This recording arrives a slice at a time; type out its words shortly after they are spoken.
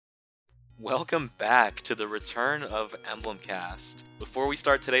Welcome back to the return of Emblemcast. Before we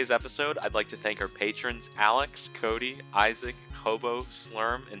start today's episode, I'd like to thank our patrons Alex, Cody, Isaac, Hobo,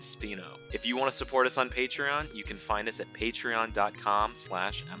 Slurm, and Spino. If you want to support us on Patreon, you can find us at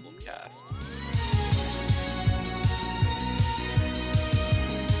patreon.com/emblemcast.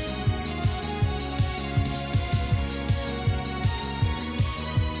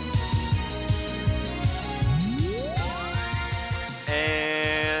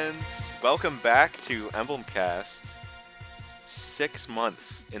 And welcome back to Emblemcast. 6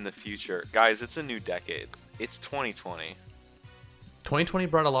 months in the future. Guys, it's a new decade. It's 2020. 2020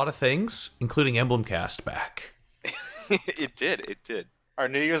 brought a lot of things, including Emblemcast back. It did. Our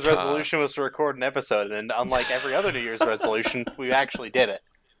New Year's resolution was to record an episode, and unlike every other New Year's resolution, we actually did it.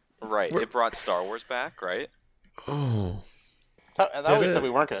 Right. It brought Star Wars back, right? Oh. I thought we said we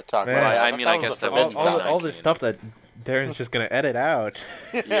weren't going to talk Man, about it. I mean, I guess that was all this stuff that Darren's just gonna edit out.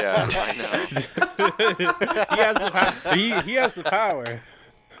 Yeah, I know. He has the power.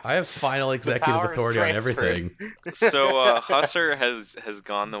 I have final executive power is authority on transferred. everything. So Husser has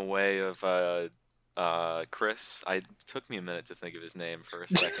gone the way of Chris. It took me a minute to think of his name for a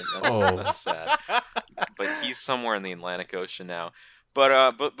second. That's sad. But he's somewhere in the Atlantic Ocean now.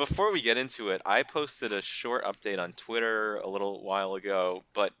 But before we get into it, I posted a short update on Twitter a little while ago.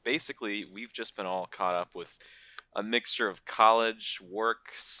 But basically, we've just been all caught up with a mixture of college, work,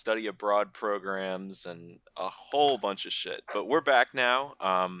 study abroad programs, and a whole bunch of shit. But we're back now.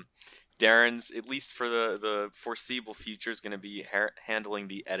 Darren's, at least for the foreseeable future, is going to be handling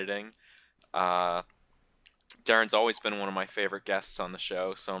the editing. Darren's always been one of my favorite guests on the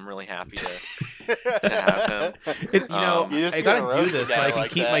show, so I'm really happy to have him. I gotta do this so I can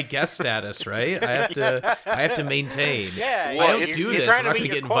like keep that. my guest status, right? I have to maintain. Yeah, If Well, I don't it's- do it's this, trying I'm to not meet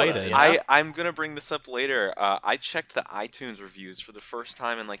gonna your get quota, invited. you know? I'm going to bring this up later. I checked the iTunes reviews for the first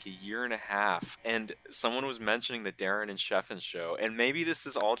time in like a year and a half, and someone was mentioning the Darren and Sheffin show, and maybe this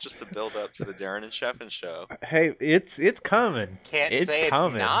is all just a build-up to the Darren and Sheffin show. Hey, it's coming. Can't it's say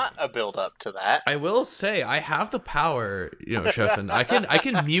coming. it's not a build-up to that. I will say I have the power, Sheffin. I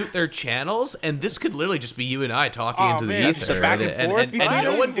can mute their channels, and this could literally just be you and I talking Oh, into man, the just ether, back and and forth. and I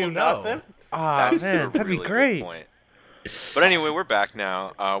no didn't one do will know. nothing. Ah, That's man, a that'd really be great. good point. But anyway, we're back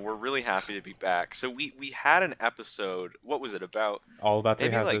now. We're really happy to be back. So we had an episode. What was it about? All about three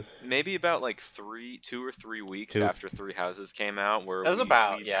houses. Maybe about like 2 or 3 weeks after Three Houses came out. Where It was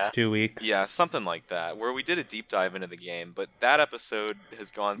about, yeah. 2 weeks. Yeah, something like that, where we did a deep dive into the game. But that episode has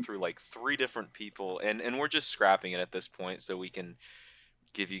gone through like 3 different people, and we're just scrapping it at this point so we can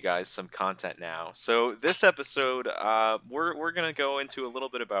give you guys some content now. So this episode, we're gonna go into a little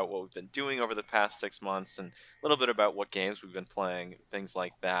bit about what we've been doing over the past 6 months, and a little bit about what games we've been playing, things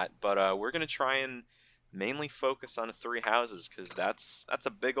like that. But we're gonna try and mainly focus on Three Houses because that's a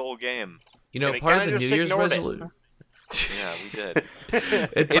big old game. And we Part of kinda the New just Year's ignored it. resolution. Yeah, we did.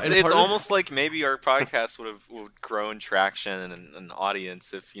 It's almost like maybe our podcast would grown traction and an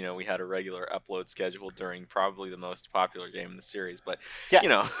audience if we had a regular upload schedule during probably the most popular game in the series. But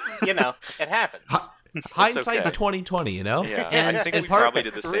Yeah. It happens. Hindsight's okay. 2020, yeah, And, I think and we part- probably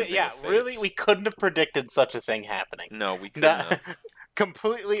did the same thing. Yeah, with really, Fates. we couldn't have predicted such a thing happening. No, we couldn't. No, have.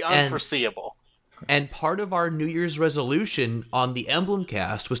 completely unforeseeable. And part of our New Year's resolution on the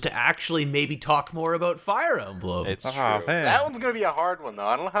Emblemcast was to actually maybe talk more about Fire Emblem. It's Oh, true. man. That one's going to be a hard one, though.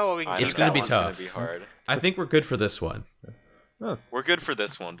 I don't know how we can I keep It's don't gonna know, be it's tough. Gonna be hard. I think we're good for this one. We're good for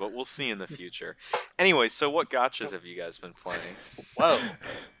this one, but we'll see in the future. Anyway, so what gotchas have you guys been playing? Whoa.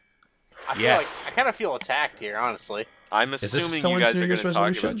 I feel Yes. like I kind of feel attacked here, honestly. I'm this assuming you someone's guys New are going Year's to talk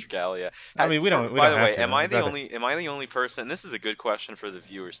resolution? about Dragalia. I mean, we don't By the have way, to. am I the Rather- only person? This is a good question for the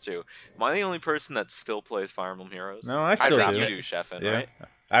viewers too. Am I the only person that still plays Fire Emblem Heroes? No, I I still think do. you do, Sheffin, Yeah. right?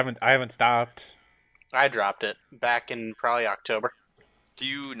 I haven't stopped. I dropped it back in probably October. Do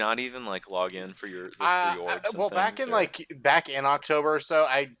you not even log in for the free orbs? and Well, back things, in or- back in October or so,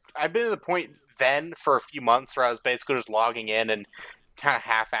 I've been to the point then for a few months where I was basically just logging in and kind of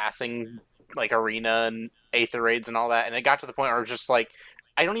half-assing arena and Aether raids and all that, and it got to the point where I was just like,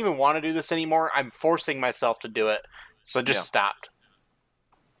 I don't even want to do this anymore. I'm forcing myself to do it, so I just stopped.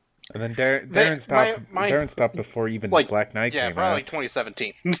 And then Darren They- stopped. my- Darren stopped before even Like, Black Knight Yeah, came probably out.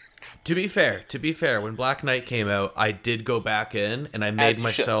 2017. To be fair, when Black Knight came out, I did go back in and I made you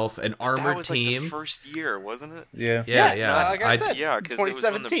myself an that armored was team. the first year, wasn't it? Yeah. Yeah. Like I said, Yeah, because it was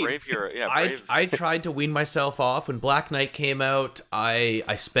when the 2017. Brave Hero. Yeah, I Brave. I tried to wean myself off when Black Knight came out. I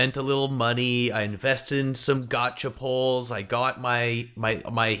spent a little money. I invested in some gotcha pulls. I got my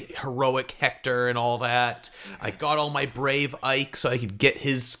heroic Hector and all that. I got all my brave Ike so I could get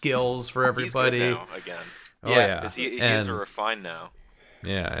his skills for everybody. He's good now, again. Oh Yeah, yeah, He is And a refined now.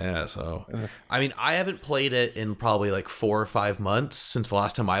 Yeah. So, I mean, I haven't played it in probably like 4 or 5 months since the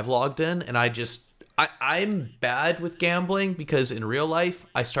last time I've logged in, and I'm bad with gambling because in real life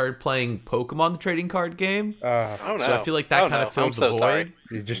I started playing Pokemon the trading card game. Oh no! So I feel like that kind of filled the void. Sorry.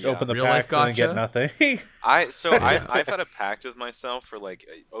 You just Yeah. open the Real life packs and get nothing. I've had a pact with myself for like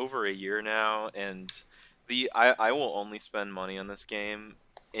over a year now, and I will only spend money on this game,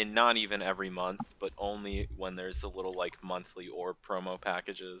 and not even every month, but only when there's the little like monthly or promo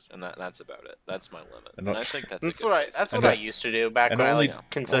packages, and that's about it. That's my limit. And I think that's a good place to what be. I used to do back And when only, I like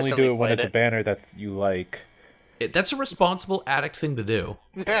consistently only do it when played it's a banner that you like. That's a responsible addict thing to do.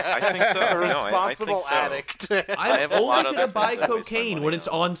 I think so. A No, responsible I addict. I I'm have a lot only of going to other buy things I waste my cocaine money when it's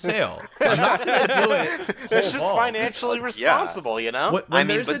on. on sale. I'm not going to do it. That's whole just ball. financially responsible, you know. When I mean,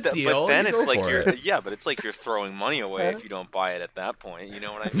 there's a deal, but then you it's go like for you're it. but it's like you're throwing money away if you don't buy it at that point. You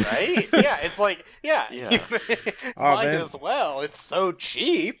know what I mean? Right? Yeah, it's like, Yeah. might man. as well. It's so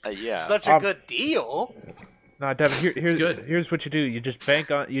cheap. Yeah. Such a good deal. No, Devin. good. Here's what you do. You just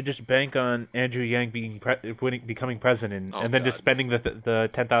bank on Andrew Yang becoming president, Oh, and then just God. spending the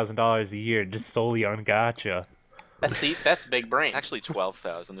 $10,000 a year just solely on gacha. That's big brain. It's actually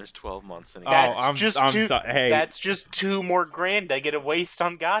 12,000. There's 12 months in a Oh, year. That's I'm two, sorry. Hey. That's just $2 more grand I get to waste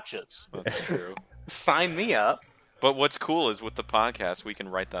on gotchas. That's true. Sign me up. But what's cool is with the podcast, we can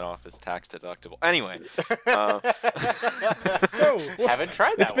write that off as tax deductible. Anyway, Haven't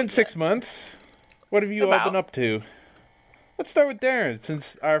tried that. It's been one 6 months. What have you all About. been up to? Let's start with Darren,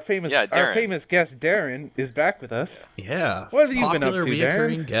 since our famous Darren. guest Darren is back with us. Yeah. What have you been up Popular to,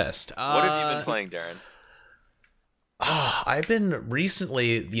 reoccurring Darren? guest. what have you been playing, Darren? I've been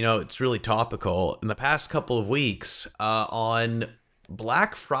recently, it's really topical. In the past couple of weeks, on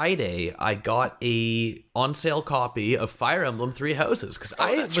Black Friday, I got a on-sale copy of Fire Emblem Three Houses because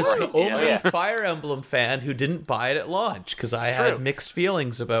I was that's right, the only yeah. Fire Emblem fan who didn't buy it at launch because I It's had true. mixed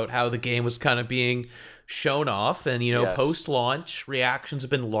feelings about how the game was kind of being shown off, and Yes. post-launch reactions have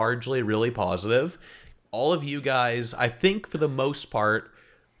been largely really positive. All of you guys, I think for the most part,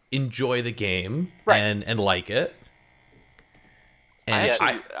 enjoy the game Right. and like it. I And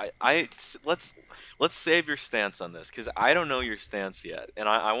actually, let's save your stance on this because I don't know your stance yet, and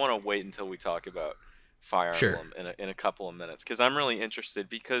I want to wait until we talk about Fire Sure. Emblem in a couple of minutes because I'm really interested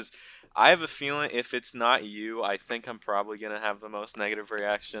because I have a feeling if it's not you, I think I'm probably gonna have the most negative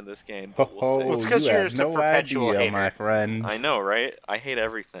reaction to this game. But we'll see. Well, it's 'cause you you're have just a no perpetual idea, hater. my friend. I know, right? I hate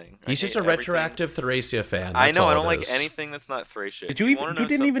everything. he's I just a hate everything. retroactive Thracia fan. I That's know. all I it don't like is. anything that's not Thracia. Did Do you wanna even? You know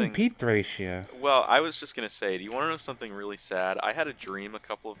didn't even something- beat Thracia. Well, I was just gonna say, do you want to know something really sad? I had a dream a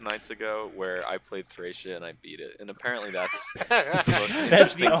couple of nights ago where I played Thracia and I beat it, and apparently that's the most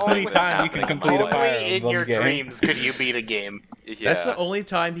That's interesting the only thing that's time you can happening in my complete a life. Fire Only in Emblem your game. dreams could you beat a game. Yeah, That's the only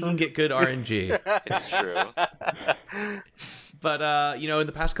time he can get good RNG. it's true. But in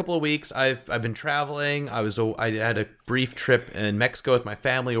the past couple of weeks, I've been traveling. I had a brief trip in Mexico with my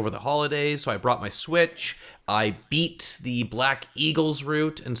family over the holidays, so I brought my Switch. I beat the Black Eagles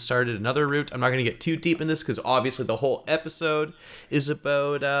route and started another route. I'm not going to get too deep in this because obviously the whole episode is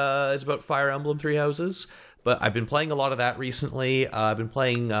about Fire Emblem Three Houses. But I've been playing a lot of that recently. I've been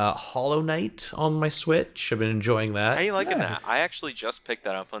playing Hollow Knight on my Switch. I've been enjoying that. How you liking that? I actually just picked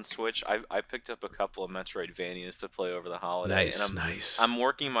that up on Switch. I picked up a couple of Metroidvanias to play over the holiday. Nice, and nice. I'm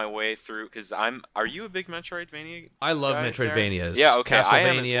working my way through because Are you a big Metroidvania? I love guy, Darren? Metroidvanias. Yeah, okay, I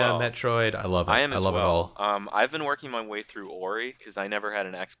am as Castlevania, well. Metroid. I love it. I am as love well. it all. I've been working my way through Ori because I never had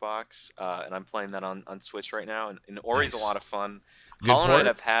an Xbox, and I'm playing that on Switch right now. And Ori's Nice. a lot of fun. Good Hollow port? Knight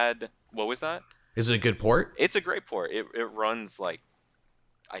I've had. What was that? Is it a good port? It's a great port. It runs like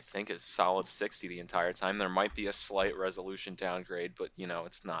I think a solid 60 the entire time. There might be a slight resolution downgrade, but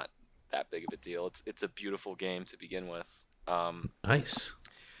it's not that big of a deal. It's a beautiful game to begin with. Nice.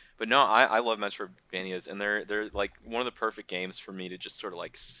 But no, I love Metroidvanias, and they're like one of the perfect games for me to just sort of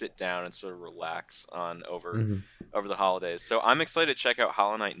like sit down and sort of relax on over the holidays. So I'm excited to check out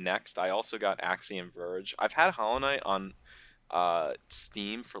Hollow Knight next. I also got Axiom Verge. I've had Hollow Knight on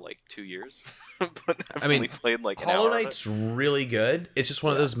Steam for like 2 years, but I've only played like an Hollow hour of it. Knight's really good. It's just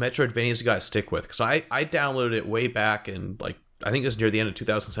one of those Metroidvanias you gotta stick with. Because I downloaded it way back in I think it was near the end of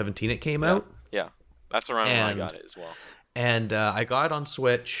 2017 it came out. Yeah, that's around when And- I got it as well. And I got it on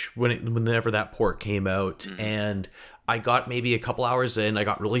Switch whenever that port came out, and I got maybe a couple hours in. I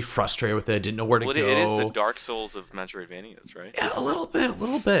got really frustrated with it. I didn't know where to Well, go. it is the Dark Souls of Metroidvanias, right? Yeah, a little bit.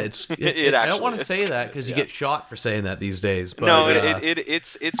 It I actually don't want to is. say that because you Yeah. get shot for saying that these days. But, No,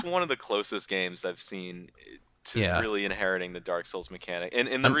 it's one of the closest games I've seen really inheriting the Dark Souls mechanic.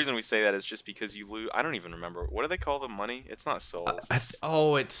 And the reason we say that is just because you lose. I don't even remember, what do they call the money? It's not souls. It's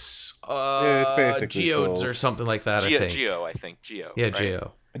it's basically geodes souls. or something like that. I think. Geo, I think. Geo. Yeah, right?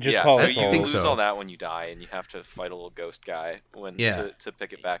 Geo. Just Yeah, call so it you I think lose so. all that when you die, and you have to fight a little ghost guy to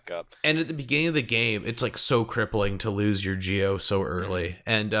pick it back up. And at the beginning of the game, it's like so crippling to lose your Geo so early,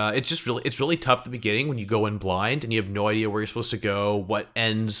 and it's really tough at the beginning when you go in blind and you have no idea where you're supposed to go, what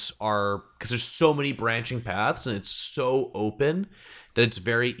ends are, because there's so many branching paths and it's so open that it's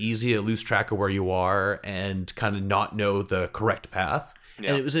very easy to lose track of where you are and kind of not know the correct path. Yeah.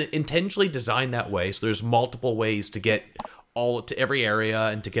 And it was intentionally designed that way, so there's multiple ways to get all to every area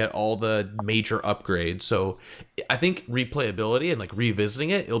and to get all the major upgrades. So I think replayability and like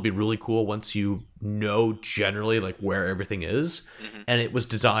revisiting it'll be really cool once you know generally like where everything is. And it was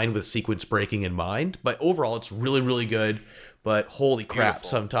designed with sequence breaking in mind, but overall it's really, really good. But holy crap,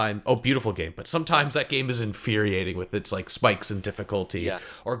 beautiful game. But sometimes that game is infuriating with its like spikes in difficulty.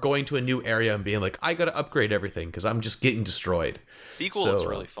 Yes. Or going to a new area and being like, I gotta upgrade everything because I'm just getting destroyed. Sequel is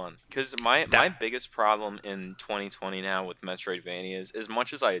really fun, because my biggest problem in 2020 now with Metroidvanias, as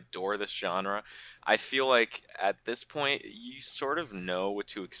much as I adore this genre, I feel like at this point you sort of know what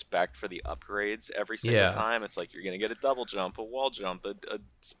to expect for the upgrades every single time. It's like you're gonna get a double jump, a wall jump, a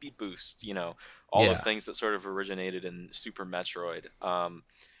speed boost, all the things that sort of originated in Super Metroid.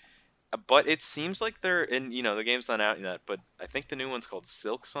 But it seems like they're in, the game's not out yet, but I think the new one's called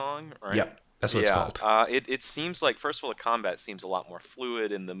Silk Song, right? Yep. That's what it's called. It seems like, first of all, the combat seems a lot more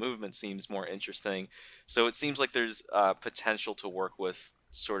fluid and the movement seems more interesting. So it seems like there's potential to work with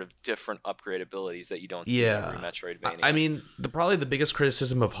sort of different upgrade abilities that you don't see in every Metroidvania. I mean, probably the biggest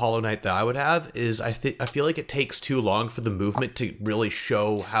criticism of Hollow Knight that I would have is I feel like it takes too long for the movement to really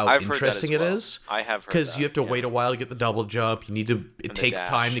show how interesting it is. I have heard because you have to wait a while to get the double jump. It takes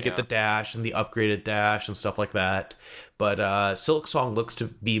time to get the dash and the upgraded dash and stuff like that. But Silk Song looks to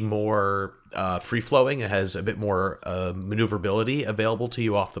be more free-flowing. It has a bit more maneuverability available to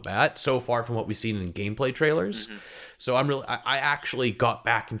you off the bat, so far from what we've seen in gameplay trailers. So I actually got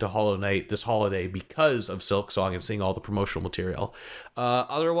back into Hollow Knight this holiday because of Silk Song and seeing all the promotional material.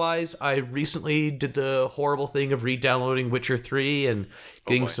 Otherwise, I recently did the horrible thing of re-downloading Witcher 3 and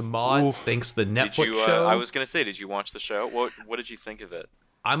getting some mods thanks to the Netflix show. I was going to say, did you watch the show? What did you think of it?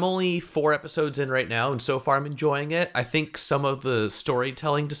 I'm only 4 episodes in right now, and so far I'm enjoying it. I think some of the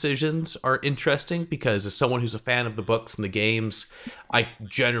storytelling decisions are interesting because as someone who's a fan of the books and the games, I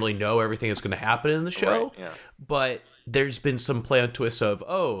generally know everything that's going to happen in the show. Right, yeah. But there's been some play on twists of,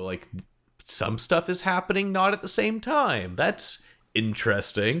 some stuff is happening not at the same time. That's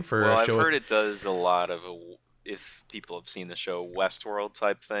interesting for a show. I've heard it does a lot of if people have seen the show, Westworld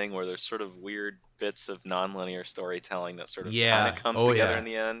type thing, where there's sort of weird bits of non-linear storytelling that sort of kind of comes together in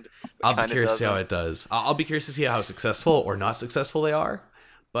the end. I'll be curious to see how it does. I'll be curious to see how successful or not successful they are.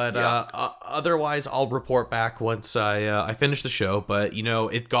 But otherwise, I'll report back once I finish the show. But,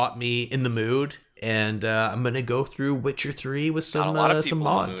 it got me in the mood. And I'm going to go through Witcher 3 with some mods. A lot of people in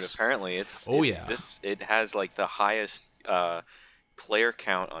the mood, apparently. It has like the highest player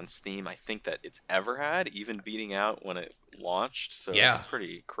count on Steam I think that it's ever had, even beating out when it launched. So it's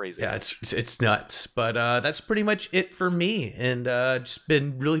pretty crazy. Yeah, it's nuts. But that's pretty much it for me. And just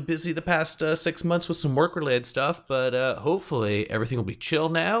been really busy the past 6 months with some work-related stuff. But hopefully everything will be chill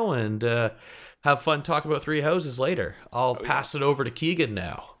now and have fun talking about Three Houses later. I'll pass it over to Keegan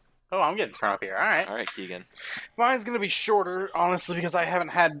now. Oh, I'm getting thrown up here. All right, Keegan. Mine's gonna be shorter, honestly, because I haven't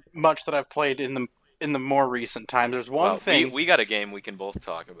had much that I've played in the more recent times. There's one thing we got a game we can both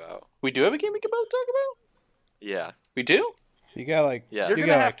talk about. We do have a game we can both talk about. Yeah, we do. You got You're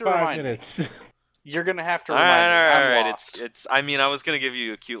gonna have to 5 remind minutes. me. You're gonna have to remind me. All right. Lost. It's. I mean, I was gonna give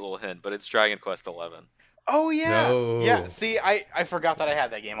you a cute little hint, but it's Dragon Quest XI. Oh yeah, no. Yeah. See, I forgot that I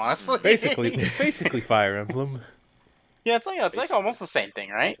had that game. Honestly, basically Fire Emblem. Yeah, it's like almost the same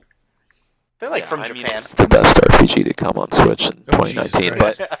thing, right? They're like from Japan. It's the best RPG to come on Switch in 2019,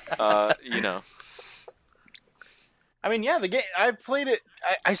 but I mean, yeah, the game. I played it.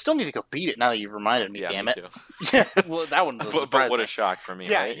 I still need to go beat it now that you've reminded me. Damn it! Too. Yeah, well, that one was but what a shock for me.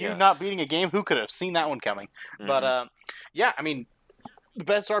 Yeah, right? you not beating a game. Who could have seen that one coming? Mm-hmm. But yeah, I mean, the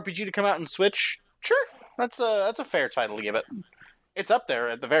best RPG to come out in Switch. Sure, that's a fair title to give it. It's up there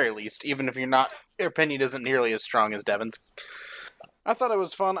at the very least, even if your opinion isn't nearly as strong as Devin's. I thought it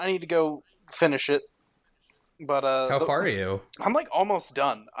was fun. I need to go finish it. But how far are you? I'm like almost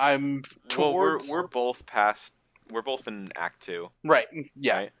done. I'm towards. We're both past. We're both in Act 2. Right.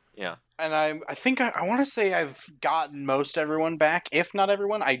 Yeah. Right? Yeah. And I think I want to say I've gotten most everyone back, if not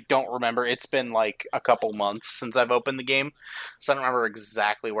everyone. I don't remember. It's been like a couple months since I've opened the game, so I don't remember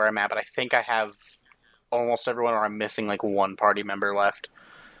exactly where I'm at. But I think I have almost everyone, or I'm missing like one party member left.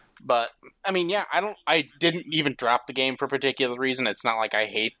 But I mean, yeah, I didn't even drop the game for a particular reason. It's not like I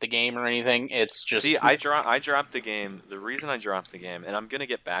hate the game or anything. It's just See, I dropped the game. The reason I dropped the game, and I'm gonna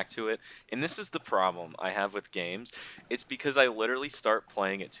get back to it, and this is the problem I have with games. It's because I literally start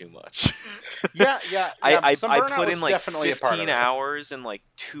playing it too much. yeah. I Burnout put was in like definitely a part of 15 it. hours in like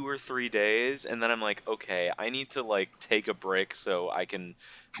 2 or 3 days, and then I'm like, okay, I need to like take a break so I can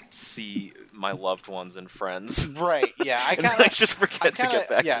see my loved ones and friends. Right? Yeah, I And then kind I of. just forget to get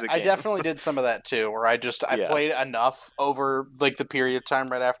back to the game. I definitely did some of that too, where I Yeah. played enough over like the period of time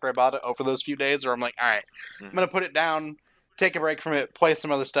right after I bought it, over those few days, where I'm like, all right, I'm Mhm. gonna put it down, take a break from it, play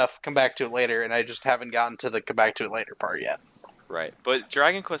some other stuff, come back to it later, and I just haven't gotten to the come back to it later part yet. Right, but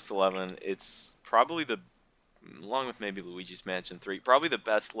Dragon Quest XI, it's probably along with maybe Luigi's Mansion 3, probably the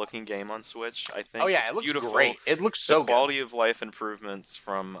best looking game on Switch, I think. Oh yeah, It's it looks beautiful. great. It looks The so good. quality of life improvements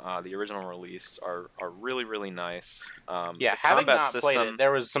from the original release are really, really nice. Yeah, the having combat not system, played it,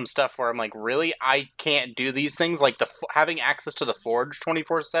 there was some stuff where I'm like, really, I can't do these things. Like having access to the Forge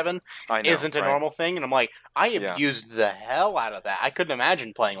 24/7 I know, isn't a right? normal thing, and I'm like, I Yeah. abused the hell out of that. I couldn't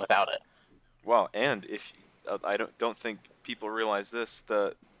imagine playing without it. Well, and if I don't think people realize this,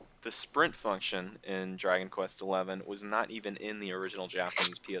 the sprint function in Dragon Quest XI was not even in the original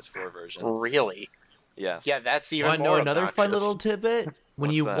Japanese PS4 version. Really? Yes. Yeah, that's even Want to more know another fun obnoxious. little tidbit? When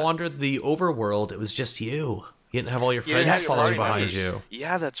What's you that? wandered the overworld, it was just you. You didn't have all your You didn't friends have your following party behind members. you.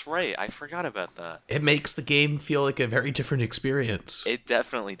 Yeah, that's right. I forgot about that. It makes the game feel like a very different experience. It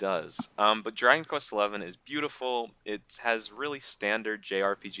definitely does. But Dragon Quest XI is beautiful. It has really standard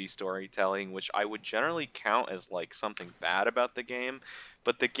JRPG storytelling, which I would generally count as like something bad about the game.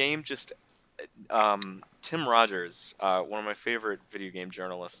 But the game just, Tim Rogers, one of my favorite video game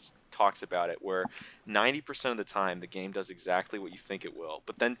journalists, talks about it, where 90% of the time the game does exactly what you think it will,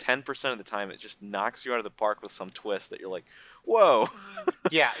 but then 10% of the time it just knocks you out of the park with some twist that you're like, whoa.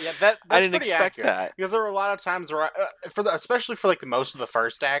 Yeah, that's I didn't pretty expect accurate. that. Because there were a lot of times where, especially for like the most of the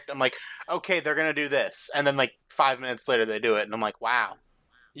first act, I'm like, okay, they're gonna do this, and then like 5 minutes later they do it, and I'm like, wow,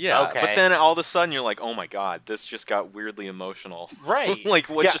 Yeah, Okay. but then all of a sudden you're like, oh my god, this just got weirdly emotional. right? Like,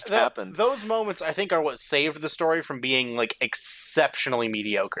 what Yeah, just happened? Those moments, I think, are what saved the story from being like exceptionally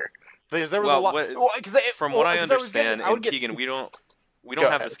mediocre. Because there was Well, a lot. From what I understand, and get, Keegan, we don't Go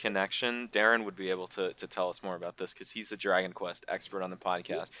have ahead. this connection. Darren would be able to tell us more about this because he's the Dragon Quest expert on the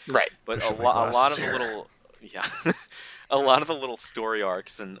podcast. right. But Push a up my lot of glasses the here. little, yeah, a lot of the little story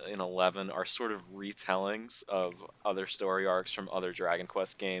arcs in 11 are sort of retellings of other story arcs from other Dragon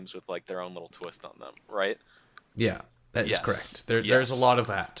Quest games with like their own little twist on them, right? Yeah, that is Yes. correct. Yes. There's a lot of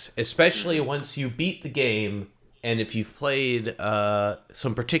that, especially once you beat the game. And if you've played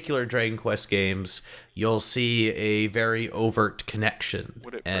some particular Dragon Quest games, you'll see a very overt connection,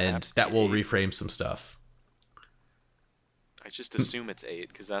 Would it and perhaps that be will 8? reframe some stuff. I just assume it's 8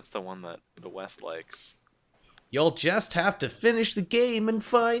 because that's the one that the West likes. You'll just have to finish the game and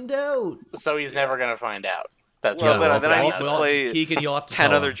find out. So he's never gonna find out. That's Well, what then- we'll then I find need out. to play Keegan, you'll have to 10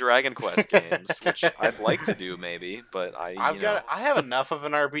 tell other him. Dragon Quest games, which I'd like to do maybe, but I I have enough of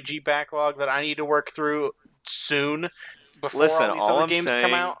an RPG backlog that I need to work through soon before Listen, all these all other I'm games come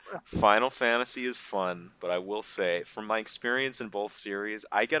saying- out. Final Fantasy is fun, but I will say, from my experience in both series,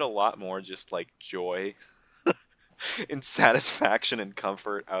 I get a lot more just like joy and satisfaction and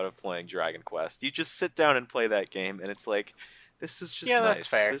comfort out of playing Dragon Quest. You just sit down and play that game, and it's like, this is just Yeah, nice. that's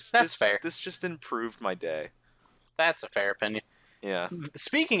fair. This, That's this, fair. This just improved my day. That's a fair opinion. Yeah.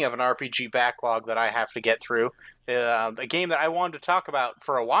 Speaking of an RPG backlog that I have to get through, a game that I wanted to talk about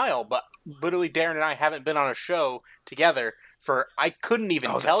for a while, but literally Darren and I haven't been on a show together for I couldn't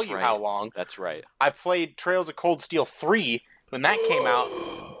even Oh, tell that's you right. how long. That's right. I played Trails of Cold Steel 3 when that came out.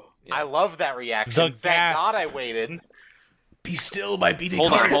 Yeah. I love that reaction. The Thank gasp. God I waited. Be still, my beating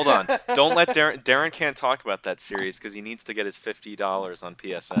Hold on, heart. hold on. Don't let Darren. Darren can't talk about that series because he needs to get his $50 on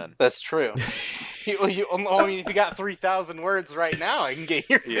PSN. That's true. I mean, if you got 3,000 words right now, I can get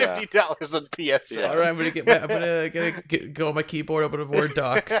your Yeah. $50 on PSN. Yeah. All right, I'm gonna go on my keyboard, open a Word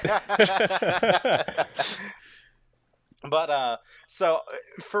doc. But so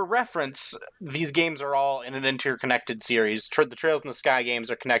for reference, these games are all in an interconnected series. The Trails in the Sky games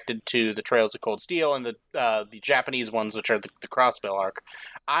are connected to the Trails of Cold Steel, and the Japanese ones, which are the Crossbell arc.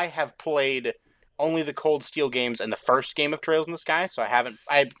 I have played only the Cold Steel games and the first game of Trails in the Sky, so I haven't.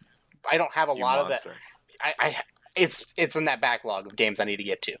 I don't have a You lot of monster. that. It's in that backlog of games I need to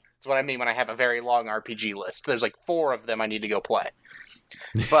get to. That's what I mean when I have a very long RPG list. There's like 4 of them I need to go play.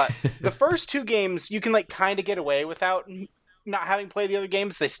 But the first 2 games you can like kind of get away without not having played the other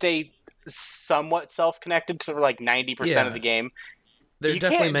games. They stay somewhat self-connected to like 90% Yeah. of the game. They're You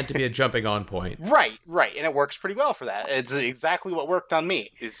definitely can't- meant to be a jumping on point. Right, and it works pretty well for that. It's exactly what worked on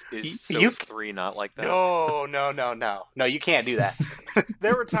me. Is you- 3 not like that? No, you can't do that.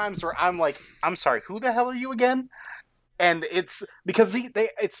 There were times where I'm like, I'm sorry, who the hell are you again? And it's because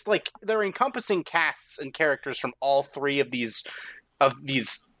it's like they're encompassing casts and characters from all 3 of these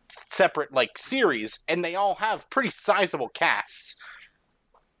separate like series, and they all have pretty sizable casts.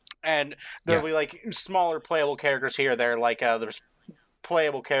 And there'll be like smaller playable characters here. They're like there's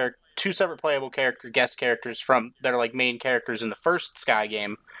playable character, 2 separate playable guest characters from that are like main characters in the first Sky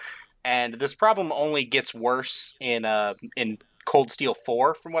game. And this problem only gets worse in Cold Steel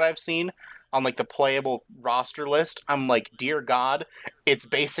 4 from what I've seen on like the playable roster list. I'm like, dear God, it's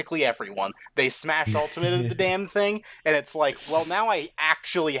basically everyone. They smash ultimated the damn thing, and it's like, well, now I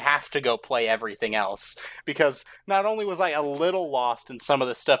actually have to go play everything else, because not only was I a little lost in some of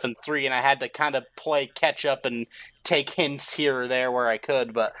the stuff in 3, and I had to kind of play catch up and take hints here or there where I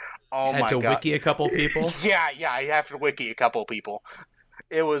could, but oh my God. Had to wiki a couple people? Yeah, I have to wiki a couple people.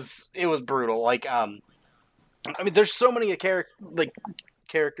 It was brutal. Like, I mean, there's so many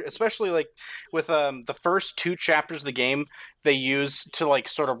character, especially like with the first 2 chapters of the game they use to like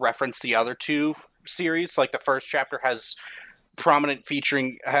sort of reference the other 2 series. Like the first chapter has prominently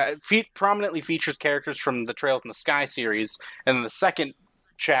features characters from the Trails in the Sky series, and then the second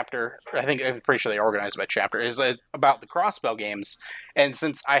chapter, I'm pretty sure they organize it by chapter, is about the Crossbell games. And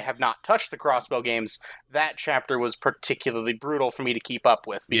since I have not touched the Crossbell games, that chapter was particularly brutal for me to keep up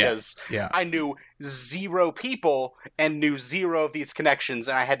with, because I knew 0 people and knew 0 of these connections,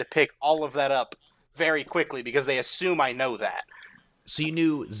 and I had to pick all of that up very quickly because they assume I know that. So you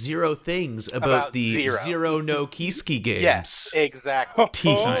knew 0 things about the 0 no Kiski games. Yes, exactly.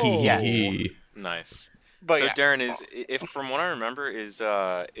 Yes. Nice. But so yeah. Darren, if from what I remember, is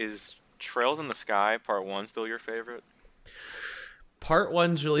Trails in the Sky Part 1 still your favorite? Part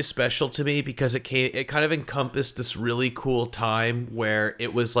 1's really special to me because it kind of encompassed this really cool time where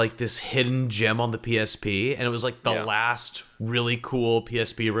it was like this hidden gem on the PSP, and it was like the last really cool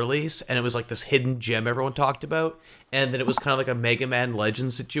PSP release, and it was like this hidden gem everyone talked about. And then it was kind of like a Mega Man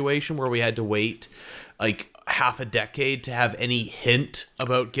Legends situation where we had to wait like half a decade to have any hint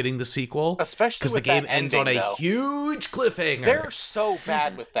about getting the sequel, especially because with the game that ends ending, on a huge cliffhanger. They're so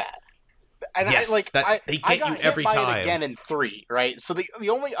bad with that. And yes, they get got you hit every by time. it again in 3, right? So the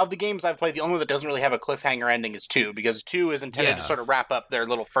only of the games I've played, the only one that doesn't really have a cliffhanger ending is 2, because 2 is intended to sort of wrap up their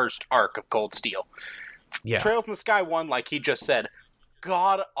little first arc of Cold Steel. Yeah. Trails in the Sky 1, like he just said,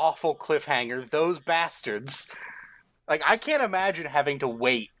 god awful cliffhanger. Those bastards. Like, I can't imagine having to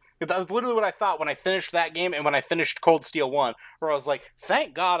wait. That was literally what I thought when I finished that game and when I finished Cold Steel 1, where I was like,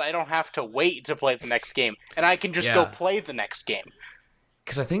 thank God I don't have to wait to play the next game, and I can just go play the next game.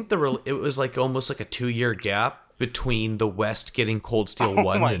 Because I think it was like almost like a 2-year gap between the West getting Cold Steel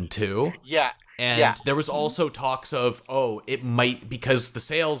 1 and 2. Yeah. And there was also talks of, it might, because the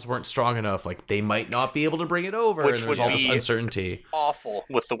sales weren't strong enough, like they might not be able to bring it over, Which and there's would all this be uncertainty. Awful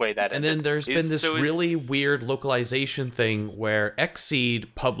with the way that And ended. then there's been this really weird localization thing where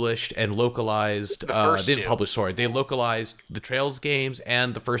Xseed published and localized, The first they didn't two. publish, sorry, they localized the Trails games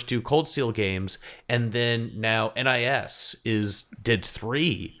and the first 2 Cold Steel games, and then now NIS did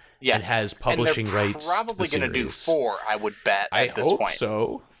 3 and has publishing and they're rights. probably going to do 4, I would bet, at this point.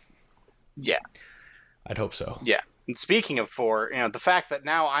 So. Yeah. I'd hope so. Yeah. And speaking of 4, the fact that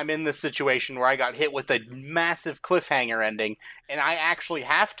now I'm in this situation where I got hit with a massive cliffhanger ending, and I actually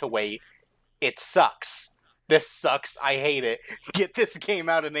have to wait, it sucks. This sucks. I hate it. Get this game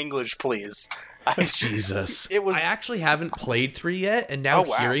out in English, please. Jesus. It was. I actually haven't played 3 yet, and now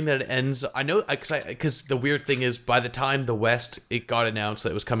wow. hearing that it ends, I know, because the weird thing is, by the time it got announced that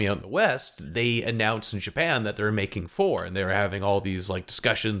it was coming out in the West, they announced in Japan that they were making 4, and they were having all these like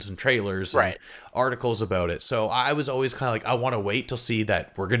discussions and trailers and articles about it. So I was always kind of like, I want to wait to see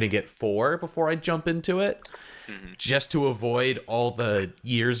that we're going to get 4 before I jump into it. Just to avoid all the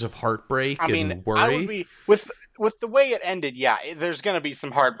years of heartbreak and worry. I would be with the way it ended. Yeah, there's going to be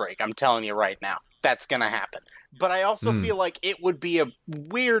some heartbreak. I'm telling you right now, that's going to happen. But I also feel like it would be a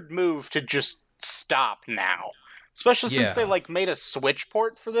weird move to just stop now, especially since they like made a Switch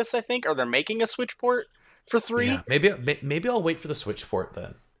port for this. I think, or they're making a Switch port for 3. Yeah, maybe I'll wait for the Switch port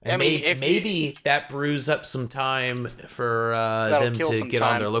then. And maybe that brews up some time for them to get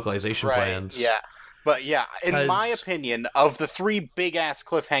on their localization plans. Yeah. But yeah, in my opinion, of the 3 big-ass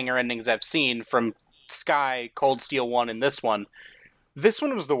cliffhanger endings I've seen from Sky, Cold Steel 1, and this one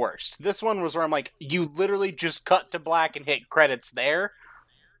was the worst. This one was where I'm like, you literally just cut to black and hit credits there?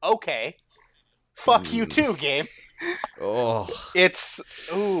 Okay. Fuck you too, game. Oh, It's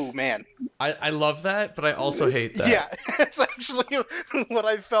ooh man. I love that, but I also hate that. Yeah, it's actually what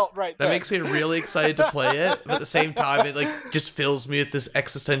I felt right That there. makes me really excited to play it, but at the same time, it like just fills me with this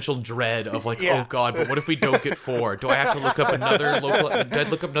existential dread of like, Yeah. oh god, but what if we don't get 4? Do I have to look up another local? Do I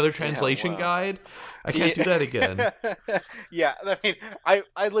look up another translation wow. guide? I can't do that again. Yeah, I mean,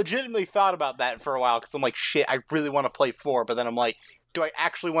 I legitimately thought about that for a while because I'm like, shit, I really want to play 4, but then I'm like, do I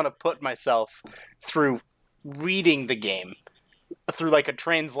actually want to put myself through reading the game through like a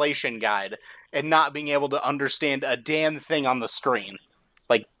translation guide and not being able to understand a damn thing on the screen?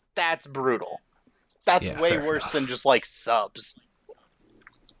 Like, that's brutal. That's Yeah, way fair worse enough. than just like subs.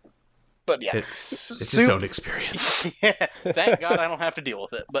 But yeah. It's its Soup- own experience. Yeah, thank God I don't have to deal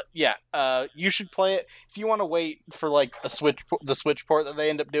with it. But yeah, you should play it if you want to wait for like the Switch port that they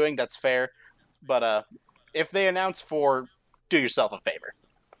end up doing. That's fair. But if they announce 4, do yourself a favor.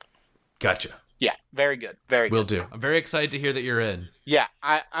 Gotcha. Yeah, very good, very good. Will do. I'm very excited to hear that you're in. Yeah,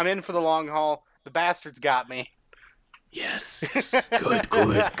 I'm in for the long haul. The bastards got me. Yes.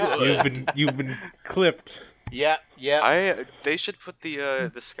 Good. You've been clipped. Yeah. They should put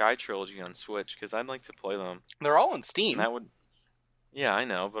the Sky trilogy on Switch because I'd like to play them. They're all on Steam. And that would. Yeah, I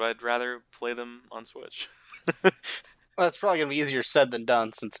know, but I'd rather play them on Switch. That's probably gonna be easier said than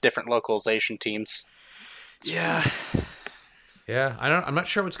done since different localization teams. Yeah. Yeah, I'm not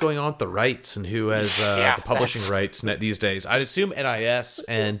sure what's going on with the rights and who has Yeah, the publishing rights these days. I'd assume NIS,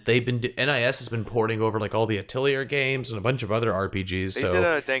 and NIS has been porting over like all the Atelier games and a bunch of other RPGs. They So did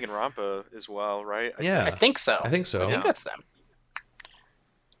a Danganronpa as well, right? yeah, I think so. I think so. I think that's them.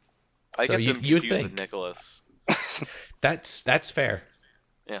 I So get them you'd confused with think. Nicholas. That's fair.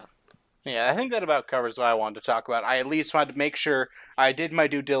 Yeah, I think that about covers what I wanted to talk about. I at least wanted to make sure I did my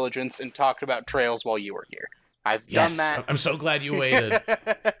due diligence and talked about Trails while you were here. I've Yes, done that. I'm so glad you waited.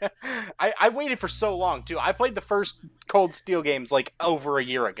 I waited for so long, too. I played the first Cold Steel games like over a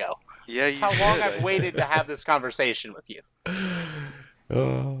year ago. Yeah, you That's how long did. I've waited to have this conversation with you.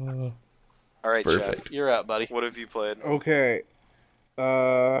 Oh, All right, perfect. Chad, You're up, buddy. what have you played? Okay.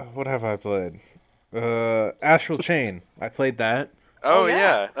 What have I played? Astral Chain. I played that. Oh, yeah.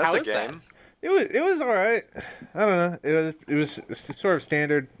 yeah, that's How a is that? game. It was all right. I don't know. It was sort of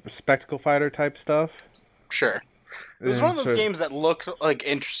standard spectacle fighter type stuff. Sure. It was And one of those sort games that looked like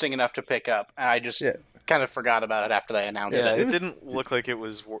interesting enough to pick up, and I just Yeah. kind of forgot about it after they announced Yeah, it. it was- didn't look like it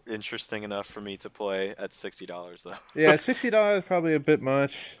was interesting enough for me to play at $60 though. Yeah, $60 probably a bit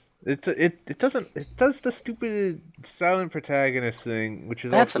much. It does the stupid silent protagonist thing, which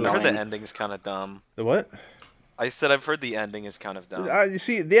is That's also I heard annoying. the ending's kind of dumb. the what? I said I've heard the ending is kind of dumb. You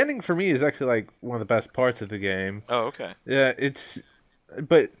see, the ending for me is actually like one of the best parts of the game. Oh, okay. Yeah,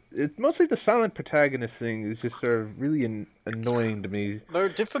 but it's mostly the silent protagonist thing is just sort of really annoying to me. They're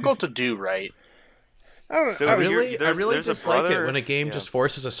difficult to do right. I don't know. So I here- really there's a dislike it brother- when a game yeah. just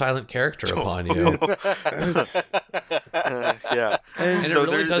forces a silent character upon you. Yeah. And So it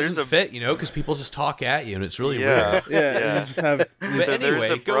really there's doesn't a- fit, because people just talk at you, and it's really Yeah. weird. Yeah, Yeah. you just have But So anyway, there's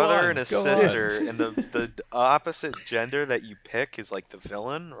a go brother on, and a go on. sister, and the opposite gender that you pick is like the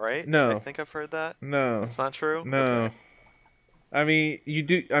villain, right? No. I think I've heard that. no. That's not true. No. Okay. I mean, you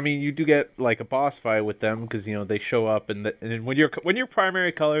do get like a boss fight with them because they show up and when your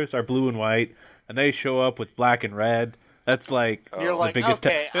primary colors are blue and white and they show up with black and red, that's like You're Oh, like, biggest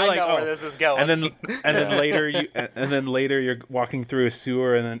okay, they're I like, know where oh. this is going. and then later you're walking through a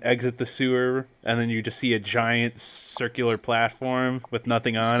sewer and then exit the sewer and then you just see a giant circular platform with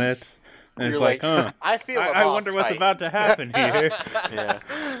nothing on it and You're it's like, huh. I feel a I boss wonder what's fight. about to happen here. Yeah.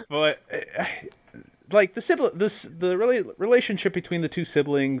 But like the relationship between the two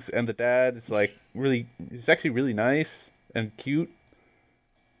siblings and the dad is like it's actually really nice and cute.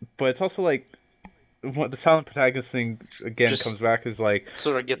 But it's also like what the silent protagonist thing again Just comes back is like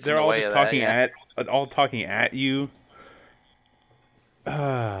Sort of gets in they're the all way just of that. talking Yeah. all talking at you.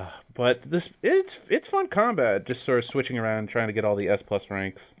 But it's fun combat, just sort of switching around, trying to get all the S+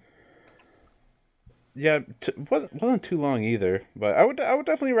 ranks. Yeah, wasn't too long either, but I would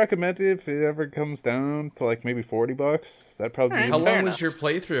definitely recommend it if it ever comes down to like maybe $40. That'd probably be How Fair long enough. was your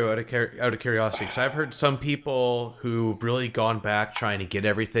playthrough out of curiosity? Because I've heard some people who really gone back trying to get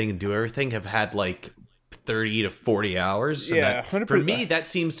everything and do everything have had like 30 to 40 hours. And Yeah, that, 100%. for me, that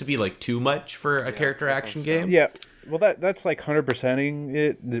seems to be like too much for a character I action think so. game. Yeah, well that's like 100%ing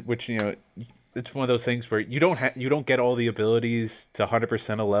it, which it's one of those things where you don't get all the abilities to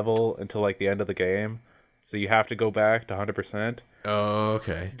 100% a level until like the end of the game, so you have to go back to 100%. Oh,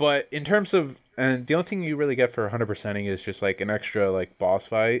 okay. But in terms of, and the only thing you really get for 100%ing is just like an extra like boss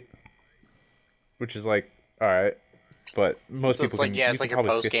fight, which is like all right. but most So people it's like, can. yeah, you it's like can your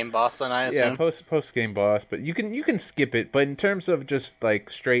probably post game boss, then I Yeah, assume. post game boss, but you can skip it. But in terms of just like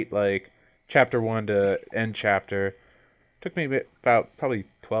straight like chapter 1 to end chapter, took me about probably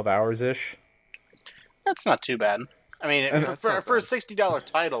 12 hours ish. That's not too bad. I mean, And that's for not a bad. $60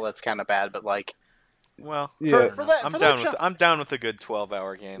 title, that's kind of bad. But like, Well, Yeah. I don't For know. that- I'm for down that with jo- I'm down with a good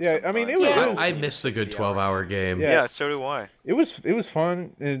 12-hour game. Yeah, I mean, it sometimes. was- I Yeah. don't I need a missed the good 60-hour 12-hour game. Yeah. Yeah, so do I. It was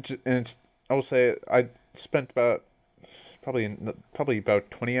fun, and I will say I spent about probably about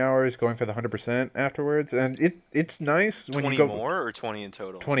 20 hours going for the 100% afterwards, and it's nice when 20 you go more or 20 in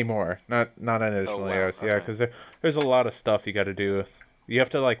total? 20 more, not an additional wow, hours. Yeah, okay. because there's a lot of stuff you got to do. You have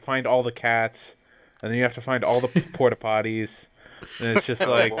to like find all the cats, and then you have to find all the porta potties, and it's just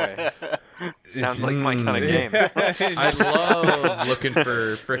Oh, like boy. Sounds like my kind of game. I love looking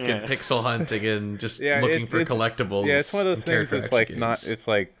for frickin' Yeah. pixel hunting and just Yeah, looking it's- for it's- collectibles. Yeah, it's one of those and things character that's like action not. games. It's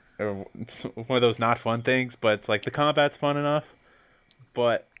like it's one of those not fun things, but it's like the combat's fun enough.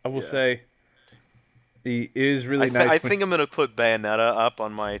 But I will Yeah. say, it is really I nice. when- think I'm gonna put Bayonetta up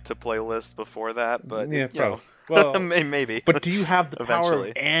on my to play list before that, but Yeah, you know, probably. Well, maybe. but do you have the power of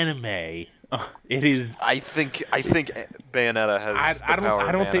Eventually. anime? It is. I think Bayonetta has I the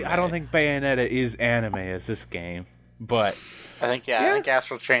power don't of think anime. Bayonetta is anime as this game, but I think I think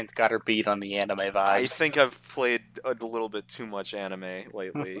Astral Chain's got her beat on the anime vibes. I think I've played a little bit too much anime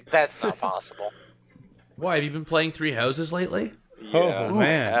lately. That's not possible. Why, have you been playing Three Houses lately? Yeah,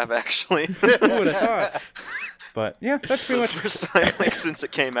 man. I have actually. who would have thought? But yeah, that's For pretty the much. first time like since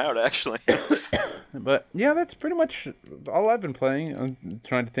it came out, actually. But yeah, that's pretty much all I've been playing. I'm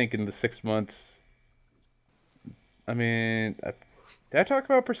trying to think in the 6 months. I mean, did I talk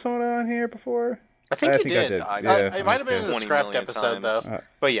about Persona on here before? I think I you think I did. did. Yeah. It might have been in the 20 scrapped million episode times. though.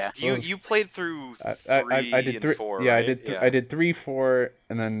 But yeah, You played through I 3 did and 3. 4, Yeah, right? I did. I did 3, 4,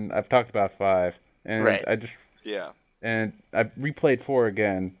 and then I've talked about 5. And Right. I just Yeah. and I replayed 4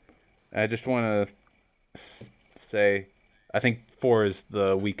 again. I just want to say, I think 4 is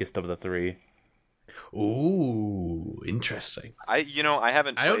the weakest of the 3. Ooh, interesting. I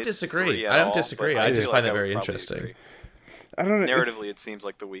haven't. I don't played disagree. 3 at I don't all, disagree. but I just feel find like that I would very probably interesting. agree. I don't know. Narratively, it seems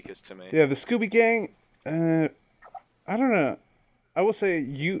like the weakest to me. Yeah, the Scooby Gang. I don't know. I will say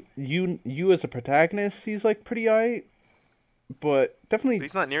you as a protagonist, he's like pretty alright, but definitely. But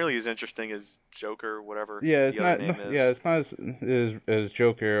he's not nearly as interesting as Joker, whatever Yeah, it's the other not. name is. Yeah, it's not as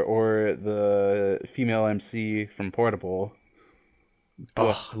Joker or the female MC from Portable.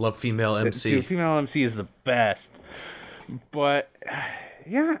 Oh, I love female MC. Dude, female MC is the best. But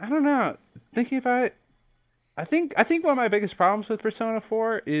yeah, I don't know. Thinking about it, I think one of my biggest problems with Persona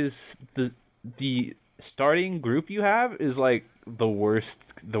 4 is the starting group you have is like the worst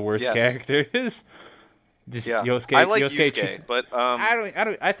Yes. characters. Just Yeah, Yosuke. I like Yosuke, Yusuke, but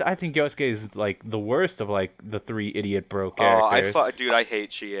I think Yosuke is like the worst of like the 3 idiot bro oh, characters. dude, I hate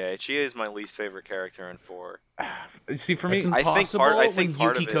Chie. Chie is my least favorite character in 4. See, for It's me, I think impossible part- I when think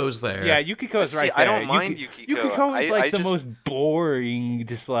part of it- Yukiko's there. yeah, Yukiko's See, right I there. don't mind Yukiko. Yukiko is I like the just- most boring,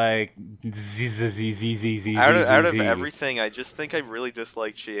 just like z. Out of everything, I just think I really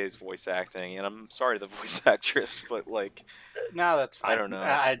dislike Chie's voice acting, and I'm sorry to the voice actress, but like, no, that's fine. I don't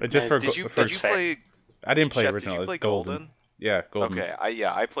know. Just for did you that's fair. play? I didn't play Chef, original. Did you It's play Golden. Yeah, Golden. Okay,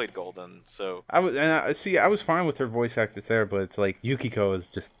 I played Golden, so I was fine with her voice actors there, but it's like Yukiko is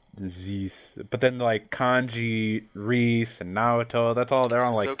just Z's. But then like Kanji, Reese, and Naoto, that's all they're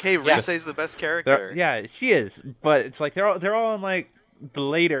on like. it's okay. Yeah. Rise's the best character. Yeah, she is. But it's like they're all in like the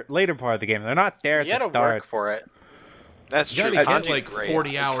later part of the game. They're not there at You the got to start. work for it. That's You true. gotta Kanji's get like great.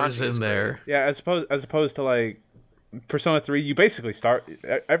 40 hours Kanji is in great. there. Yeah, as opposed to like Persona 3, you basically start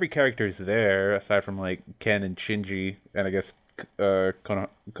every character is there aside from like Ken and Shinji and I guess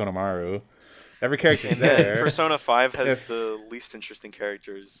Konomaru. Every character's And then there. Persona 5 has If- the least interesting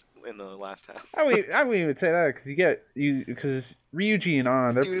characters in the last half. I wouldn't even say that because Ryuji and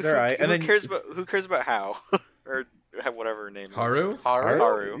On Dude, they're right, and then who cares about how or whatever her name is? Haru?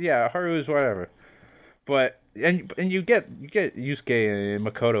 Haru. Yeah, Haru is whatever. But and you get Yusuke and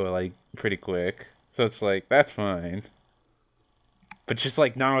Makoto like pretty quick, so it's like that's fine. But just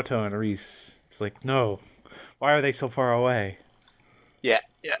like Naruto and Reese, it's like no, why are they so far away? Yeah.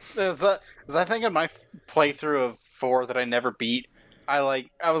 Because I think in my playthrough of 4 that I never beat, I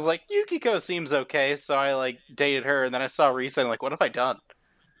was like, Yukiko seems okay, so I like dated her, and then I saw Reese, and I'm like, what have I done?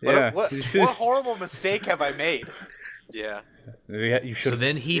 Yeah, What horrible mistake have I made? Yeah. Yeah, you So should.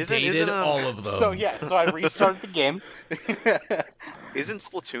 then he Isn't- dated isn't, all of them. So yeah, so I restarted the game. Isn't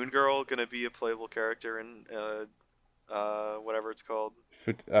Splatoon Girl gonna be a playable character in whatever it's called?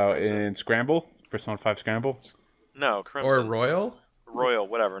 In Scramble, Persona 5 Scramble. No, Or Crimson. Royal? Royal,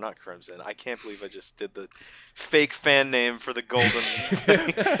 whatever, not Crimson. I can't believe I just did the fake fan name for the golden.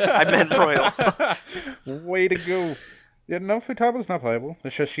 I meant Royal. Way to go. Yeah, no, Futaba's not playable.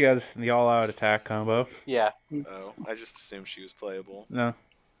 It's just she has the all-out attack combo. Yeah. Oh, I just assumed she was playable. No.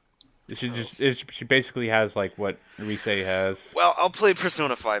 She basically has like what Rise has. Well, I'll play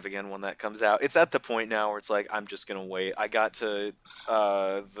Persona 5 again when that comes out. It's at the point now where it's like I'm just gonna wait. I got to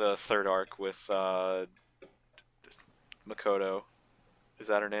the third arc with Makoto. Is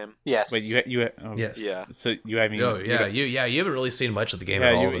that her name? Yes. Wait, you Yes. Yeah. So you haven't. Oh yeah, you haven't really seen much of the game Yeah,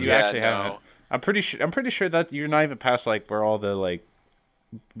 at all. you Yeah, actually no. haven't. I'm pretty sure that you're not even past like where all the like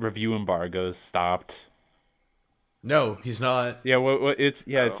review embargoes stopped. No, he's not. Yeah, it's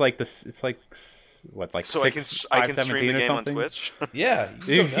Oh. like this. It's like what, like So I can stream the game on Twitch. Yeah,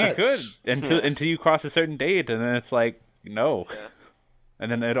 You, go nuts. could until you cross a certain date, and then it's like no, Yeah.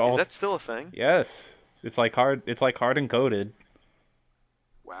 and then it all Is that still a thing? yes, it's like hard encoded.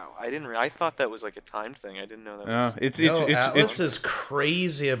 Wow, I thought that was like a time thing. I didn't know that No, was. it's Atlas is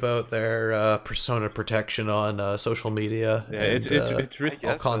crazy about their persona protection on social media. Yeah, and, it's I all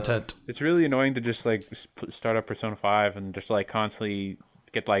guess, content. it's really annoying to just like start up Persona 5 and just like constantly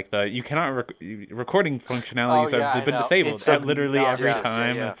get like the you cannot recording functionalities Oh, yeah, have been I know. disabled It's literally every obnoxious.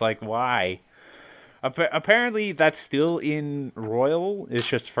 time. Yeah. It's like why? Apparently that's still in Royal. It's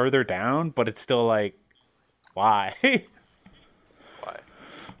just further down, but it's still like why? Why?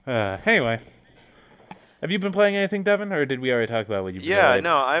 Anyway, have you been playing anything, Devin, or did we already talk about what you've been Yeah, playing?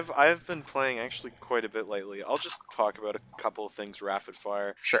 no, I've been playing actually quite a bit lately. I'll just talk about a couple of things rapid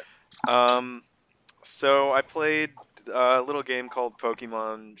fire. Sure. So I played a little game called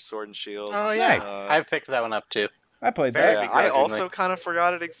Pokemon Sword and Shield. Oh yeah, Nice. I've picked that one up too. I played Very that. Yeah, I begrudgingly. also kind of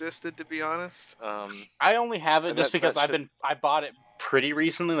forgot it existed, to be honest. I only have it And just that- because that I bought it pretty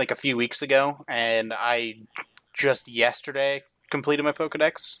recently, like a few weeks ago, and I just yesterday completed my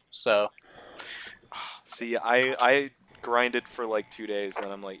Pokedex. So See, I grinded for like 2 days, and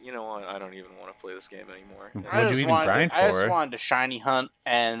I'm like, you know what? I don't even want to play this game anymore. What'd I you just even wanted, grind I just for? wanted to shiny hunt,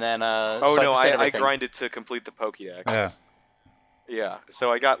 and then Oh so no, I, I grinded to complete the Pokédex. Yeah. Yeah,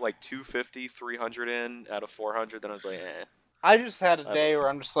 so I got like 250, 300 in out of 400. Then I was like, eh. I just had a day where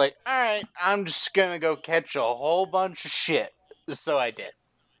I'm just like, all right, I'm just gonna go catch a whole bunch of shit. So I did.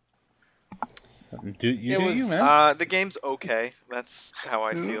 Do you, It do was- you, man? The game's okay. That's how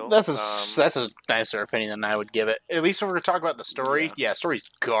I feel. That's a nicer opinion than I would give it. At least when we're talking about the story, yeah, story's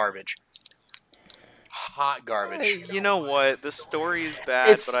garbage. Hot garbage. Hey, you know what? The story is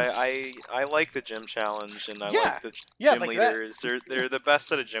bad, It's- but I like the gym challenge, and I Yeah. like the Yeah, gym like that. leaders. They're the best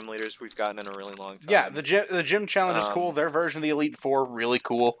set of gym leaders we've gotten in a really long time. Yeah, the gym challenge is cool. Their version of the Elite Four really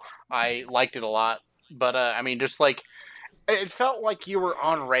cool. I liked it a lot. But I mean, just like it felt like you were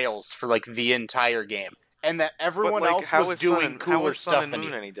on rails for like the entire game, and that But, everyone like, else how was is Sun doing and- how cooler is Sun stuff and than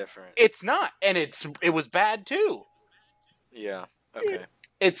Moon you. any different? It's not, and it was bad too. Yeah. Okay.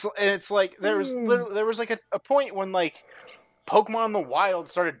 It's like there was like a point when like Pokemon in the Wild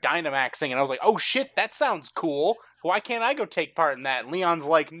started Dynamaxing, and I was like, oh shit, that sounds cool. Why can't I go take part in that? And Leon's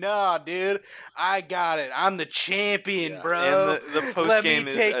like, nah, dude, I got it. I'm the champion, Yeah. bro. And the post Let game me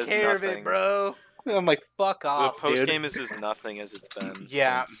is take as care nothing. of it, bro. I'm like, fuck The off, post dude. game is as nothing as it's been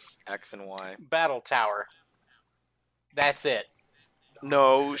Yeah. since X and Y. Battle Tower. That's it.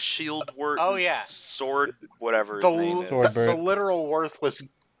 No, Shield Word. Oh, yeah. Sword, whatever his The, name is. Sword. the literal worthless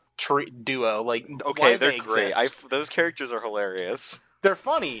duo. Like, why Okay, do they're they great. exist? Those characters are hilarious. They're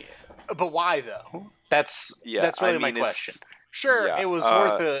funny, but why though? That's Yeah, really I my mean, it's- question. Sure, yeah,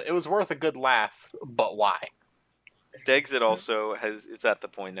 it was worth a good laugh, but why? Dexit also is at the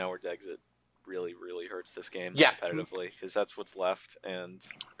point now where Dexit really, really hurts this game Yeah. competitively because that's what's left. And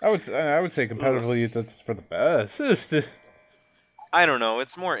I would say competitively that's for the best. I don't know,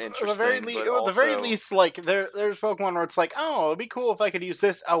 it's more interesting. At the very least, like there's Pokemon where it's like, oh, it'd be cool if I could use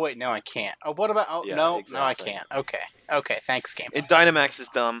this. Oh wait, no, I can't. Oh, what about? Oh Yeah, no, exactly. no, I can't. Okay, thanks, game. And Dynamax is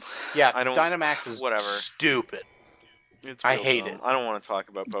dumb. Yeah, I don't- Dynamax is whatever. stupid. It's I real hate dumb. it. I don't want to talk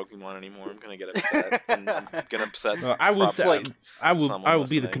about Pokemon anymore. I'm gonna get upset. And I'm gonna upset. Well, I will say, probably someone I will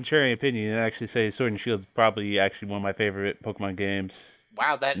be the listening. contrarian opinion and actually say Sword and Shield is probably actually one of my favorite Pokemon games.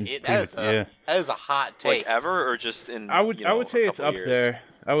 Wow, that is a hot take. Like ever, or just in? I would a say it's couple up years? there.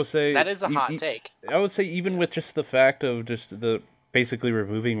 I would say That is a hot take. I would say even with just the fact of just the basically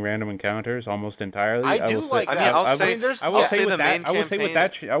removing random encounters almost entirely. I do will say, like I that. mean, I'll I say- mean, there's I will I'll say say with the main that. I will say with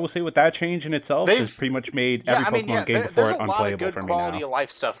campaign- that. I will say with that change in itself They've- has pretty much made yeah, every I mean, Pokemon game there's before a it lot of unplayable good for me quality now. of life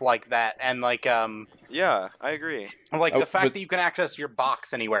stuff like that, and like Yeah, I agree. Like Oh, the fact but- that you can access your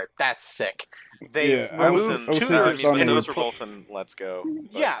box anywhere, that's sick. They've Yeah, I was- removed I was tutors. thinking I mean, on those the- were both in Let's Go.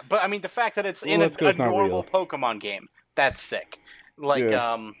 but- Yeah, but I mean the fact that it's in Let's Go a is not normal real. Pokemon game, that's sick. Like,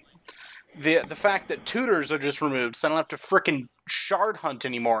 Yeah. the fact that tutors are just removed, so I don't have to frickin' shard hunt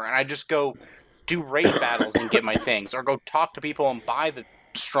anymore, and I just go do raid battles and get my things, or go talk to people and buy the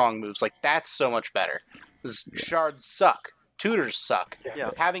strong moves. Like, that's so much better. 'Cause shards suck. Tutors suck.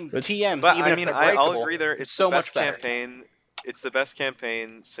 Yeah. Having But- TMs, But even I if mean, they're I'll breakable, agree there. It's so the best much better. campaign. It's the best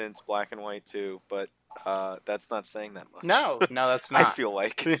campaign since Black and White 2, but that's not saying that much. No, that's I not. feel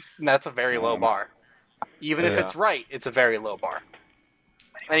like. That's a very low bar. Even if Yeah. it's right, it's a very low bar.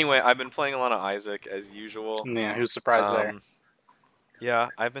 Anyway, I've been playing a lot of Isaac as usual. Yeah, who's surprised there? Yeah,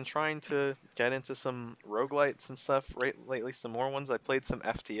 I've been trying to get into some roguelites and stuff lately, some more ones. I played some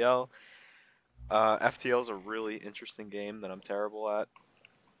FTL. FTL is a really interesting game that I'm terrible at.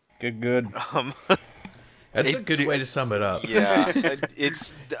 Good. That's a It good do- way to sum it up. Yeah,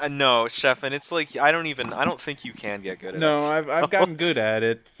 it's no, Chef, and it's like I don't think you can get good at No, FTL. I've gotten good at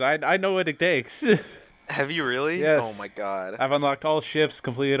it. I know what it takes. Have you really? Yes. Oh my god. I've unlocked all shifts,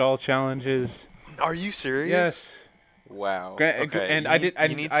 completed all challenges. Are you serious? Yes. Wow. And you I need- did.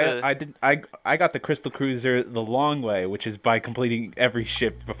 you need to- I got the Crystal Cruiser the long way, which is by completing every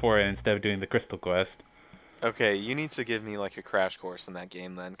ship before it instead of doing the Crystal Quest. Okay, you need to give me like a crash course in that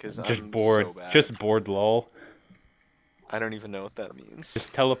game then, because Just I'm bored. so bad. Just bored. Lol. I don't even know what that means.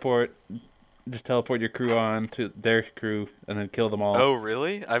 Just teleport your crew on to their crew and then kill them all. Oh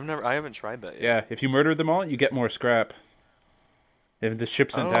really? I haven't tried that yet. Yeah, if you murder them all, you get more scrap. If the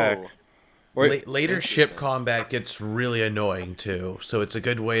ship's Oh. intact. Later ship Interesting. combat gets really annoying too, so it's a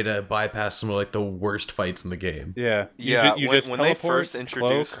good way to bypass some of like the worst fights in the game. Yeah. Yeah, You when- just when they teleport, first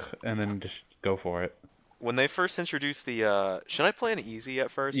introduced- cloak, and then just go for it. When they first introduced the should I play on easy at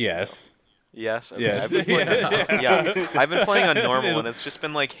first? Yes. Yes. Okay. Yes. I've been playing Yeah. I've been playing on normal and it's just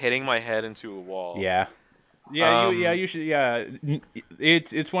been like hitting my head into a wall. Yeah. Yeah, Um, you should. Yeah,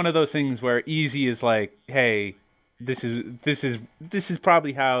 it's one of those things where easy is like, hey, this is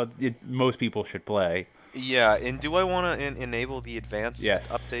probably how most people should play. Yeah, and do I want to enable the advanced Yes.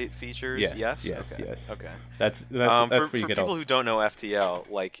 update features? Yes, Yes. yes, Okay. yes. Okay. That's For where you get people all. who don't know FTL,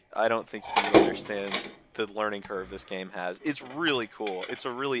 like I don't think you understand the learning curve this game has. It's really cool. It's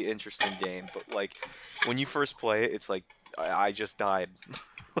a really interesting game, but like when you first play it, it's like I just died.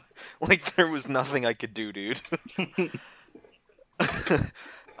 Like there was nothing I could do, dude.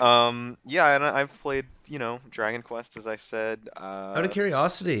 Yeah, and I've played, Dragon Quest, as I said. Out of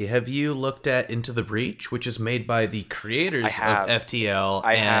curiosity, have you looked at Into the Breach, which is made by the creators I have. of FTL,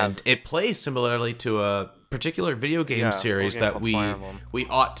 I and have. it plays similarly to a particular video game Yeah, series video game that called we Fire Emblem. we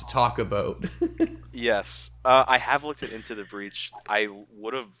ought to talk about. Yes, I have looked at Into the Breach. I'm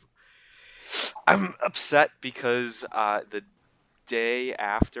upset because the day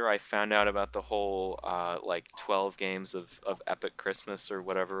after I found out about the whole 12 games of Epic Christmas or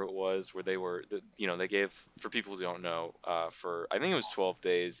whatever it was, where they gave, for people who don't know, for I think it was 12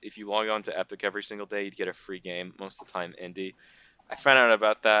 days. If you log on to Epic every single day, you'd get a free game. Most of the time, indie. I found out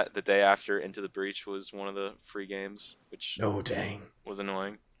about that the day after Into the Breach was one of the free games, which Oh dang! was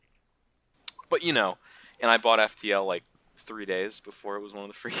annoying. But and I bought FTL like 3 days before it was one of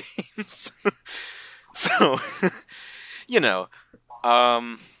the free games. So,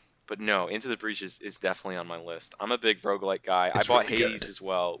 but no, Into the Breach is definitely on my list. I'm a big roguelike guy. It's I bought really Hades good. as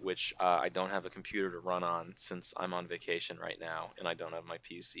well, which I don't have a computer to run on since I'm on vacation right now, and I don't have my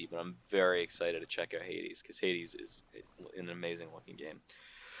PC, but I'm very excited to check out Hades, because Hades is an amazing looking game.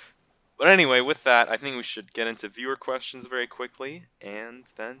 But anyway, with that, I think we should get into viewer questions very quickly, and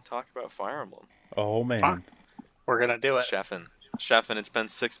then talk about Fire Emblem. Oh man. Fuck. We're gonna do it. Sheffin, it's been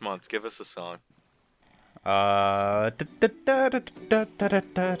 6 months. Give us a song.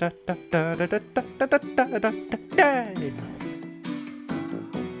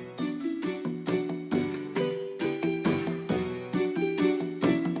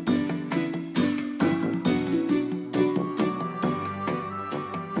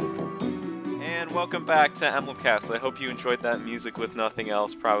 And welcome back to Emblemcast. I hope you enjoyed that music with nothing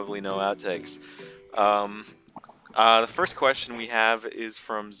else, probably no outtakes. The first question we have is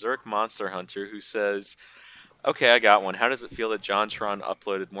from Zerk Monster Hunter, who says, okay, I got one. How does it feel that JonTron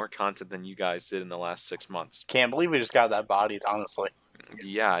uploaded more content than you guys did in the last 6 months? Can't believe we just got that bodied, honestly.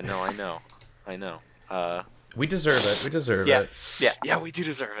 Yeah, no, I know. We deserve it. We deserve Yeah. it. Yeah, we do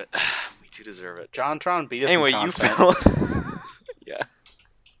deserve it. We do deserve it. JonTron beat us Anyway, in you content. felt... Yeah.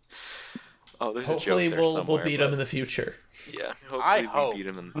 Oh, there's a joke Hopefully, there we'll somewhere, beat but- him in the future. Yeah, I hopefully hope. we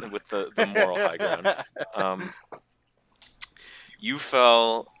beat him with the moral high ground.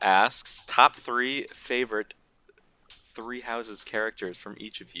 Ufel asks, top 3 favorite Three Houses characters from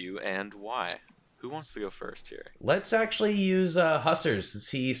each of you, and why? Who wants to go first here? Let's actually use Hussers since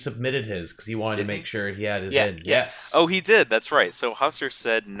he submitted his because he wanted Did to make he? sure he had his Yeah, in. yeah. Yes. Oh, he did. That's right. So Husser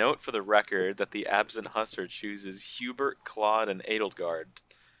said, "Note for the record that the absent Husser chooses Hubert, Claude, and Edelgard."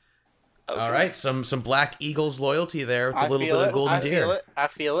 Okay. All right. Some Black Eagles loyalty there with a little bit feel of it. Golden I Deer. feel it. I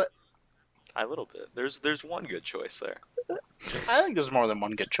feel it. A little bit. There's one good choice there. I think there's more than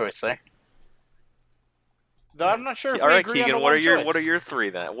one good choice there. Though I'm not sure if All we right, agree on Keegan. the What one are your choice. What are your three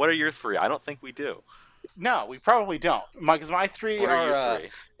then? What are your three? I don't think we do. No, we probably don't. Because my three What are are your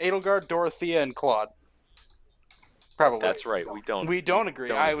three? Edelgard, Dorothea, and Claude. Probably. That's right. We don't. We don't agree.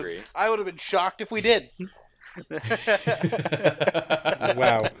 Don't I agree. would have been shocked if we did.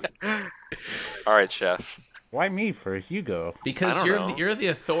 Wow. All right, Chef. Why me first? You go. I Because don't know. you're the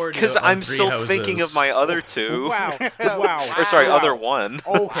authority. Because on I'm Three still Houses. thinking of my other two. Wow. Wow. Or sorry, Wow. other one.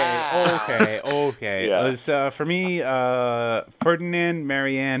 Okay. Yeah. It was, for me, Ferdinand,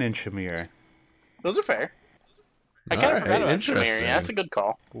 Marianne, and Shamir. Those are fair. I kind of Alright, forgot about Shamir. interesting. Yeah, that's a good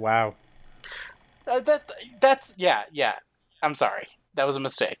call. Wow. That's yeah. I'm sorry. That was a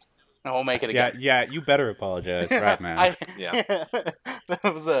mistake. I won't make it again. Yeah, you better apologize right now. Yeah.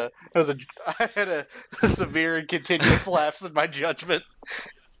 I had a severe and continuous lapse in my judgment.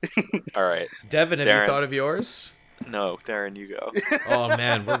 All right. Devin, have Darren. you thought of yours? No, Darren, you go. Oh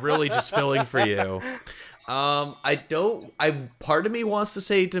man, we're really just filling for you. Part of me wants to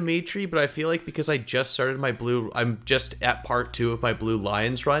say Dimitri, but I feel like because I just started I'm just at part 2 of my Blue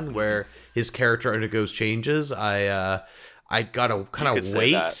Lions run where his character undergoes changes. I gotta kind You could of say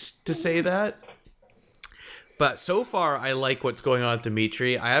wait that. to say that. But so far, I like what's going on with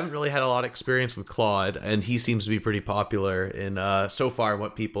Dimitri. I haven't really had a lot of experience with Claude, and he seems to be pretty popular in so far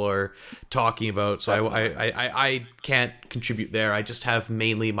what people are talking about. So I can't contribute there. I just have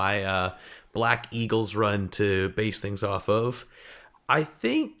mainly my Black Eagles run to base things off of. I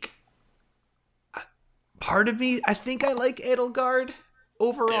think part of me, I think I like Edelgard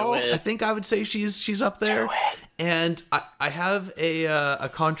overall. Do it. I think I would say she's up there. Do it. And I have a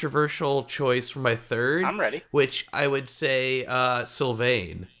controversial choice for my third. I'm ready. Which I would say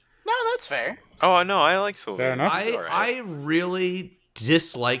Sylvain. No, that's fair. Oh no, I like Sylvain. Fair enough. He's all right. I really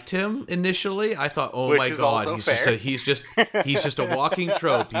disliked him initially. I thought, oh Which my is god, also he's just a walking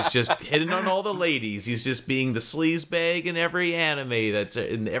trope. He's just hitting on all the ladies. He's just being the sleaze bag in every anime. That's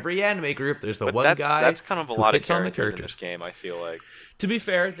in every anime group. There's the But one that's guy. that's kind of a who lot of hits on the characters in this game. I feel like. To be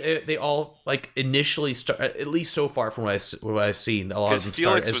fair, they all like initially start. At least so far from what I've seen, a lot of Because them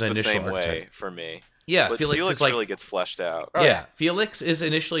start Felix as was an the initial same archetype. way for me. Yeah, But Felix is like really gets fleshed out. Oh, yeah. Felix is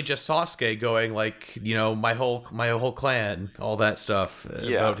initially just Sasuke going like, my whole clan, all that stuff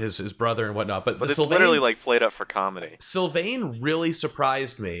about his brother and whatnot. But But the it's Sylvain, literally like played up for comedy. Sylvain really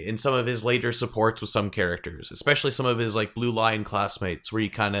surprised me in some of his later supports with some characters, especially some of his like Blue Lion classmates, where he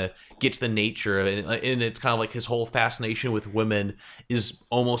kind of gets the nature of it, and it's kind of like his whole fascination with women is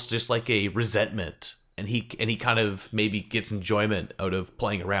almost just like a resentment. And he kind of maybe gets enjoyment out of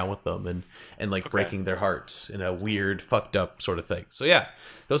playing around with them and like breaking their hearts in a weird, fucked up sort of thing. So yeah,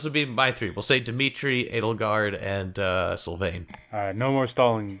 those would be my three. We'll say Dimitri, Edelgard, and Sylvain. All right, no more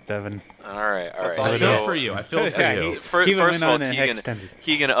stalling, Devin. All right. That's I all feel So- for you. I feel for Yeah, you. Keep it First of all, on and extended.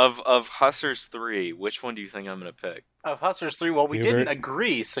 Keegan, of Hussar's 3, which one do you think I'm gonna pick? Of Hussars 3, well, we Hubert. didn't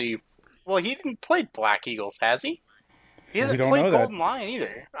agree, so he didn't play Black Eagles, has he? He hasn't don't played know that. Golden Lion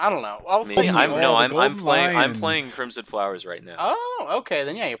either. I don't know. I'll Me, say I'm Hubert. no, the I'm Golden playing Lions. Crimson Flowers right now. Oh, okay,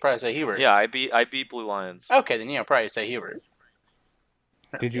 then yeah, you probably say Hubert. Yeah, I beat Blue Lions. Okay, then yeah, probably say Hubert.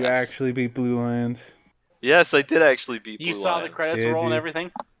 Did you Yes. actually beat Blue Lions? Yes, I did actually beat Blue You saw the Lions. credits Did roll and you?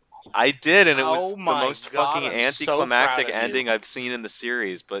 everything? I did, and it was Oh the my most God, fucking I'm so anticlimactic proud of you. ending I've seen in the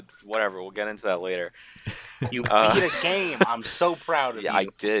series. But whatever, we'll get into that later. You Uh, beat a game. I'm so proud of Yeah, you. I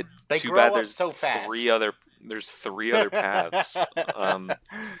did. They Too grow bad up there's so fast. There's three other paths.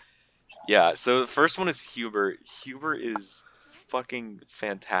 Yeah, so the first one is Hubert. Hubert is fucking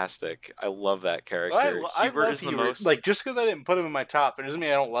fantastic. I love that character. I Hubert love is the Hubert. most Like, just because I didn't put him in my top, it doesn't mean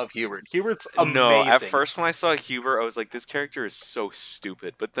I don't love Hubert. Hubert's amazing. No, at first when I saw Hubert, I was like, this character is so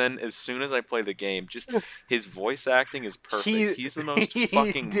stupid. But then as soon as I play the game, just his voice acting is perfect. He's the most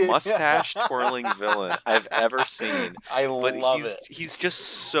fucking mustache-twirling villain I've ever seen. I But love it. he's just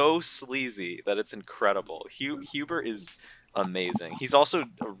so sleazy that it's incredible. Hubert is amazing. He's also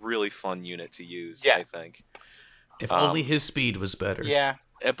a really fun unit to use, Yeah. I think. If only his speed was better. Yeah.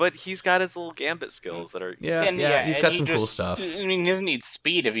 But he's got his little gambit skills that are... Yeah, And, he's and got he some cool just- stuff. I mean, he doesn't need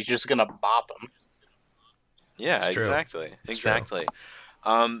speed if he's just going to bop him. Yeah, It's true. exactly. It's Exactly.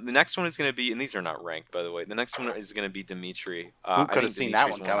 The next one is going to be, and these are not ranked, by the way. The next one is going to be Dimitri. Who I could have think seen that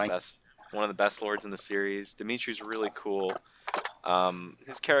Dimitri's one coming? One of the best lords in the series. Dimitri's really cool.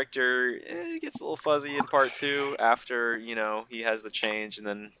 His character gets a little fuzzy in part 2 after he has the change and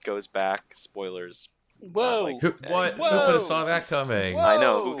then goes back. Spoilers. Whoa! Like- Who could have saw that coming? Whoa! I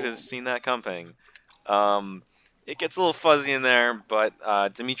know, who could have seen that coming? It gets a little fuzzy in there, but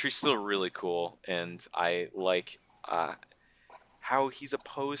Dimitri's still really cool, and I like how he's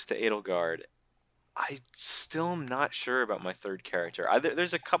opposed to Edelgard. I still am not sure about my third character.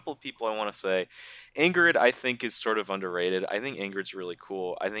 There's a couple of people I want to say. Ingrid, I think, is sort of underrated. I think Ingrid's really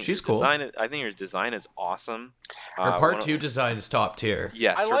cool. I think She's cool. I think her design is awesome. Her part 2 design is top tier.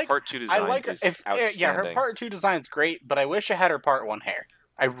 Yes, I her like- part 2 design I like her. is outstanding. Yeah, her part 2 design's great, but I wish I had her part 1 hair.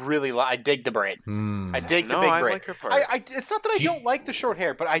 I really I dig the braid. Hmm. I dig the No, big I braid. like her part. It's not that I don't like the short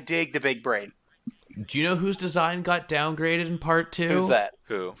hair, but I dig the big braid. Do you know whose design got downgraded in part 2? Who's that?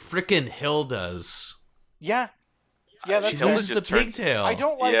 Who? Frickin' Hilda's. Yeah, yeah, She that's Hilda loses the just turns- pigtail. I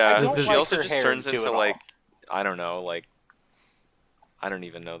don't like. Yeah, I don't she like also her just hair turns too into at all. like, I don't know, like, I don't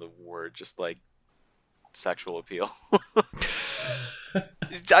even know the word, just like sexual appeal.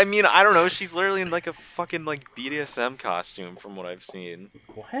 I mean, I don't know. She's literally in like a fucking like BDSM costume from what I've seen.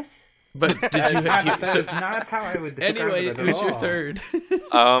 What? But did you? That's So, not how I would describe anyway, it at who's your all. third?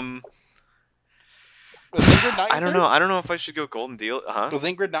 Was Ingrid not your I don't third? know. I don't know if I should go Golden Deal. Was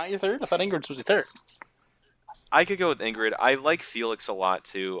Ingrid not your third? I thought Ingrid was your third. I could go with Ingrid. I like Felix a lot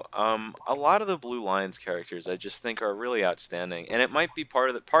too. A lot of the Blue Lions characters I just think are really outstanding, and it might be part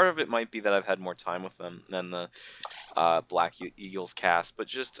of it might be that I've had more time with them than the Black Eagles cast. But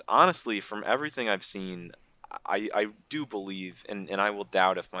just honestly, from everything I've seen, I do believe, and I will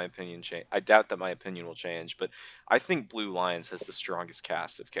doubt if my opinion change. I doubt that my opinion will change, but I think Blue Lions has the strongest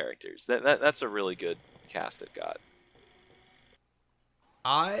cast of characters. That's a really good cast they've got.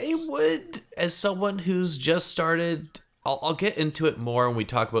 I would, as someone who's just started, I'll get into it more when we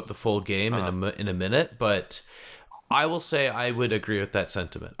talk about the full game in a minute, but I will say I would agree with that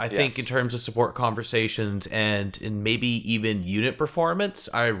sentiment. I think in terms of support conversations and in maybe even unit performance,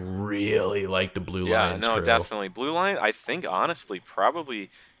 I really like the Blue Lions crew. Definitely. Blue Lion, I think, honestly, probably,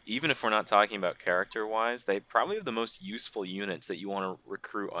 even if we're not talking about character-wise, they probably have the most useful units that you want to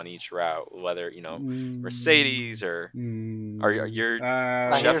recruit on each route, whether, Mercedes or you're...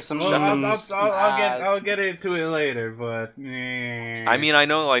 I Chef- hear some. Chef- I'll get into it later, but I mean, I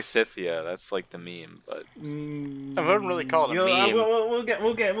know Lysithia, that's like the meme, but... I wouldn't really call it a meme. We'll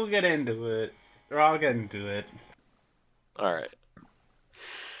get into it, or I'll get into it. Alright.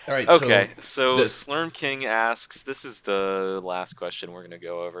 All right. Okay, so the- Slurm King asks, this is the last question we're going to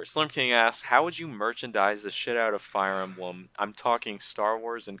go over. Slurm King asks, how would you merchandise the shit out of Fire Emblem? I'm talking Star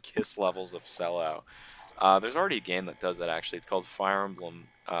Wars and Kiss levels of sellout. There's already a game that does that, actually. It's called Fire Emblem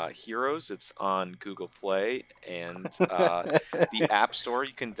Heroes. It's on Google Play and the App Store.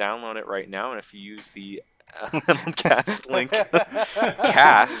 You can download it right now, and if you use the cast link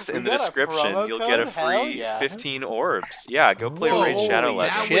cast in the We got a description, promo you'll get a code? Hell free yeah. 15 orbs. Yeah, go play Whoa, Raid Shadow holy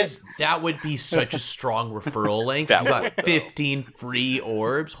Legends. that would be such a strong referral link. That You got would, though. 15 free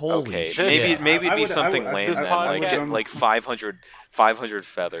orbs. Holy Okay, shit. maybe it'd I be would- something I would- lame this then, podcast- like 500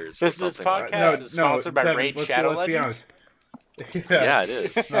 feathers. Or This something podcast like is sponsored by Devin, Raid let's Shadow be Legends. honest. that. Yeah, it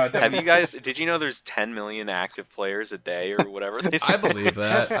is. No, Devin, Have you guys? Did you know there's 10 million active players a day or whatever they say? I believe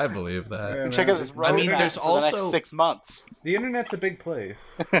that. I believe that. Yeah, Check man. out this roadmap I mean, there's for the next also- 6 months. The internet's a big place.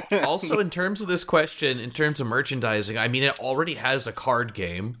 Also, in terms of this question, in terms of merchandising, I mean, it already has a card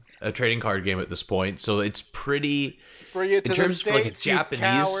game, a trading card game at this point, so it's pretty. Bring it In to the terms of, like, a States, you Japanese-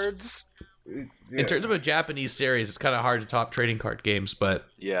 cowards. In terms of a Japanese series, it's kind of hard to top trading card games, but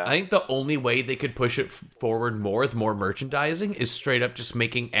Yeah. I think the only way they could push it forward more, the more merchandising, is straight up just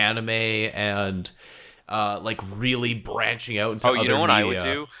making anime and like really branching out into Oh, you other know what I would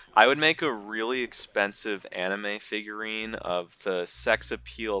media. do? I would make a really expensive anime figurine of the sex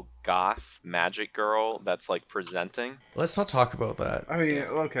appeal goth magic girl that's like presenting. Let's not talk about that. I mean,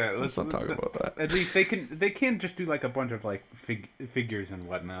 okay, Let's not talk about that. At least they can't just do like a bunch of like figures and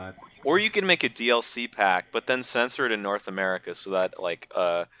whatnot. Or you can make a DLC pack, but then censor it in North America so that like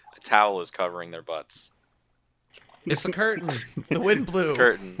a towel is covering their butts. It's the curtain. The wind blew.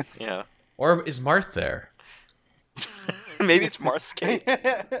 Curtain, yeah. Or is Marth there? Maybe it's Marth's cake.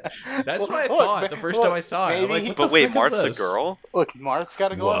 That's what I thought the first time I saw it. I'm maybe like, he- what But the wait, frick is Marth's a this? girl? Look, Marth's got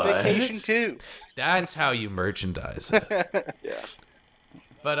to go on What? vacation too. That's how you merchandise it. Yeah.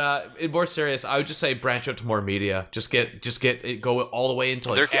 But in more serious, I would just say branch out to more media. Just get it go all the way into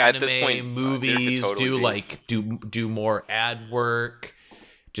like There- at anime, this point, there movies. could totally Do more ad work.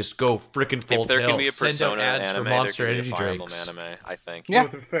 Just go freaking full If there tilt. can be a Send out Persona ads anime, for there Monster can be a Energy Fire Emblem drinks. anime, I think. Yeah.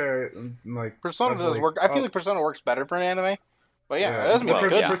 With a fair like Persona does work. I feel like Persona works better for an anime, But yeah, it doesn't mean well,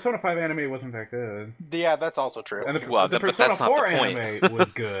 good. yeah. Persona 5 anime wasn't that good. Yeah, that's also true. And the, Well, the but Persona that's not 4 the point. anime was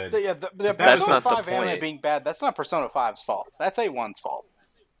good. The That's Persona not the 5 anime point. being bad, that's not Persona 5's fault. That's A1's fault.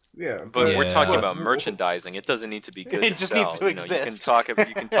 Yeah, But we're Yeah. talking about merchandising. It doesn't need to be good. It to just sell. needs to You know, exist.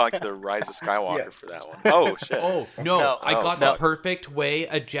 You can talk to the Rise of Skywalker Yeah. for that one. Oh shit! Oh no, No. I Oh, got fuck. the perfect way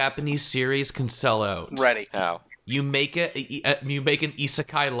a Japanese series can sell out. Ready. How? You make an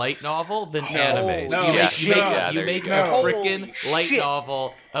isekai light novel, then anime. no, you yeah, make, you make, yeah, you there make you go. a Holy freaking light shit.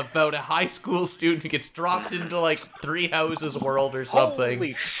 novel about a high school student who gets dropped into like Three Houses world or something. Holy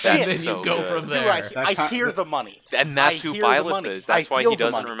And shit. then so you go good. from Dude, there. I hear the money. And that's I who hear the Byleth money. is. That's I why feel he the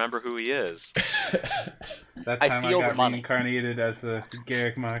doesn't money. remember who he is. that I time I, feel the got money. reincarnated as a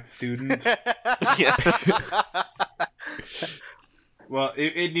Garrick Mach student. Yeah. Well,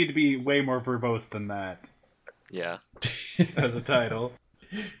 it needed to be way more verbose than that Yeah. as a title.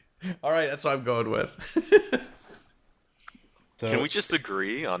 All right, that's what I'm going with. So, Can we just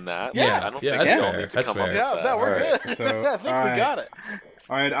agree on that? Yeah. I don't Yeah, think that's we all fair. need to That's come fair. up Yeah, with no, that. we're Alright, good. so, I think we alright. got it.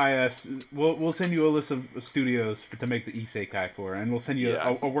 All right, IS, we'll send you a list of studios to make the isekai for, and we'll send you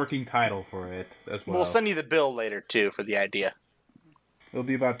Yeah. a working title for it as well. We'll send you the bill later too for the idea. It'll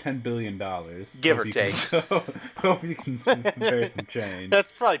be about $10 billion. Give Hope or you can- take. hope you can compare some change.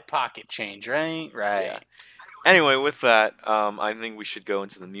 That's probably pocket change, right? Right. Yeah. Anyway, with that, I think we should go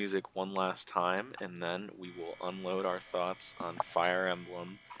into the music one last time, and then we will unload our thoughts on Fire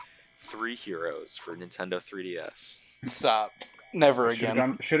Emblem 3 Heroes for Nintendo 3DS. Stop. Never Should have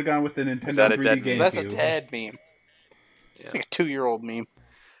again. gone with the Nintendo that a 3D dead meme? GameCube. That's a dead meme. Yeah. It's like a 2-year-old meme.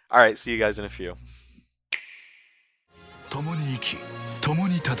 All right, see you guys in a few. 共に生き共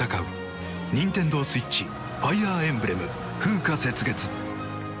に戦う任天堂スイッチファイアーエンブレム風化雪月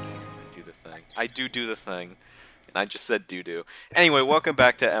Do the thing. I do the thing. And I just said do. Anyway, welcome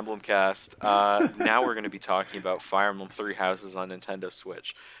back to Emblemcast. Now we're going to be talking about Fire Emblem 3 Houses on Nintendo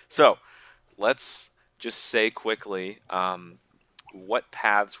Switch. So, let's just say quickly what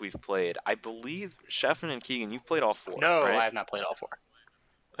paths we've played. I believe, Sheffin and Keegan, you've played all 4, No, right? I have not played all 4.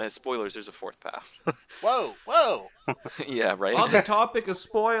 Spoilers, there's a 4th path. Whoa, whoa. Yeah, right? On the topic of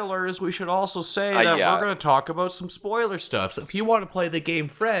spoilers, we should also say that yeah. we're going to talk about some spoiler stuff. So if you want to play the game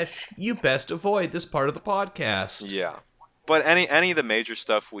fresh, you best avoid this part of the podcast. Yeah. But any of the major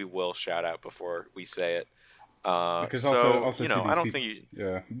stuff we will shout out before we say it. Because so, also you know, to I don't these think you...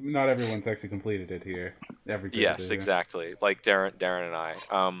 Yeah, not everyone's actually completed it here. Everybody Yes, did. exactly. Like Darren and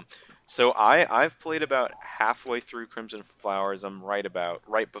I. So I've played about halfway through Crimson Flowers. I'm right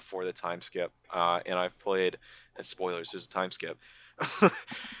before the time skip, and I've played. And spoilers, there's a time skip.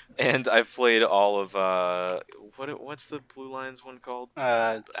 And I've played all of what's the Blue Lions one called?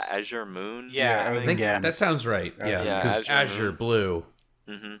 Azure Moon. Yeah, I I think Yeah. that sounds right. Yeah, Yeah, because Azure Azure Moon. Blue.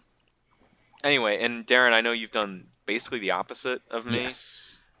 Mm-hmm. Anyway, and Darren, I know you've done basically the opposite of me. Yes.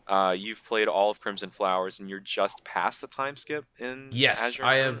 You've played all of Crimson Flowers, and you're just past the time skip in Yes, Azure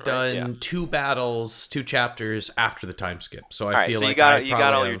I Moon, have right? done Yeah. 2 battles, 2 chapters after the time skip. So I All right, feel so like you got I you got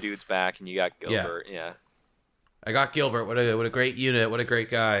probably all your have- dudes back, and you got Gilbert. Yeah. I got Gilbert. What a great unit. What a great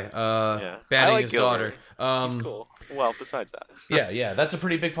guy. Yeah. I Banning like his Gilbert. daughter. He's cool. Well, besides that, Yeah, that's a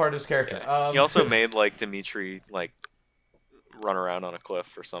pretty big part of his character. he also made like Dimitri like run around on a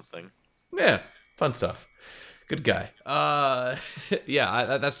cliff or something. Yeah, fun stuff. Good guy.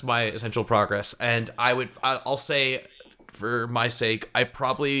 That's my essential progress. And I'll say, for my sake, I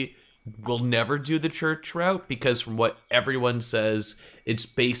probably will never do the church route because from what everyone says, it's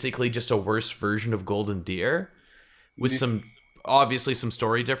basically just a worse version of Golden Deer with obviously some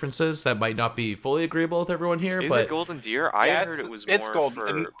story differences that might not be fully agreeable with everyone here. Is but it Golden Deer? I Yeah, heard it was it's more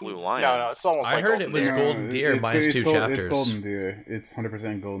Golden- for Blue Lions. No, it's almost I like heard it Golden was Deer. Golden Deer minus 2 chapters. It's Golden Deer. It's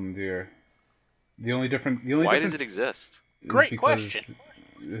 100% Golden Deer. The only Why difference does it exist? is Great because- question.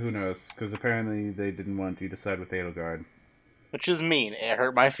 Who knows? Because apparently they didn't want you to side with Edelgard. Which is mean. It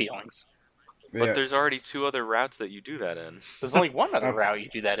hurt my feelings. But Yeah, there's already 2 other routes that you do that in. There's only one other Oh. route you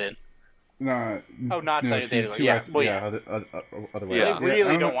do that in. no. Oh, not side with two- Edelgard. two Yeah, outs- well, yeah. Other Yeah. They ways. really I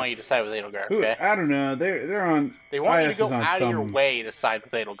don't know- want you to side with Edelgard, Who- okay? I don't know. They're on. They want you IS to is go on out of your some- way to side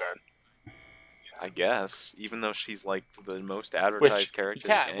with Edelgard. I guess, even though she's like the most advertised character. in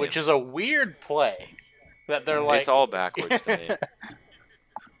the Yeah, game. which is a weird play. That they're like it's all backwards to me.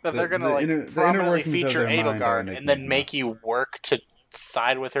 that they're gonna the like inner prominently workings of feature their mind are Edelgard making and then it make you work to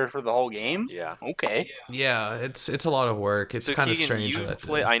side with her for the whole game. Yeah. Okay. Yeah, it's a lot of work. It's So kind Keegan, of strange. you've that-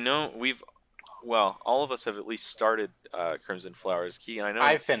 played. I know we've well, all of us have at least started Crimson Flowers Key, and I know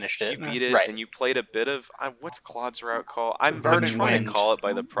I finished it. you beat it, right. and you played a bit of what's Claude's route called? I'm Verdant trying Wind. to call it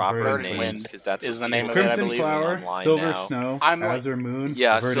by the proper Verdant names Wind because that's is what the name people of it, I say Crimson believe. Flower, online Silver now. Snow, I'm like- Azure Moon,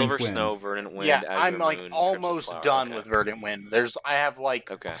 Yeah, Verdant Silver Wind. Snow, Verdant Wind. Yeah, Azure I'm like Moon, almost Crimson Flower. done Okay. with Verdant Wind. I have like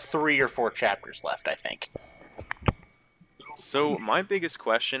Okay. 3 or 4 chapters left, I think. So my biggest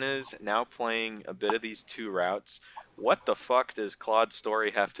question is, now playing a bit of these 2 routes, what the fuck does Claude's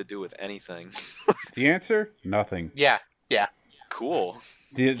story have to do with anything? The answer? Nothing. Yeah. Cool.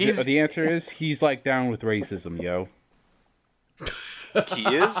 The answer is he's like down with racism, yo. He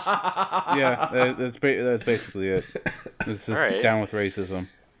is? Yeah, that's basically it. It's just Alright. down with racism.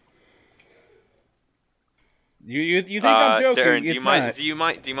 You think I'm joking? Darren, It's not. do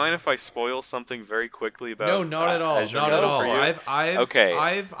you mind if I spoil something very quickly about? No, not at all. Azure Not Moon at all. for you? Okay.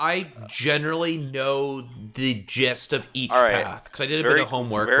 I generally know the gist of each All right. path because I did a bit of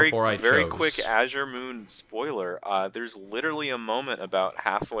homework before I chose. Very quick Azure Moon spoiler. There's literally a moment about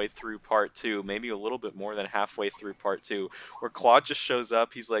halfway through part 2, maybe a little bit more than halfway through part 2, where Claude just shows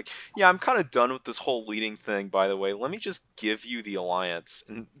up. He's like, "Yeah, I'm kind of done with this whole leading thing. By the way, let me just give you the alliance."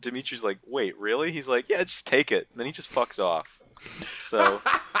 And Dimitri's like, "Wait, really?" He's like, "Yeah, just take it." And then he just fucks off. So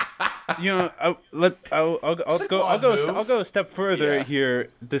You know, I'll go a step further Yeah. here.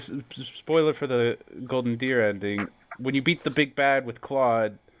 This spoiler for the Golden Deer ending. When you beat the big bad with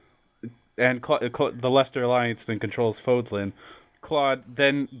Claude, and the Lester Alliance then controls Fodlan, Claude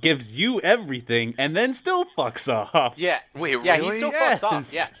then gives you everything and then still fucks off. Yeah. Wait, Yeah, he really? still Yes. fucks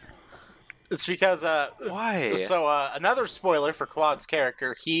off. Yeah. It's because why? so another spoiler for Claude's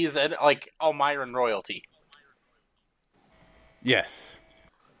character, he's like Almiran royalty. Yes.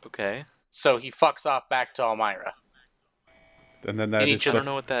 Okay. So he fucks off back to Almira. And then that In is each I of don't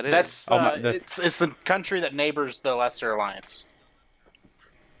know what that is. That's that's- it's the country that neighbors the Lesser Alliance.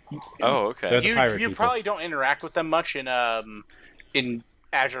 Oh, okay. They're the You pirate people. probably don't interact with them much in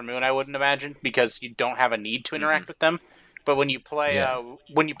Azure Moon, I wouldn't imagine, because you don't have a need to interact with them. But when you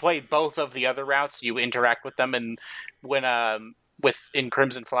play both of the other routes, you interact with them, and when in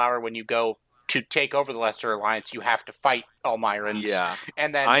Crimson Flower, when you go to take over the Lesser Alliance, you have to fight Almirans. Yeah.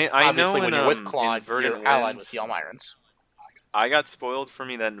 And then I obviously know when in, you're with in Claude, Verdant you're allied Wind- with the Almirans. I got spoiled for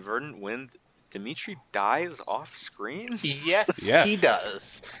me that in Verdant Wind, Dimitri dies off screen. Yes, Yes. he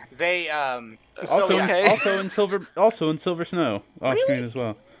does. They Also, okay. also in Silver Snow, off screen as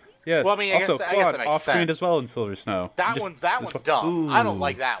well. Yes. Well, I mean, I also, guess that Claude, makes off screen sense. as well in Silver Snow. that Just- one's dumb. I don't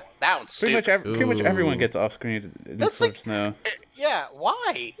like that one. That one's Pretty stupid. much, pretty much everyone Ooh. gets off screen in That's Silver like- Snow. Yeah,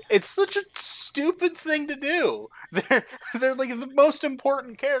 why? It's such a stupid thing to do. They're like the most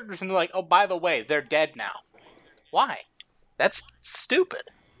important characters, and they're like, oh, by the way, they're dead now. Why? That's stupid.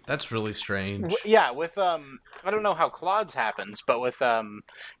 That's really strange. Yeah, with I don't know how Claude's happens, but with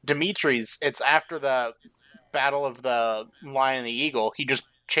Dimitri's, it's after the Battle of the Lion and the Eagle. He just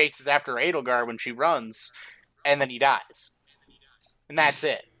chases after Edelgard when she runs, and then he dies, and that's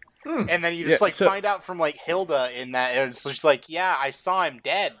it. And then you just Yeah, so- find out from like Hilda in that, and it's just like, yeah, I saw him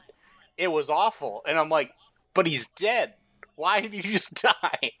dead. It was awful, and I'm like, but he's dead. Why did he just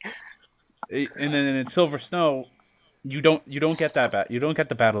die? And then in Silver Snow, you don't get that you don't get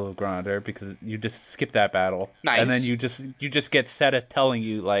the Battle of Gronder because you just skip that battle. Nice. And then you just get Seta telling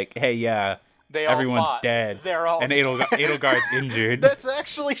you like, hey, yeah, They all everyone's fought. dead. They're all and Edelgard's injured. That's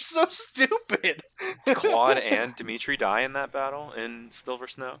actually so stupid. Claude and Dimitri die in that battle in Silver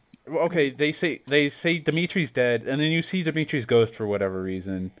Snow. Well, okay, they say Dimitri's dead, and then you see Dimitri's ghost for whatever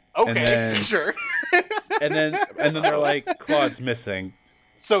reason. Okay, And then, sure. and then they're like, Claude's missing.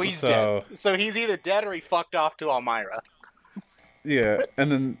 So he's So- dead. So he's either dead or he fucked off to Almira. Yeah,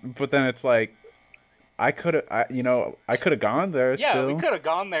 but then it's like, I could have gone there. Yeah, still. we could have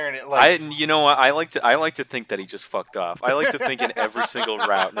gone there and it like. You know what? I like to think that he just fucked off. I like to think in every single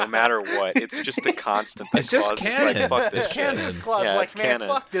route, no matter what, it's just a constant. That It's just Claude's canon. Like, fuck this It's shit. canon. Claude's Yeah, like, it's man, canon.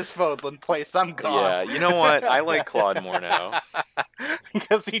 fuck this Fodlan place. I'm Yeah, gone. you know what? I like Claude more now.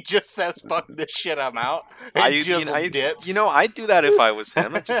 Because he just says, fuck this shit, I'm out. And I dips. I'd do that if I was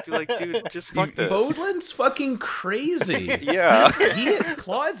him. I'd just be like, dude, just fuck this. Fodlan's fucking crazy. Yeah.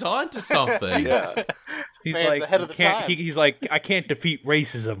 Claude's onto something. Yeah. He's Man's like, ahead of the time. he's like, I can't defeat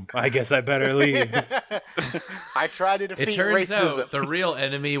racism. I guess I better leave. I tried to defeat It turns racism. out the real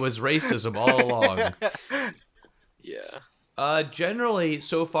enemy was racism all along. Yeah. Generally,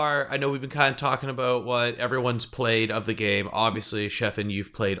 so far, I know we've been kind of talking about what everyone's played of the game. Obviously, Sheffin,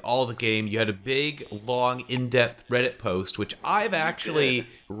 you've played all the game. You had a big, long, in-depth Reddit post, which I've actually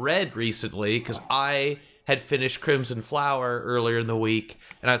read recently because I had finished Crimson Flower earlier in the week,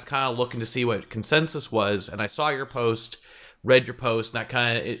 and I was kind of looking to see what consensus was, and I saw your post. read your post, and that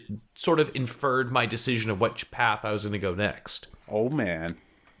kind of it sort of inferred my decision of which path I was going to go next. Oh man.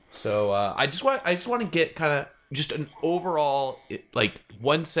 So I just want to get kind of just an overall, like,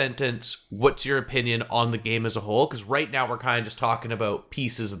 one sentence. What's your opinion on the game as a whole? Because right now we're kind of just talking about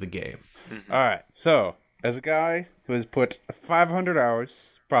pieces of the game. All right. So as a guy who has put 500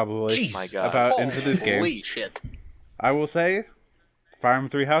 hours probably Jeez. My God. about into this game, Holy shit. I will say, Fire Emblem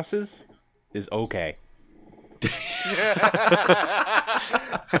Three Houses is okay.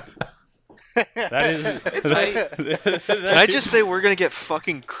 That is. Can I just say we're gonna get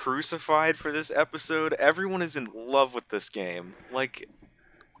fucking crucified for this episode? Everyone is in love with this game. Like,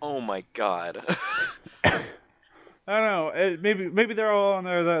 oh my god. I don't know. Maybe they're all on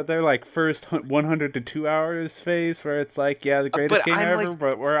their like first 100 to 2 hours phase where it's like, yeah, the greatest But game I'm ever. like-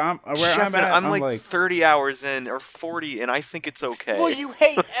 But where I'm Sheffin, at, I'm I'm like 30 hours in or 40, and I think it's okay. Well, you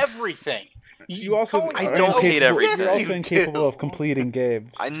hate everything. you also don't- I are don't incapable- hate everything. You're also Yes, you incapable do. of completing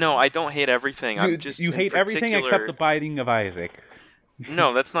games. I know I don't hate everything. I'm just you in hate everything except the particular- biting of Isaac.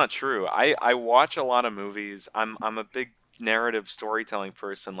 No, that's not true. I watch a lot of movies. I'm a big narrative storytelling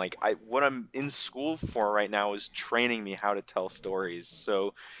person. Like what I'm in school for right now is training me how to tell stories.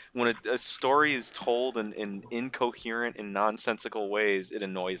 So when a story is told in incoherent and nonsensical ways, it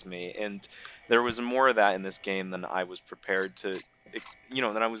annoys me. And there was more of that in this game than I was prepared to,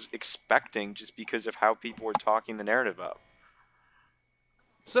 than I was expecting, just because of how people were talking the narrative up.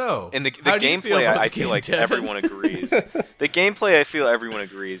 So, And the how do you feel gameplay, about I the feel game, like Devin? everyone agrees. The gameplay, I feel everyone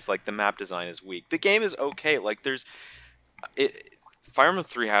agrees. Like the map design is weak. The game is okay. Like Fire Emblem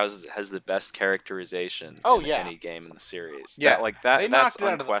Three Houses has the best characterization in yeah. any game in the series. Yeah, That they that's knocked it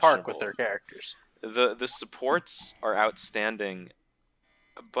out of the park unquestionable. with their characters. The supports are outstanding,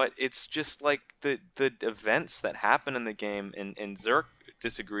 but it's just like the events that happen in the game, and Zerk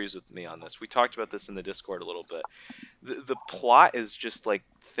disagrees with me on this. We talked about this in the Discord a little bit. The plot is just like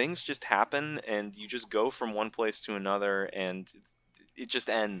things just happen, and you just go from one place to another, and it just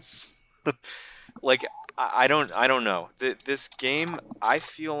ends. Like I don't know. This game, I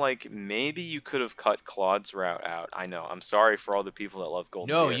feel like maybe you could have cut Claude's route out. I know. I'm sorry for all the people that love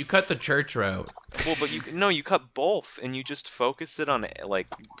Golden No, Deer. you cut the church route. Well, but you cut both, and you just focus it on like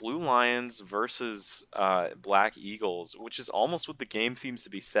Blue Lions versus Black Eagles, which is almost what the game seems to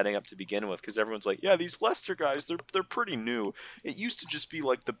be setting up to begin with. Because everyone's like, yeah, these Lester guys, they're pretty new. It used to just be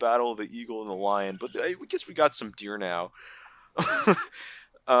like the battle of the eagle and the lion, but I guess we got some deer now.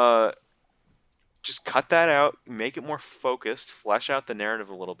 Just cut that out, make it more focused, flesh out the narrative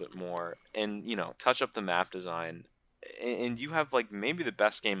a little bit more, and touch up the map design, and you have like maybe the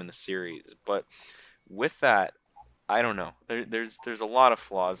best game in the series. But with that, I don't know. There's a lot of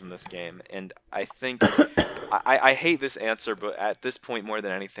flaws in this game, and I think I hate this answer, but at this point more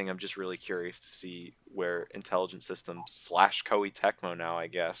than anything, I'm just really curious to see where Intelligent Systems / Koei Tecmo now, I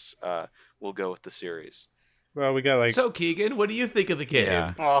guess, will go with the series. Well, we got like So, Keegan, what do you think of the game?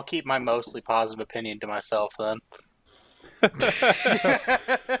 Yeah. Well, I'll keep my mostly positive opinion to myself then.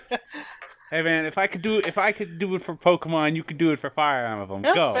 hey man, if I could do it for Pokemon, you could do it for Fire Emblem.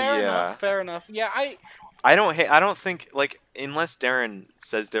 Go. Fair Yeah. enough. Fair enough. Yeah, I don't think, like, unless Darren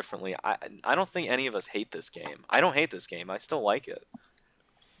says differently, I don't think any of us hate this game. I don't hate this game. I still like it.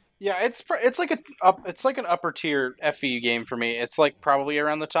 Yeah, it's like an upper tier FEU game for me. It's like probably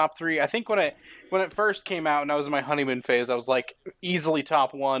around the top 3. I think when it first came out and I was in my honeymoon phase, I was like easily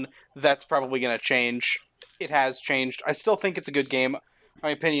top 1. That's probably going to change. It has changed. I still think it's a good game. My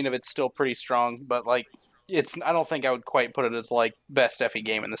opinion of it's still pretty strong, but like I don't think I would quite put it as like best FE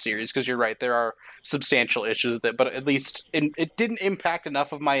game in the series, because you're right, there are substantial issues with it, but at least it didn't impact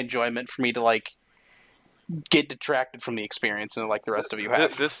enough of my enjoyment for me to like get detracted from the experience and like the rest of you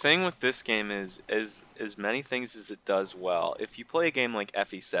have. The thing with this game is as many things as it does well. If you play a game like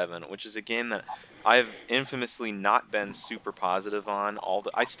FE7, which is a game that I've infamously not been super positive on,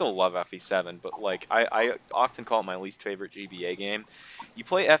 I still love FE7, but like I often call it my least favorite GBA game. You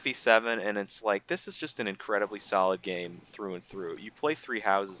play FE7 and it's like, this is just an incredibly solid game through and through. You play Three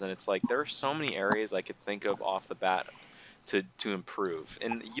Houses and it's like, there are so many areas I could think of off the bat to improve,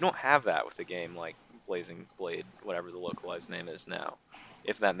 and you don't have that with a game like Blazing Blade, whatever the localized name is now,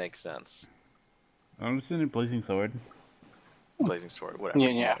 if that makes sense. I'm just in Blazing Sword. Blazing Sword, whatever.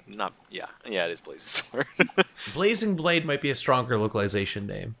 Yeah. Yeah, it is Blazing Sword. Blazing Blade might be a stronger localization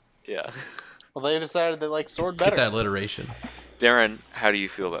name. Yeah. Well, they decided they like Sword Get better. that alliteration. Darren, how do you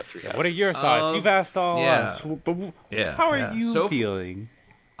feel about Three Houses? What are your thoughts? You've asked all yeah. us. But Yeah, how are yeah. you So feeling?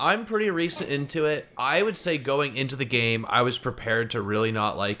 I'm pretty recent into it. I would say going into the game, I was prepared to really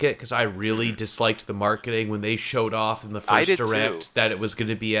not like it because I really disliked the marketing when they showed off in the I first did direct too. that it was going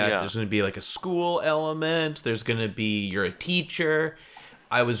to be at. Yeah. There's going to be like a school element. There's going to be you're a teacher.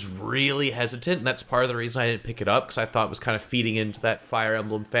 I was really hesitant, and that's part of the reason I didn't pick it up because I thought it was kind of feeding into that Fire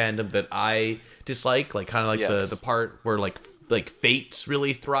Emblem fandom that I dislike, like kind of like Yes. the part where like Fates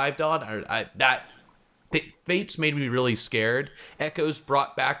really thrived on. Fates made me really scared. Echoes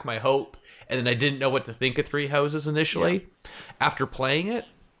brought back my hope, and then I didn't know what to think of Three Houses initially. After playing it,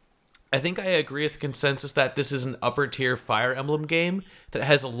 I think I agree with the consensus that this is an upper tier Fire Emblem game that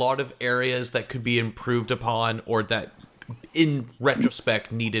has a lot of areas that could be improved upon or that in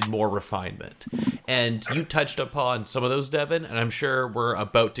retrospect needed more refinement. And you touched upon some of those, Devin, and I'm sure we're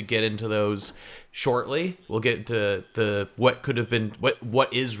about to get into those shortly. We'll get into the what could have been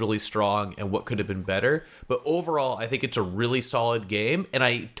what is really strong and what could have been better. But overall, I think it's a really solid game, and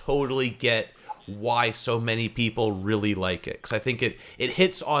I totally get why so many people really like it, because I think it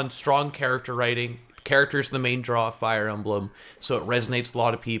hits on strong character writing. Characters the main draw of Fire Emblem, so it resonates with a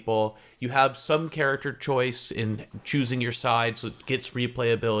lot of people. You have some character choice in choosing your side, so it gets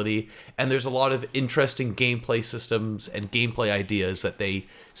replayability, and there's a lot of interesting gameplay systems and gameplay ideas that they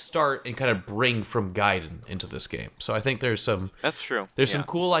start and kind of bring from Gaiden into this game. So I think there's some That's true. some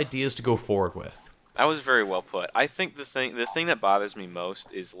cool ideas to go forward with. That was very well put. I think the thing that bothers me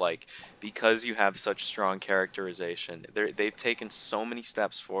most is like because you have such strong characterization, they've taken so many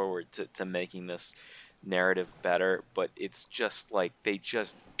steps forward to making this narrative better, but it's just like they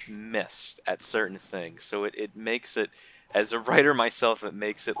just missed at certain things. So it makes it, as a writer myself, it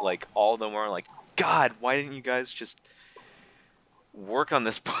makes it like all the more like, God, why didn't you guys just work on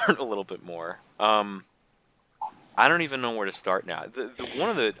this part a little bit more? I don't even know where to start now. One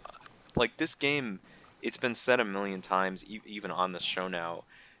of the like this game, it's been said a million times, even on this show now,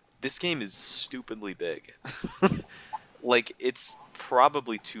 this game is stupidly big. Like, it's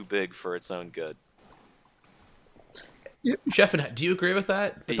probably too big for its own good. Sheffin, do you agree with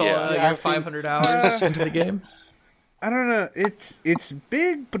that? With Yeah. all Yeah, I your think- 500 hours into the game? I don't know. It's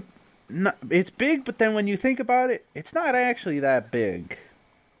big, but it's big. But then when you think about it, it's not actually that big.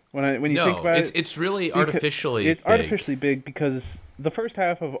 When you think No, about it's really Because artificially it's big. artificially big because the first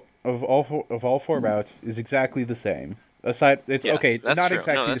half of all four routes is exactly the same. Aside, it's Yes, okay, that's not true.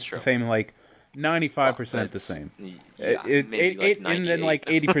 exactly No, that's the true. same, like 95% the That's- same. Yeah, maybe like And then 98. like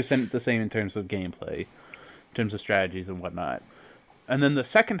 80% the same in terms of gameplay, in terms of strategies and whatnot. And then the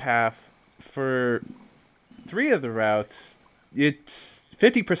second half for 3 of the routes, it's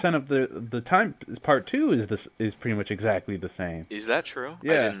 50% of the time. Part 2 is pretty much exactly the same. Is that true? I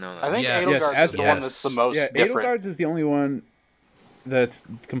Yeah. didn't know that. I think Yes. Edelgard Yes, is the one that's the most Yeah, different. Edelgard's is the only one that's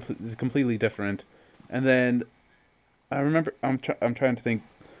completely different. And then I remember I'm trying to think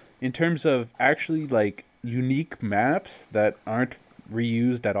in terms of actually like unique maps that aren't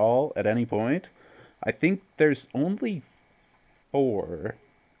reused at all at any point. I think there's only 4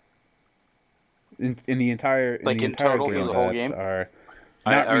 in the entire Like, in entire total game through the whole that game? are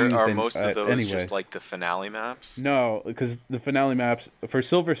not Are reused most of those anyway. just like the finale maps? No, because the finale maps for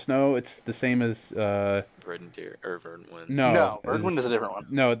Silver Snow, it's the same as Verdant Deer or Verdant Wind. No, it Erdwind was- is a different one.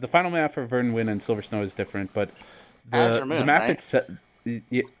 No, the final map for Verdant Wind and Silver Snow is different, but Azure the Moon, map right? itself,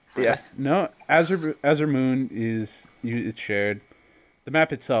 no, Azure Moon it's shared. The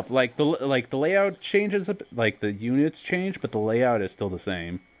map itself, like the layout changes a bit, like the units change, but the layout is still the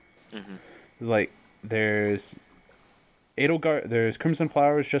same. Mm-hmm. Like there's Edelgard, there's Crimson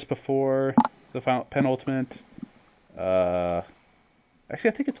Flowers just before the penultimate. Actually,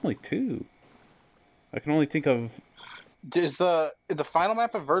 I think it's only 2. I can only think of. Is the final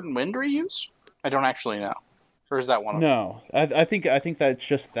map of Verdant Wind reused? I don't actually know. Or is that one of them? No, I think that's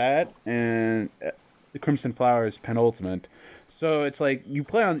just that, and the Crimson Flowers penultimate. So it's like you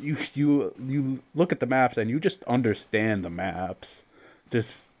play on you look at the maps and you just understand the maps.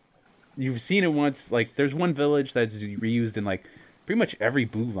 Just you've seen it once. Like there's one village that's reused in like pretty much every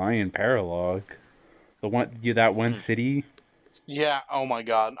Blue Lion paralog. That one city, Yeah, oh my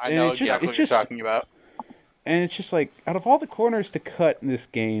god. I And know it's just- exactly it's what you're just- talking about. and it's just like out of all the corners to cut in this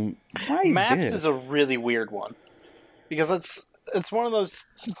game, why Maps this? is a really weird one. Because it's one of those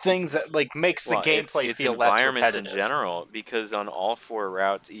things that like makes the Well, gameplay it's feel less environments repetitive. in general, because on all 4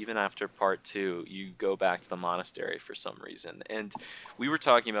 routes, even after part 2, you go back to the monastery for some reason. And we were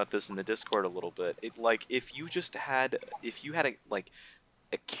talking about this in the Discord a little bit. It like if you had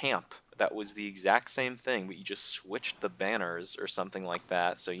a camp that was the exact same thing, but you just switched the banners or something like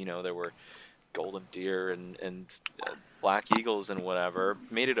that. So there were golden deer and black eagles and whatever,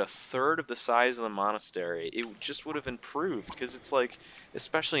 made it a third of the size of the monastery, it just would have improved. Because it's like,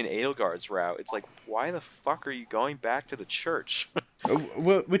 especially in Edelgard's route, it's like, why the fuck are you going back to the church?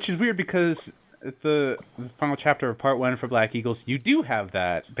 Well, which is weird because the final chapter of Part 1 for Black Eagles, you do have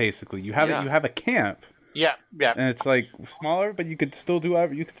that basically. You have Yeah. you have a camp, Yeah, yeah. and it's like smaller, but you could still do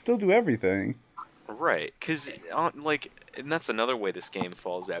everything. Right, because and that's another way this game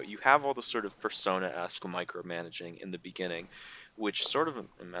falls out. You have all the sort of Persona-esque micromanaging in the beginning, which sort of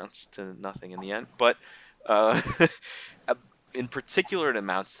amounts to nothing in the end. But in particular, it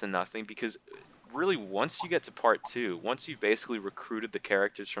amounts to nothing because really, once you get to Part 2, once you've basically recruited the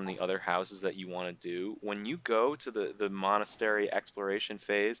characters from the other houses that you want to do, when you go to the monastery exploration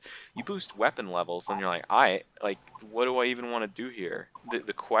phase, you boost weapon levels, and you're like, what do I even want to do here?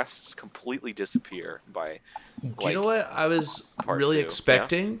 The quests completely disappear by. Do you know what I was Part really 2,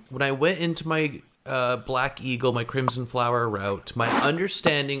 expecting? When I went into my Black Eagle, my Crimson Flower route, my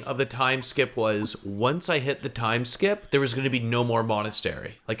understanding of the time skip was once I hit the time skip, there was going to be no more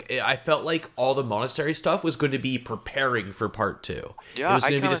monastery. Like, I felt like all the monastery stuff was going to be preparing for Part 2. Yeah, it was I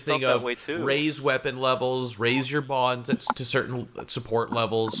going to be kinda this thing felt that of way too. raise weapon levels, raise your bonds to certain support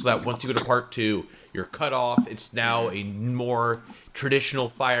levels, so that once you go to Part 2, you're cut off. It's now a more traditional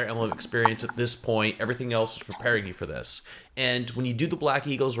Fire Emblem experience at this point. Everything else is preparing you for this. And when you do the Black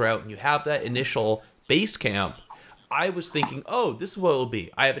Eagles route and you have that initial base camp, I was thinking, oh, this is what it'll be.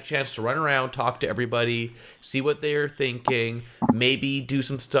 I have a chance to run around, talk to everybody, see what they're thinking, maybe do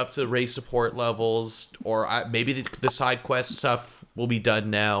some stuff to raise support levels, or maybe the side quest stuff will be done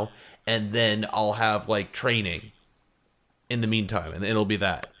now, and then I'll have like training in the meantime, and it'll be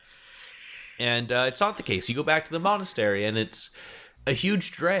that. And it's not the case. You go back to the monastery, and it's a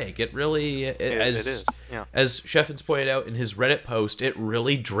huge drag. It really, It is. Yeah. as Sheffens pointed out in his Reddit post, it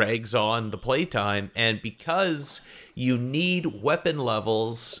really drags on the playtime. And because you need weapon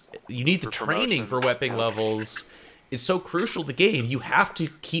levels, you need the For training for promotions, weapon yeah. levels. It's so crucial to the game. You have to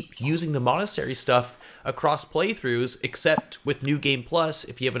keep using the monastery stuff across playthroughs, except with New Game Plus,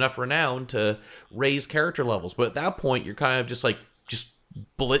 if you have enough renown to raise character levels. But at that point, you're kind of just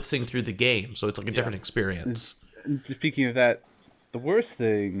blitzing through the game, so it's like a different experience. And speaking of that, the worst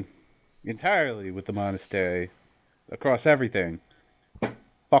thing entirely with the monastery, across everything,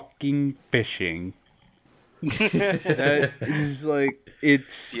 fucking fishing. That is like,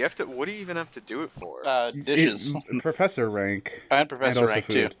 it's... Do you have to? What do you even have to do it for? Dishes. Professor rank. And professor also rank,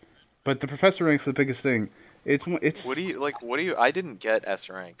 food. too. But the professor rank's the biggest thing. It's What do you? I didn't get S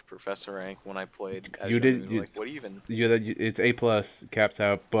rank, Professor rank when I played. You Ezra did- Moon. Like, what do you even? it's A plus caps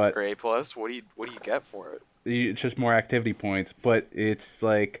out, but Or A plus? What do you get for it? it's just more activity points. But it's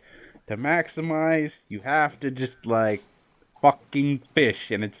like, to maximize, you have to just like fucking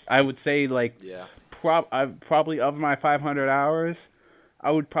fish, and it's, I would say, like, Yeah. probably of my 500 hours, I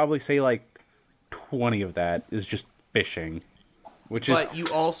would probably say like 20 of that is just fishing, which is... But you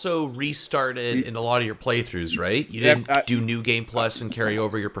also restarted in a lot of your playthroughs, right? You Yeah, didn't do New Game Plus and carry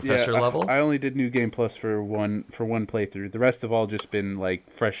over your professor I- level? I only did New Game Plus for one playthrough. The rest have all just been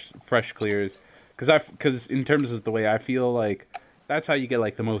like fresh clears, because in terms of the way I feel, like, that's how you get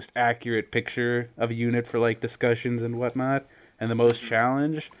like the most accurate picture of a unit for like discussions and whatnot, and the most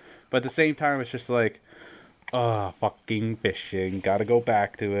challenge. But at the same time, it's just like, oh, fucking fishing, gotta go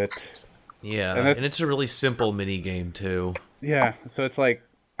back to it. Yeah, And and it's a really simple mini game too. Yeah, so it's like,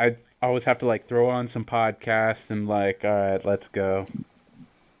 I always have to like throw on some podcasts and like, all right, let's go.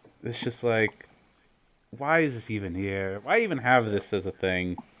 It's just like, why is this even here? Why even have this as a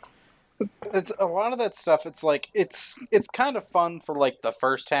thing? It's a lot of that stuff. It's like it's kind of fun for like the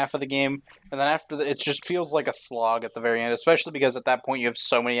first half of the game, and then after it just feels like a slog at the very end. Especially because at that point you have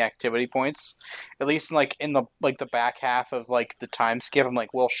so many activity points. At least in the back half of like the time skip, I'm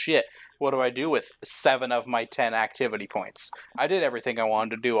like, well, shit. What do I do with 7 of my 10 activity points? I did everything I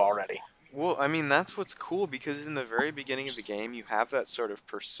wanted to do already. Well, I mean, that's what's cool because in the very beginning of the game, you have that sort of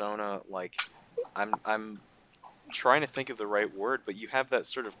persona. Like, I'm trying to think of the right word, but you have that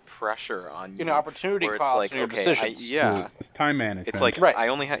sort of pressure on you. You know, opportunity where it's cost like, in your okay, decisions. It's time management. It's like, Right. I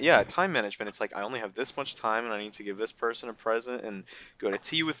only have, time management. It's like, I only have this much time and I need to give this person a present and go to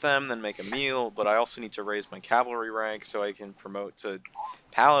tea with them, then make a meal, but I also need to raise my cavalry rank so I can promote to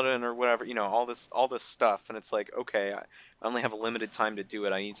paladin or whatever, all this stuff. And it's like, okay, I only have a limited time to do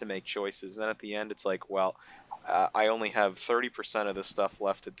it. I need to make choices. And then at the end, it's like, well, I only have 30% of this stuff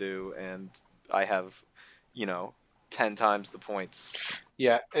left to do and I have, 10 times the points.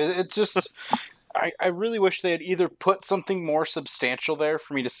 Yeah, it's just... I really wish they had either put something more substantial there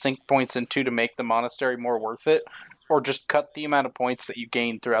for me to sink points into to make the monastery more worth it, or just cut the amount of points that you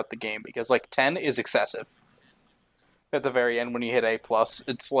gain throughout the game, because like 10 is excessive. At the very end, when you hit A+,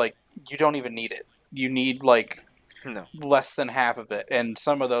 it's like you don't even need it. You need like less than half of it, and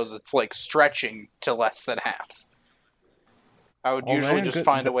some of those it's like stretching to less than half. I would usually just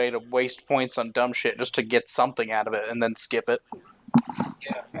find a way to waste points on dumb shit just to get something out of it and then skip it.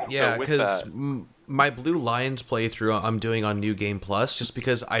 Yeah, because my Blue Lions playthrough I'm doing on New Game Plus, just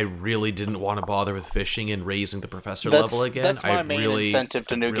because I really didn't want to bother with fishing and raising the professor level again. That's my main incentive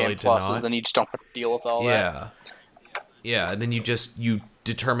to New Game Plus, is then you just don't have to deal with all that. Yeah, and then you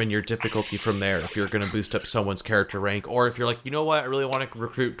determine your difficulty from there, if you're going to boost up someone's character rank, or if you're like, you know what, I really want to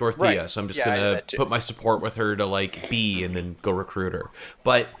recruit Dorothea, so I'm just going to put my support with her to like B and then go recruit her.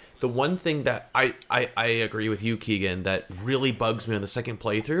 But the one thing that I agree with you, Keegan, that really bugs me on the second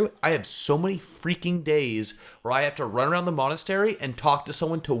playthrough, I have so many freaking days where I have to run around the monastery and talk to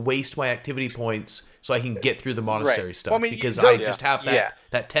someone to waste my activity points so I can get through the monastery stuff, because I just have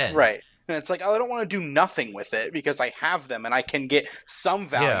that 10. Right. And it's like, oh, I don't want to do nothing with it because I have them and I can get some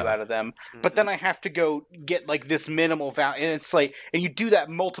value out of them. But then I have to go get like this minimal value. And it's like, and you do that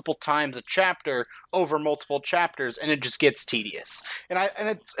multiple times a chapter over multiple chapters, and it just gets tedious. And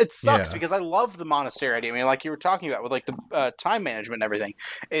it sucks because I love the monastery idea. I mean, like you were talking about with like the time management and everything.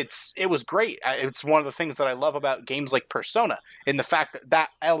 It was great. It's one of the things that I love about games like Persona, and the fact that that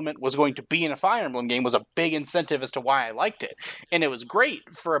element was going to be in a Fire Emblem game was a big incentive as to why I liked it. And it was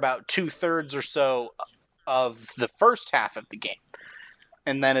great for about 2/3 or so of the first half of the game.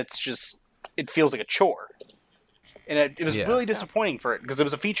 And then it feels like a chore. And it was really disappointing for it, because it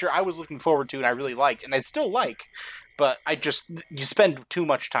was a feature I was looking forward to and I really liked, and I still like, but you spend too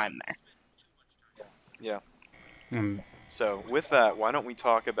much time there. Yeah. So with that, why don't we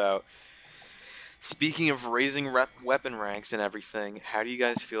talk about, speaking of raising weapon ranks and everything, how do you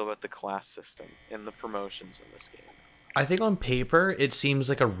guys feel about the class system and the promotions in this game? I think on paper it seems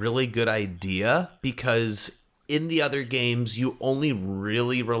like a really good idea, because in the other games you only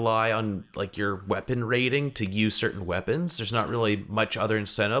really rely on like your weapon rating to use certain weapons. There's not really much other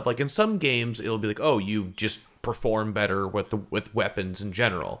incentive. Like in some games it'll be like, oh, you just perform better with weapons in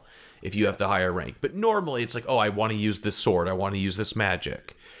general if you have the higher rank. But normally it's like, oh, I want to use this sword, I want to use this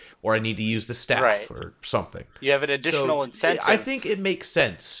magic, or I need to use the staff or something. You have an additional incentive. I think it makes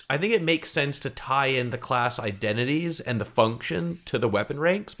sense. I think it makes sense to tie in the class identities and the function to the weapon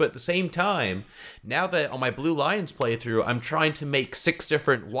ranks, but at the same time, now that on my Blue Lions playthrough, I'm trying to make 6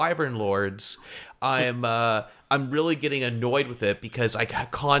 different Wyvern Lords, I'm really getting annoyed with it, because I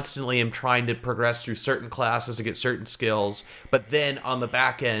constantly am trying to progress through certain classes to get certain skills, but then on the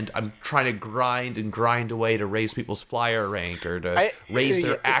back end, I'm trying to grind away to raise people's flyer rank or to raise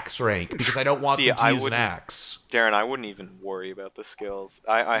their axe rank, because I don't want them to use an axe. Darren, I wouldn't even worry about the skills.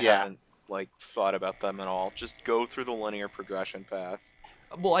 I haven't thought about them at all. Just go through the linear progression path.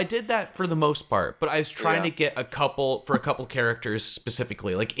 Well, I did that for the most part, but I was trying to get a couple characters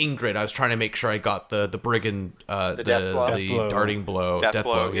specifically. Like Ingrid, I was trying to make sure I got the brigand, the darting blow, death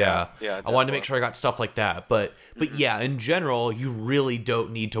blow. Yeah, I wanted to make sure I got stuff like that. But yeah, in general, you really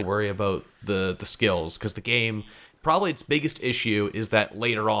don't need to worry about the skills, because the game, probably its biggest issue is that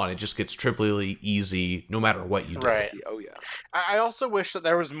later on it just gets trivially easy no matter what you do. Right. Oh yeah. I also wish that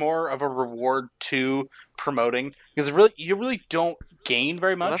there was more of a reward to promoting, because you really don't gain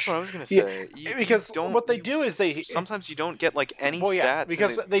very much. Well, that's what I was going to say. Because what they do is sometimes you don't get like any stats.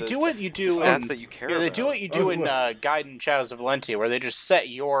 Because they do what you do stats that you care about. They do what you do in Gaiden Shadows of Valentia, where they just set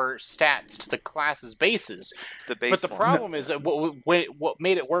your stats to the class's bases. The base but the problem is that what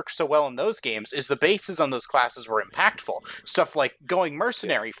made it work so well in those games is the bases on those classes were impactful. Stuff like going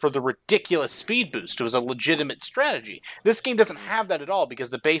mercenary for the ridiculous speed boost was a legitimate strategy. This game doesn't have that at all,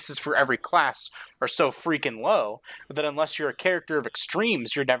 because the bases for every class are so freaking low that unless you're a character of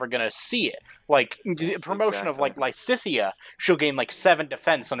extremes, you're never going to see it. Like the promotion of like Lysithea, she'll gain like 7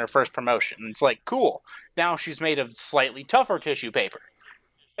 defense on her first promotion. And it's like, cool. Now she's made of slightly tougher tissue paper.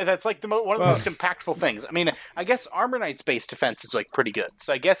 And that's like one of the most impactful things. I mean, I guess Armor Knight's base defense is like pretty good.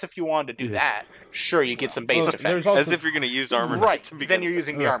 So I guess if you wanted to do that, sure, you get some base defense. As if you're going to use Armor Knight. Right, then you're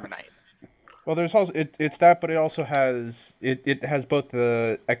using the Armor Knight. Well, there's also it's that, but it also has it has both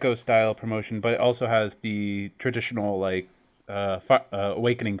the Echo style promotion, but it also has the traditional like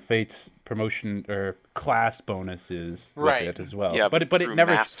Awakening Fates promotion or class bonuses with it as well. Yeah, but it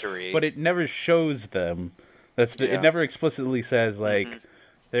never mastery. But it never shows them. It never explicitly says like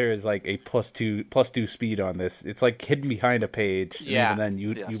there is like a plus two speed on this. It's like hidden behind a page. Yeah, and then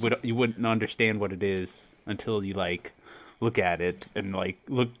you wouldn't understand what it is until you like look at it and like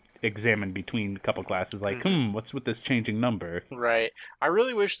examine between a couple classes, like, what's with this changing number? Right. I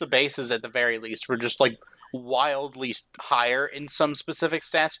really wish the bases, at the very least, were just like wildly higher in some specific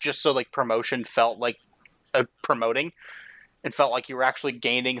stats, just so like promotion felt like promoting, and felt like you were actually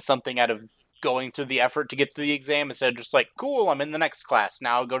gaining something out of going through the effort to get through the exam instead of just like, cool, I'm in the next class,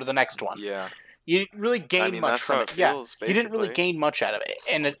 now I'll go to the next one. Yeah. You didn't really gain much that's from how it. it Yeah, feels, you didn't really basically. gain much out of it,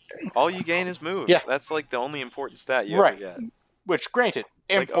 and All you gain is move. Yeah. That's like the only important stat you Right. ever get. which granted,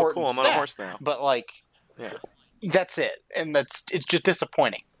 It's like, oh, important cool, I'm on stat, a horse now. but like, Yeah. that's it, and it's just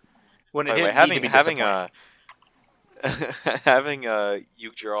disappointing when it By the way, didn't need to be having disappointing. having a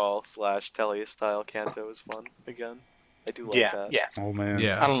Yggdrasil / Telia style Kanto is fun again. I do like Yeah, that. yeah. Oh man.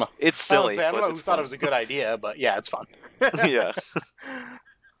 Yeah. I don't know. It's silly. Honestly, I don't but know who it's thought it fun. was a good idea, but yeah, it's fun. Yeah.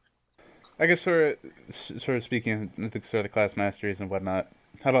 I guess sort of speaking of the class masteries and whatnot.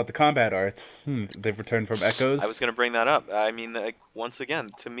 How about the combat arts? They've returned from Echoes. I was going to bring that up. I mean, once again,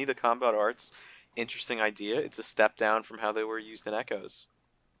 to me, the combat arts, interesting idea. It's a step down from how they were used in Echoes.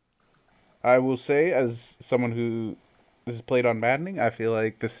 I will say, as someone who has played on Maddening, I feel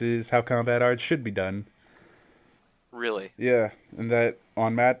like this is how combat arts should be done. Really. Yeah, and that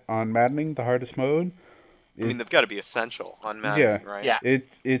on Maddening, the hardest mode, I mean, they've got to be essential on Madden, Yeah. right? Yeah.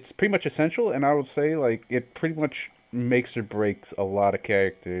 it's pretty much essential, and I would say like it pretty much makes or breaks a lot of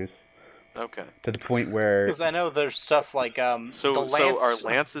characters Okay. to the point where Because I know there's stuff like So, the so are Lance.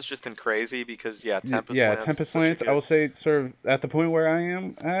 Lances just in crazy? Because, Tempest yeah, Lance is Tempest such a Lance. good- I will say sort of at the point where I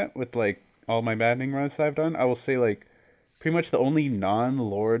am at with like all my Maddening runs that I've done. I will say like pretty much the only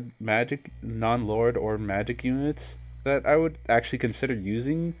non-lord or magic units that I would actually consider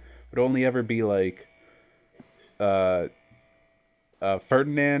using would only ever be like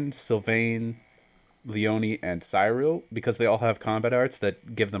Ferdinand, Sylvain, Leone, and Cyril, because they all have combat arts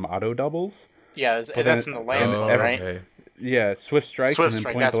that give them auto doubles. Yeah, But that's then- in the Lance and one, every- right? Okay. Yeah, Swift Strike Swift and then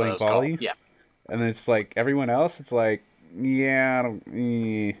Strike, point that's what it blank was volley. called. Yeah. And then it's like everyone else, it's like, yeah, I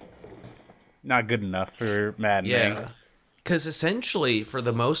don't, not good enough for Maddening. Yeah, because essentially, for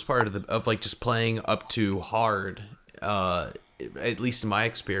the most part of like just playing up to hard, at least in my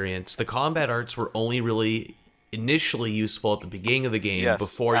experience, the combat arts were only really initially useful at the beginning of the game Yes,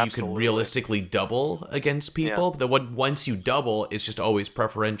 before you could absolutely. realistically double against people. Once you double, it's just always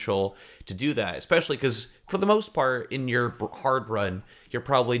preferential to do that, especially because for the most part in your hard run, you're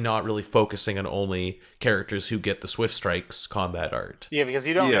probably not really focusing on only characters who get the Swift Strikes combat art. Yeah, because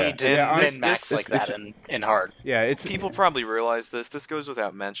you don't Yeah. need to Yeah, min-max this- like that in hard. Yeah, it's People probably realize this. This goes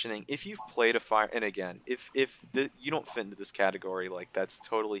without mentioning. If you've played a fire, and again, if you don't fit into this category, like that's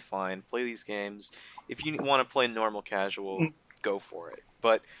totally fine. Play these games. If you want to play normal casual, go for it.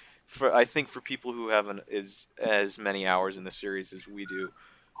 But I think for people who haven't as many hours in the series as we do,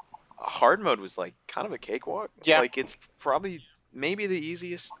 hard mode was like kind of a cakewalk. Yeah. Like it's probably maybe the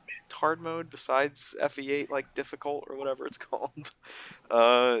easiest hard mode besides FE8, like difficult or whatever it's called.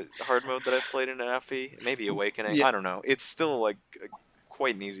 Hard mode that I've played in an FE, maybe Awakening. Yeah. I don't know. It's still like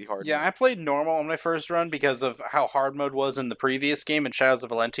quite an easy hard Yeah, mode. I played normal on my first run because of how hard mode was in the previous game in Shadows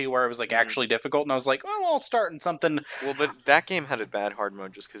of Valentia, where it was like actually difficult, and I was like, oh, I'll start in something Well, but that game had a bad hard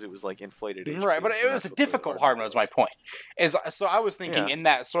mode just because it was like inflated HP. right. But it and was that's a what the difficult hard mode. Is my was. point. So I was thinking Yeah. in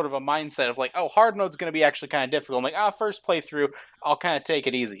that sort of a mindset of like, oh, hard mode's going to be actually kind of difficult. I'm like, first playthrough, I'll kind of take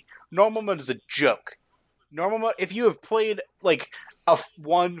it easy. Normal mode is a joke. Normal mode, if you have played like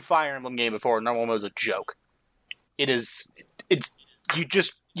one Fire Emblem game before, normal mode is a joke. It's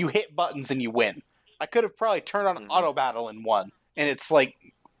you hit buttons and you win. I could have probably turned on auto battle and won, and it's like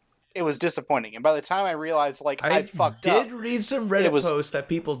it was disappointing. And by the time I realized like I I'd fucked up, did read some Reddit It was- posts that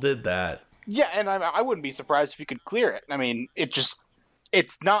people did that. yeah, and I wouldn't be surprised if you could clear it. I mean, it's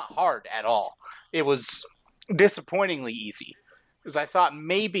not hard at all. It was disappointingly easy. Because I thought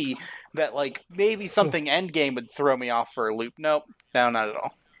maybe something end game would throw me off for a loop. Nope, no, not at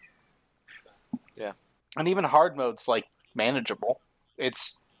all. Yeah. And even hard mode's like manageable.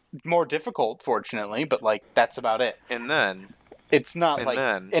 It's more difficult, fortunately, but like that's about it. And then It's not And like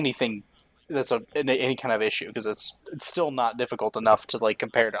then- anything that's any kind of issue because it's still not difficult enough to like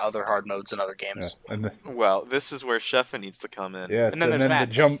compare to other hard modes in other yeah. games. And well, this is where Sheffa needs to come in. yes, And then there's the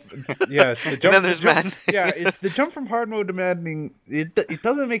Madden. jump. Yes, the jump. then there's the jump- Madden. Yeah, it's the jump from hard mode to maddening. It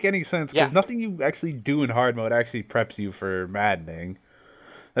doesn't make any sense because Yeah. nothing you actually do in hard mode actually preps you for maddening.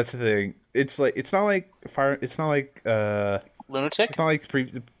 That's the thing. It's like it's not like fire. It's not like Lunatic? It's not like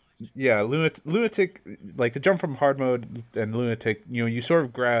lunatic. Like the jump from hard mode and lunatic. You sort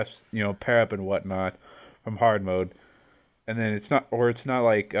of grasp pair up and whatnot from hard mode, and then it's not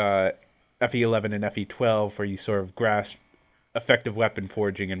like FE11 and FE12 where you sort of grasp effective weapon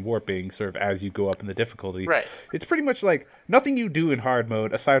forging and warping sort of as you go up in the difficulty. Right. It's pretty much like nothing you do in hard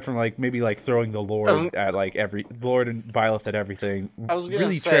mode aside from like maybe like throwing the Lord at like every Lord and Byleth at everything. I was gonna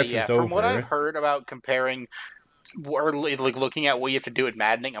really say, transfers yeah. over. From what I've heard about comparing or like looking at what you have to do in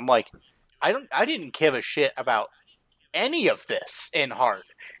maddening, I'm like, I didn't give a shit about any of this in hard.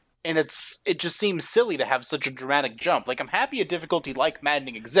 And it just seems silly to have such a dramatic jump. Like, I'm happy a difficulty like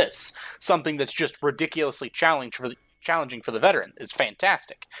maddening exists. Something that's just ridiculously challenging for the veteran is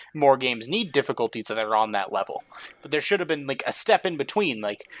fantastic. More games need difficulties that are on that level. But there should have been like a step in between,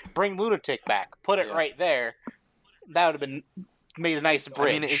 like bring Lunatic back, put it right there. That would have been made a nice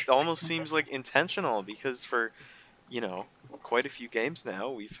bridge. I mean, it almost seems like intentional because for, quite a few games now,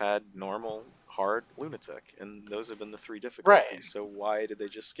 we've had normal, hard, Lunatic, and those have been the 3 difficulties. Right. So why did they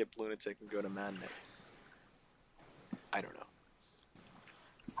just skip Lunatic and go to maddening? I don't know.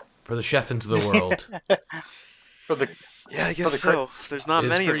 For the Sheffins of the world. for the Yeah, I guess so. There's not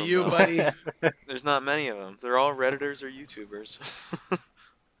many for of them. you, though. buddy. There's not many of them. They're all Redditors or YouTubers.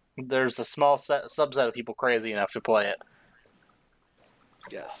 there's a small subset of people crazy enough to play it.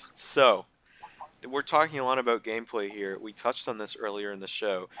 Yes. So, we're talking a lot about gameplay here. We touched on this earlier in the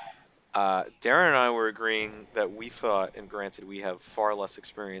show. Darren and I were agreeing that we thought, and granted we have far less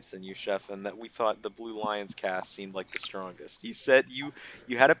experience than you, Chef, and that we thought the Blue Lions cast seemed like the strongest. You said you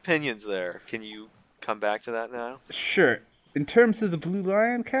had opinions there. Can you come back to that now? Sure. In terms of the Blue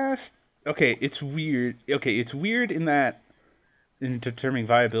Lion cast, okay, it's weird. Okay, it's weird in determining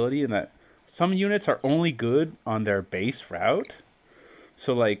viability in that some units are only good on their base route.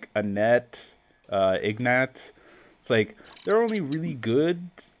 So like Annette, Ignat, it's like they're only really good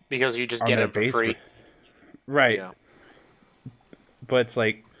Because you just on get their it for base free. Right. Yeah. But it's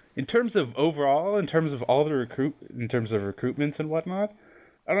like in terms of overall, in terms of all the recruitments and whatnot,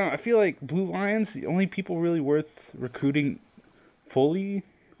 I don't know. I feel like Blue Lions, the only people really worth recruiting fully,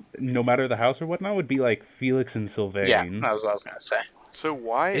 no matter the house or whatnot, would be like Felix and Sylvain. Yeah, that was what I was going to say. So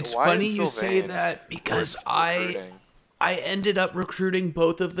why? It's why funny is you say Sylvain that because worth I recruiting? ended up recruiting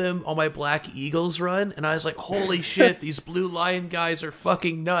both of them on my Black Eagles run, and I was like, holy shit, these Blue Lion guys are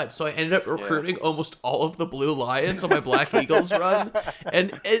fucking nuts. So I ended up recruiting almost all of the Blue Lions on my Black Eagles run,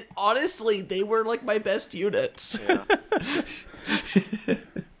 and honestly, they were like my best units. Yeah.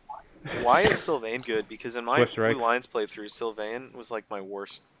 Why is Sylvain good? Because in my Swift Blue strikes. Lions playthrough, Sylvain was like my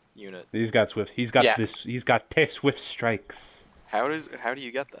worst unit. He's got Swift. He's got Yeah. this. He's got Swift strikes. How do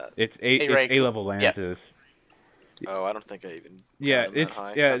you get that? It's rank. A level lances. Oh, I don't think I even. Yeah, got him that it's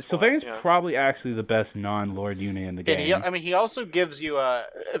high. yeah. That's Sylvain's why, yeah. probably actually the best non-Lord unit in the game. And he also gives you a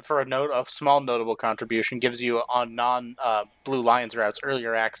small notable contribution, gives you on Blue Lions routes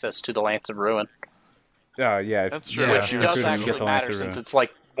earlier access to the Lance of Ruin, Yeah, That's true. Yeah. which you're does recruiting, you get actually the matter Lancer since route. it's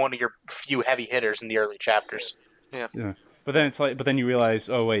like one of your few heavy hitters in the early chapters. Yeah. But then you realize,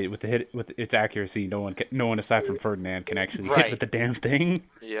 oh wait, with its accuracy, no one aside from Ferdinand can actually hit Right. with the damn thing.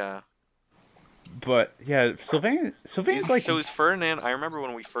 Yeah. But yeah, Sylvain's like So is Ferdinand? I remember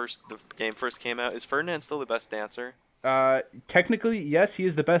when the game first came out. Is Ferdinand still the best dancer? technically yes, he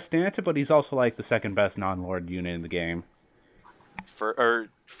is the best dancer, but he's also like the second best non-Lord unit in the game.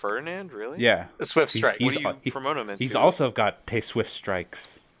 Ferdinand, really? Yeah. The Swift Strike. What do you promote him into? He's also got Swift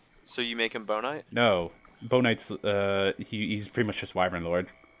strikes. So you make him Bow Knight? No, Bow Knight's he's pretty much just Wyvern Lord.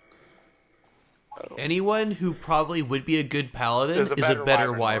 Anyone who probably would be a good paladin Is is a a better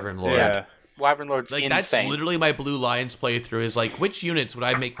better Wyvern Wyvern Lord. Lord. Yeah. Wyvern Lord's Like insane. that's literally my Blue Lions playthrough. Is like, which units would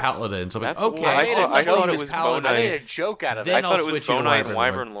I make paladins? I'm like, That's okay, what I thought- I thought it was I Bow made Knight. a joke out of Then it. I thought I'll it was switch you Bow to Knight and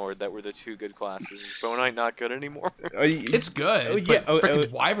Wyvern Wyvern Lord that were the two good classes. Is Bow Knight not good anymore? It's good. Oh, yeah, But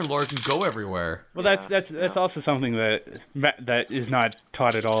frickin' Wyvern Lord can go everywhere. Well, that's also something that is not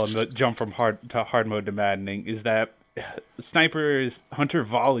taught at all in the jump from hard mode to maddening. Is that Sniper's Hunter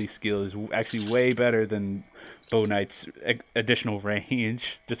volley skill is actually way better than Bow Knight's additional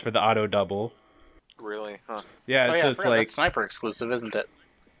range just for the auto double. Really? Huh. Yeah, Oh yeah, so I it's forgot like that's sniper exclusive, isn't it?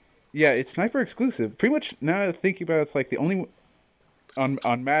 yeah, it's Sniper exclusive. Pretty much now that I think about it, it's like the only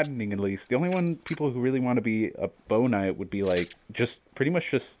on maddening at least the only one people who really want to be a Bow Knight would be like just pretty much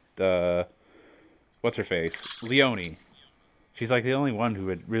just what's her face, Leonie. She's like the only one who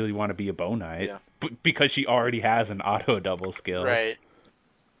would really want to be a Bow Knight Yeah. because she already has an auto double skill. Right.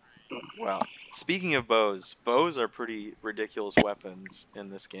 Well, speaking of bows are pretty ridiculous weapons in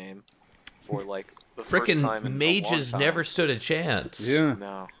this game. For like the first time Frickin' in mages a long time. never stood a chance. Yeah.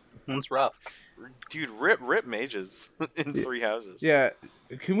 No, That's rough. dude, rip mages in three houses. Yeah.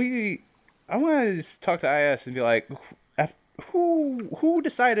 Can we? I want to talk to IS and be like, who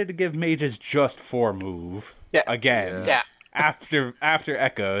decided to give mages just 4 move? Yeah. Again. Yeah. After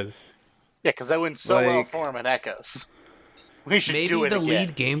Echoes. Yeah, because that went so well Like- for him in Echoes. We should maybe do it the again.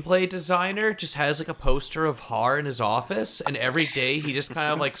 lead gameplay designer just has like a poster of Har in his office, and every day he just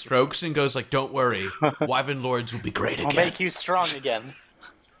kind of like strokes and goes like, "Don't worry, Wyvern Lords will be great I'll again." make you strong again.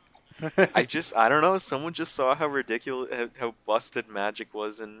 I don't know. Someone just saw how ridiculous, how busted Magic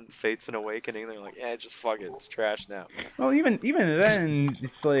was in Fates and Awakening. They're like, yeah, just fuck it. It's trash now. Well, even then,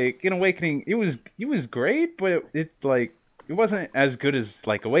 it's like in Awakening, it was great, but it like it wasn't as good as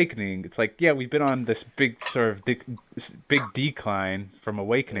like Awakening. It's like, yeah, we've been on this big sort of big decline from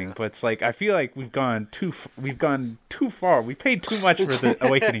Awakening, but it's like I feel like we've gone too far. We paid too much for the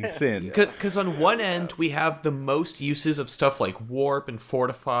Awakening sin. Because on one end we have the most uses of stuff like Warp and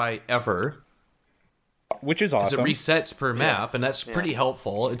Fortify ever, Which is because awesome. it resets per map, and that's pretty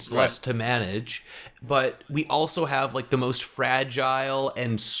helpful. It's less to manage, but we also have like the most fragile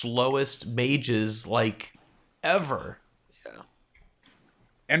and slowest mages like ever.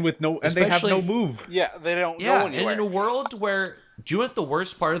 And they have no Especially- move. Yeah, they don't go Yeah, and anywhere. in a world where, do you know what the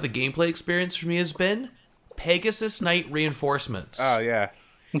worst part of the gameplay experience for me has been? Pegasus Knight reinforcements. Oh yeah.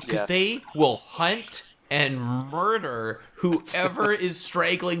 Because they will hunt and murder whoever is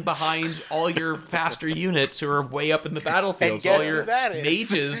straggling behind all your faster units who are way up in the battlefield. And guess All your who that is?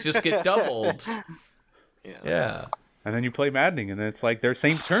 mages just get doubled. Yeah. And then you play Maddening, and then it's like their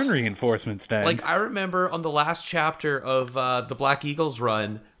same turn reinforcements then. Like, I remember on the last chapter of the Black Eagles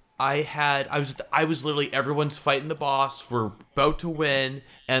run, I was literally, everyone's fighting the boss, we're about to win,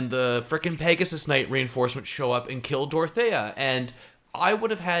 and the frickin' Pegasus Knight reinforcements show up and kill Dorothea, and I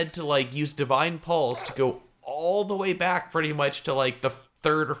would have had to like use Divine Pulse to go all the way back pretty much to like the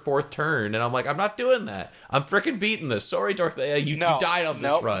third or fourth turn, and I'm like, I'm not doing that. I'm frickin' beating this. Sorry, Dorothea, you died on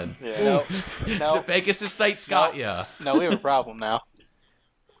this run. No, The Pegasus Knight's got ya. no, we have a problem now.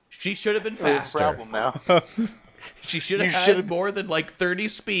 She should have been We have a faster. problem now. She should have You had should've- more than like 30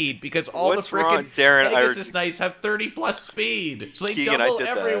 speed, because all What's the freaking wrong, Darren? Pegasus Knights have 30 plus speed, so they Keegan, I double did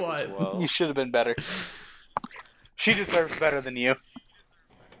everyone. that as well. You should have been better. She deserves better than you.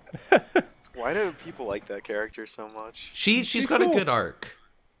 Why do people like that character so much? She's got cool. a good arc.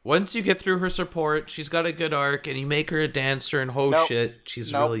 Once you get through her support, she's got a good arc, and you make her a dancer, and Nope. shit,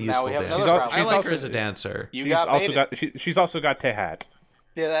 she's Nope, really now useful we have dancer. another problem. I She's like also- her as a dancer. You she's got also baited. she's also got Tehat.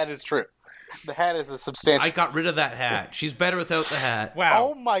 Yeah, that is true. The hat is a substantial. I got rid of that hat. She's better without the hat.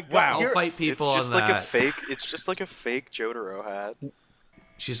 Wow. Oh my god! Wow. I'll you're- fight people It's just on like that. It's just like a fake Jotaro hat.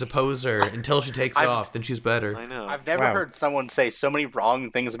 She's a poser until she takes it off. Then she's better. I know. I've never Wow. heard someone say so many wrong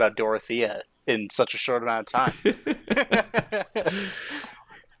things about Dorothea in such a short amount of time.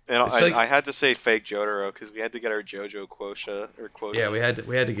 And It's like- I had to say fake Jotaro because we had to get our JoJo quota. Yeah, we had to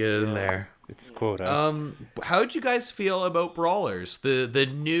get it in there. It's quota. How'd you guys feel about brawlers? The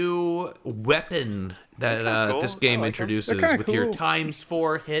new weapon that kinda cool. this game I like 'em. introduces They're kinda with your cool.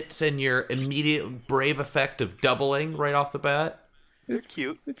 ×4 hits and your immediate brave effect of doubling right off the bat. They're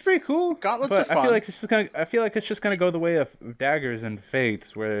cute. It's pretty cool. Gauntlets but are I feel fun. like it's just gonna go the way of daggers and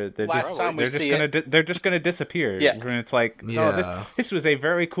fates, where they're Last just time we they're just see gonna it- they're just gonna disappear. Yeah. When it's like, oh, Yeah. this was a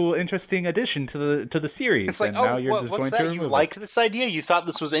very cool, interesting addition to the series. It's like, and now you're oh, just what's going that? to You remove it. liked this idea? You thought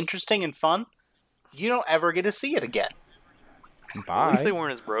this was interesting and fun? You don't ever get to see it again. At least they Bye.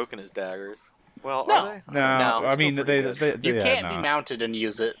 weren't as broken as daggers. Well, No. are they? No, No, I mean still they, pretty they, good. You yeah, can't be no. mounted and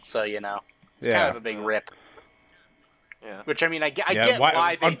use it, so you know it's Yeah. kind of a big rip. Yeah. Which I mean, I get Yeah,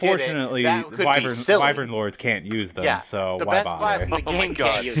 why they unfortunately, did it. That could be Wyvern, silly. Wyvern Lords can't use them, Yeah, so the why best class in bother? the Oh my game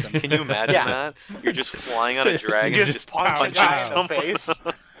God. can't use them. Can you imagine Yeah. that? You're just flying on a dragon You and just just punch a punching guy in the someone. face.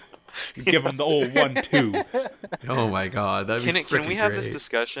 Give them the old 1-2. Oh my god, that'd be Can we have this great.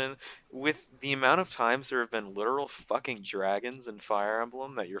 discussion? With the amount of times there have been literal fucking dragons in Fire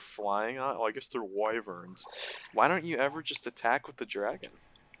Emblem that you're flying on, well, I guess they're wyverns. Why don't you ever just attack with the dragon?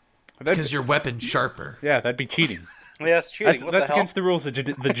 Because your weapon's sharper. Yeah, that'd be cheating. Yeah, that's cheating. What That's the hell? against the rules of the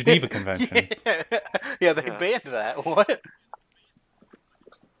Geneva Convention. Yeah, they Yeah. banned that. What?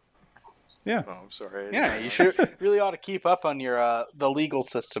 Yeah. Oh, I'm sorry. Yeah, you should really ought to keep up on your the legal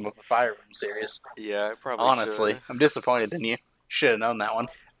system of the Fire Emblem series. Yeah, I probably Honestly, should. I'm disappointed in you. Should have known that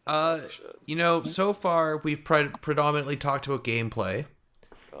one. You know, so far we've predominantly talked about gameplay,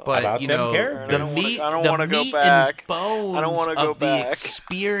 but About you them know, characters. the I don't wanna- meat, I don't the wanna go meat back. and bones I don't wanna go of the back.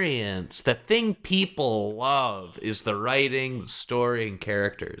 experience, the thing people love, is the writing, the story, and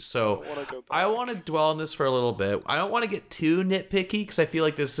characters. So wanna go I back. want to dwell on this for a little bit. I don't want to get too nitpicky because I feel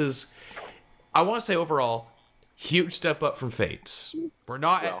like this is. I want to say overall, huge step up from Fates. We're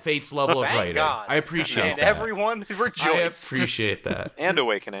not Well, at Fates level of thank writing. God. I appreciate And that. everyone I rejoiced. appreciate that. And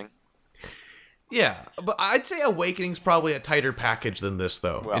Awakening. Yeah, but I'd say Awakening's probably a tighter package than this,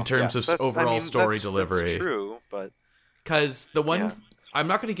 though, Well, in terms yes, of overall story that's delivery. true, but Because the one, Yeah. I'm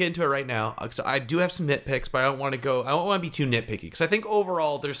not going to get into it right now because I do have some nitpicks, but I don't want to be too nitpicky because I think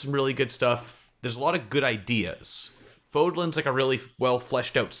overall there's some really good stuff. There's a lot of good ideas. Fodlan's like a really well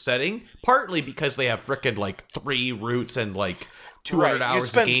fleshed out setting, partly because they have frickin' like 3 routes and like 200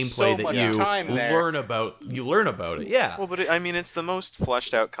 hours of gameplay that you learn about. You learn about it, yeah. Well, but it's the most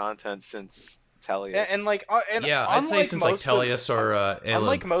fleshed out content since Tellius. I'd say since like Tellius or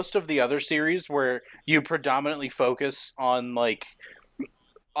unlike most of the other series where you predominantly focus on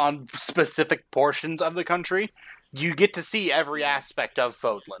specific portions of the country, you get to see every aspect of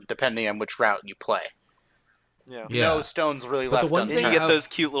Fodlan depending on which route you play. Yeah. No stones really left unturned. And you get those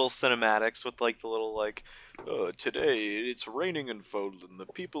cute little cinematics with like the little like, today it's raining in Fodlan. The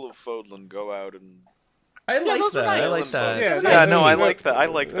people of Fodlan go out and. I like that. Nice. I like that. I like that. I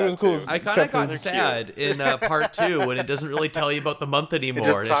like that too. I kind of got sad in part 2 when it doesn't really tell you about the month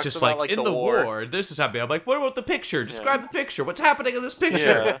anymore. It's just like in the war, this is happening. I'm like, what about the picture? Describe the picture. What's happening in this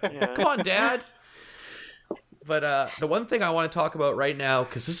picture? Come on, Dad. But the one thing I want to talk about right now,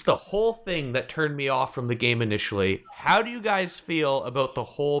 because this is the whole thing that turned me off from the game initially. How do you guys feel about the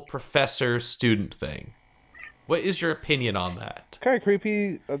whole professor-student thing? What is your opinion on that? It's kind of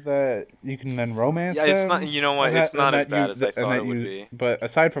creepy that you can then romance them. It's not. You know what? It's not as bad as I thought it would be. But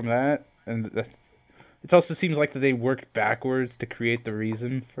aside from that, it also seems like that they worked backwards to create the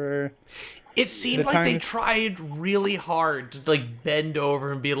reason for. It seemed like they tried really hard to like bend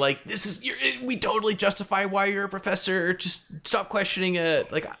over and be like, we totally justify why you're a professor. Just stop questioning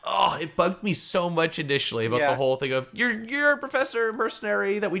it. Like, it bugged me so much initially about the whole thing of you're a professor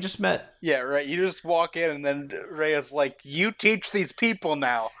mercenary that we just met. Yeah, right. You just walk in and then Rhea's like, you teach these people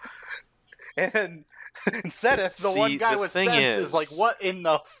now. And Seth, the one guy with sense, is like, what in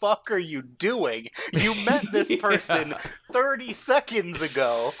the fuck are you doing? You met this person 30 seconds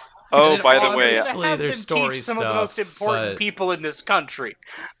ago. Oh, by the way, there's teach some of the most important people in this country.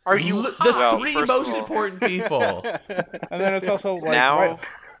 Are you the 3 most important people? And then it's also like,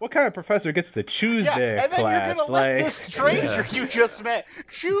 what kind of professor gets to choose their class? And then you're gonna let this stranger you just met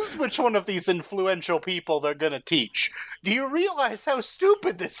choose which one of these influential people they're gonna teach. Do you realize how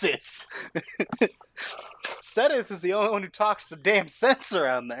stupid this is? Sedith is the only one who talks some damn sense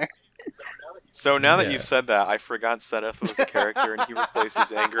around there. So now that you've said that, I forgot Sedith was a character, and he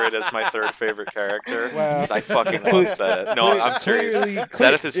replaces Ingrid as my 3rd favorite character. Because I fucking love Sedith. No, I'm serious.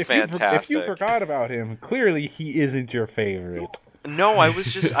 Sedith is fantastic. If you forgot about him, clearly he isn't your favorite. No, I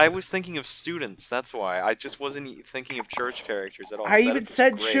was thinking of students. That's why. I just wasn't thinking of church characters at all. I even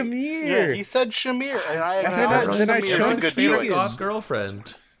said Shamir. Yeah, he said Shamir, and I acknowledged Shamir's a good favorite goth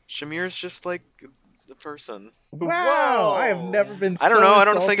girlfriend. Shamir's just like the person. Wow, I have never been. I don't know. I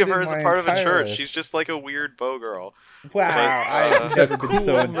don't think of her as a part of a church. She's just like a weird bow girl. Wow, I've never been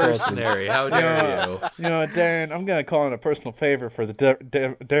so mercenary. How dare you? You know, Darren, I'm gonna call in a personal favor for the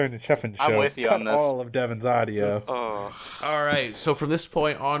Darren and Sheffin show. I'm with you on this. All of Devin's audio. All right. So from this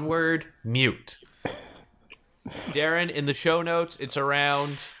point onward, mute. Darren, in the show notes, it's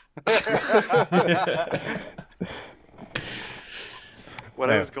around. What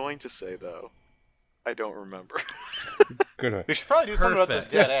I was going to say though. I don't remember. Good. We should probably do something about this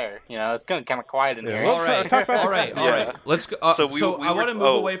dead air. You know, it's kind of quiet in here. All right. Let's go. I want to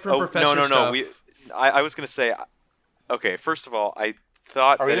move away from professor stuff. I was going to say, okay, first of all, I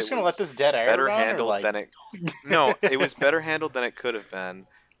thought Are we just going to let this dead air better run, handled than it... No, it was better handled than it could have been.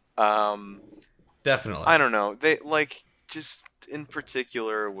 Definitely. I don't know. They, just in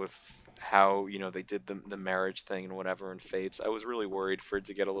particular with how, they did the marriage thing and whatever in Fates, I was really worried for it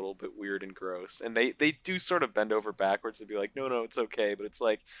to get a little bit weird and gross. And they do sort of bend over backwards and be like, no, it's okay. But it's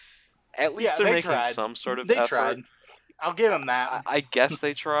like, at least they're making some sort of effort. They tried. I'll give them that. I guess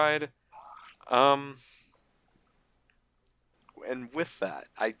they tried. And with that,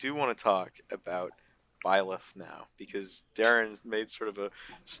 I do want to talk about Byleth now, because Darren made sort of a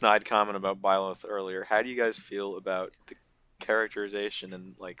snide comment about Byleth earlier. How do you guys feel about the characterization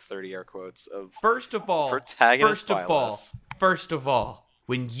in 30 air quotes of protagonist Byleth? First of all,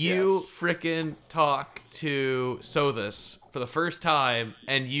 when you frickin' talk to Sothis for the first time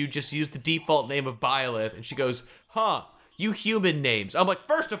and you just use the default name of Byleth and she goes, you human names. I'm like,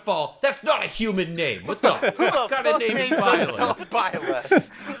 first of all, that's not a human name. What the fuck kind of name is Byleth?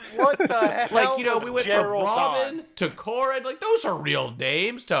 What the hell? We went from Robin to Corin. Those are real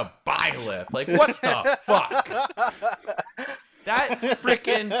names to Byleth. What the fuck? That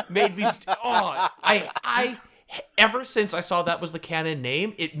freaking made me... I ever since I saw that was the canon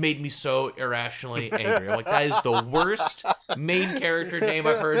name, it made me so irrationally angry. I'm like, that is the worst main character name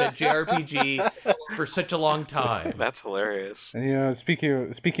I've heard in a JRPG for such a long time. That's hilarious. And speaking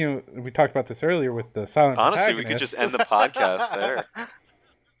of, we talked about this earlier with the silent. Honestly, we could just end the podcast there.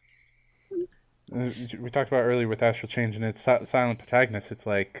 We talked about earlier with Astral Change and its silent protagonist. It's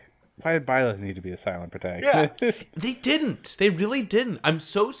like, why did Byleth need to be a silent protagonist? They didn't. They really didn't. I'm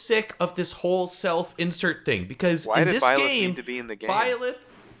so sick of this whole self-insert thing because Why in did this Byleth game, need to be in the game? Byleth,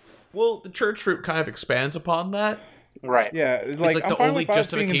 well, the church root kind of expands upon that. Right. Yeah, like like I'm the fine only with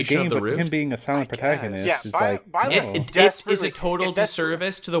Byleth being in the justification of game, the but root. him being a silent protagonist Yeah, is like, Byleth no. It is desperately- a total if that's-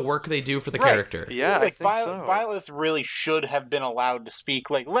 disservice to the work they do for the Right. character. Yeah, like I think so. Byleth really should have been allowed to speak.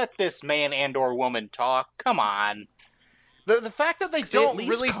 Like, let this man and/or woman talk. Come on. The fact that they They at don't least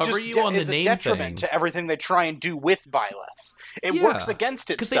really cover just you on the is a name detriment thing. to everything they try and do with Byleth. It Yeah, works against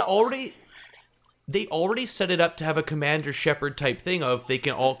itself. Because they already set it up to have a Commander Shepard type thing of they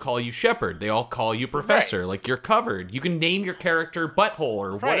can all call you Shepard. They all call you Professor. Like, you're covered. You can name your character Butthole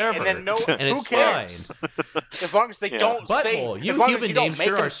or Right, whatever. and then and who it's cares? fine. As long as they don't say, Butthole. You as long as human you don't names make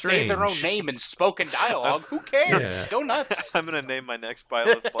sure them are say their own strange. name in spoken dialogue, who cares? Yeah. Go nuts. I'm gonna name my next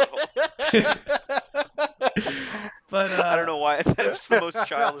Byleth Butthole. But I don't know why. That's the most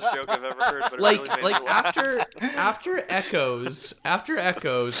childish joke I've ever heard. But it like really made me laugh. after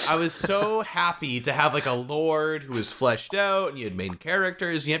Echoes, I was so happy to have like a lord who was fleshed out, and you had main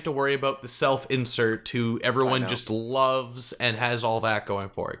characters. You have to worry about the self-insert who everyone know. just loves and has all that going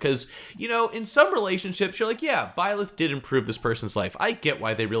for it. Because in some relationships, you're like, yeah, Byleth did improve this person's life. I get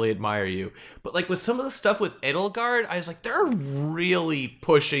why they really admire you. But like with some of the stuff with Edelgard, I was like, they're really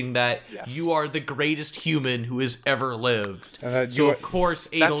pushing that Yes. you are the greatest human who has ever lived. And So of course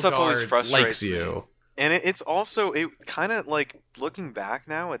That stuff always Edelgard frustrates likes me. you. And it's also, it kind of like, looking back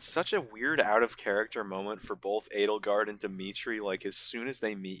now, it's such a weird out of character moment for both Edelgard and Dimitri. Like, as soon as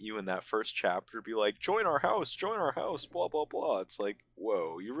they meet you in that first chapter, be like, join our house, blah, blah, blah. It's like,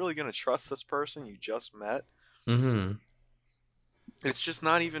 whoa, you're really going to trust this person you just met? Mm-hmm. It's just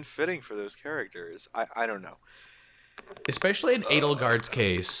not even fitting for those characters. I don't know. Especially in Edelgard's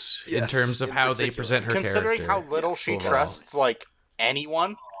case, in yes, terms of in how they particular. present her Considering character. how little she overall. trusts, like,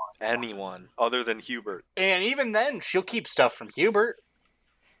 anyone. Anyone other than Hubert. And even then, she'll keep stuff from Hubert.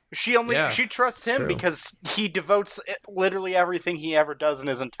 She trusts him true. because he devotes literally everything he ever does in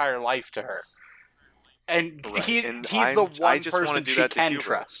his entire life to her. And Right, he's and the I one just wanna person do she that to can Hubert.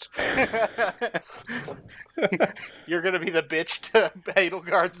 trust. You're gonna be the bitch to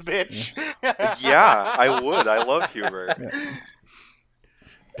Edelgard's bitch. Yeah, I would. I love Hubert.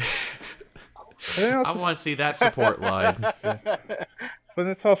 And then I also, want to see that support line. but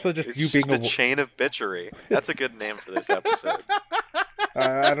it's also just It's you just being a chain of bitchery. That's a good name for this episode.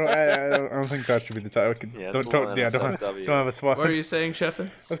 I don't think that should be the title. Yeah, Don't it's a little don't have a spot. What are you saying, Sheffin?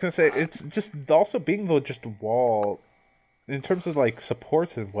 I was gonna say it's just also being just a wall in terms of like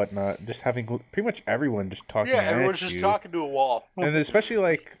supports and whatnot. Just having pretty much everyone just talking. Yeah, at everyone's just you. talking to a wall. And especially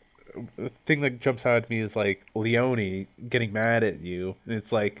like the thing that jumps out at me is like Leonie getting mad at you. And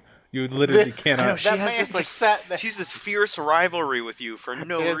it's like you literally cannot. She That has man this like just sat there. she's this fierce rivalry with you for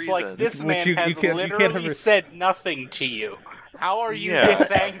no It's reason. like this Which man you has can't- you can't literally have a- said nothing to you. How are you Yeah.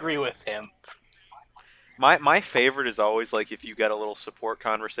 this angry with him? My favorite is always like if you get a little support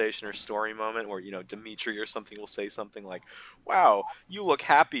conversation or story moment where Dimitri or something will say something like, "Wow, you look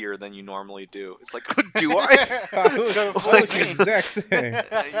happier than you normally do." It's like, do I? Like, exact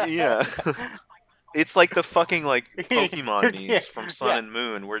same. Yeah. It's like the fucking like Pokemon Yeah, memes from Sun yeah. and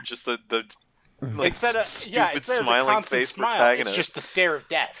Moon, where just the like Instead of stupid instead of the smiling constant face smile, protagonist. it's just the stare of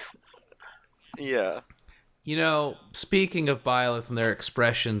death. Yeah. Speaking of Byleth and their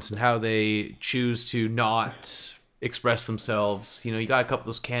expressions and how they choose to not express themselves, you got a couple of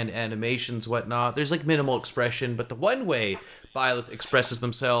those canned animations, whatnot. There's like minimal expression, but the one way Byleth expresses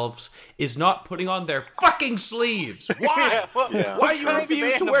themselves is not putting on their fucking sleeves. Why? Yeah. Why do you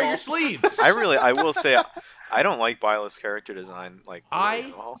refuse to wear your sleeves? I will say, I don't like Byleth's character design. Like, really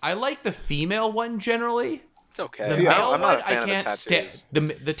at all. I like the female one generally. It's okay. The male I'm not a one, fan I of the can't tattoos. stand.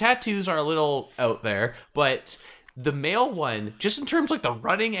 The tattoos are a little out there, but the male one, just in terms of like the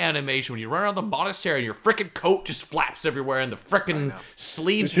running animation, when you run around the monastery and your frickin' coat just flaps everywhere and the frickin'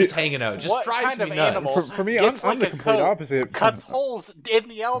 sleeves just hanging out, it just What drives kind me of nuts. animal For me, I'm gets the like a complete coat, opposite. cuts holes in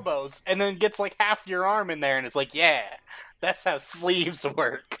the elbows, and then gets like half your arm in there, and it's like, yeah, that's how sleeves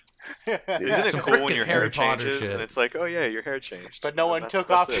work. Isn't it Some cool when frickin' your Harry hair Potter changes shit. and it's like, oh yeah, your hair changed. But no one That's- took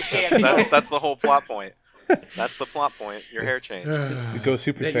that's off it. the That's- candy. That's the whole plot point. That's the plot point. Your hair changed. You go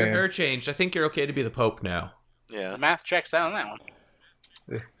Super Yeah, your Saiyan. hair changed. I think you're okay to be the Pope now. Yeah. The math checks out on that one.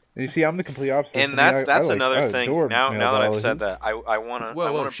 And you see, I'm the complete opposite. For And me, that's I another thing. adore Now male that I've biology. said that, I wanna Whoa,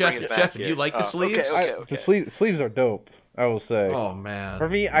 I wanna Chef, bring it back Chef, here. you like the Oh, sleeves? Okay. The sleeves are dope. I will say. Oh man. For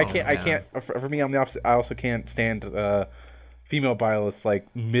me, I Oh, can't. man. I can't. For me, I'm the opposite. I also can't stand female Byleth's like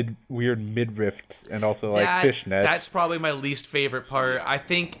weird midriff and also like fishnets. That's probably my least favorite part. I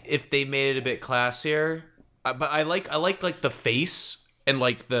think if they made it a bit classier, but I like the face and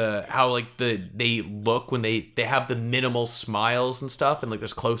like how they look when they have the minimal smiles and stuff and like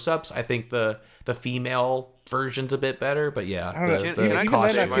there's close-ups. I think the female version's a bit better, but yeah. I don't know. Can I Even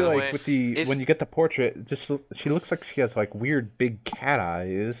costume, then, I by feel the like way, when you get the portrait, she looks like she has like weird big cat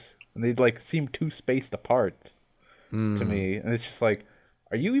eyes, and they like seem too spaced apart to me. And it's just like,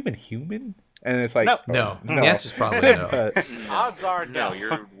 are you even human? And it's like, No. The answer's probably no. But Odds are No,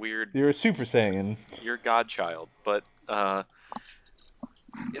 you're weird. you're a Super Saiyan. You're godchild. But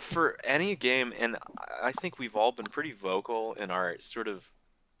for any game, and I think we've all been pretty vocal in our sort of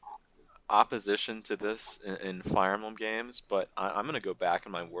opposition to this in Fire Emblem games, but I'm going to go back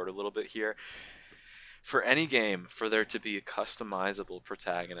in my word a little bit here. For any game, for there to be a customizable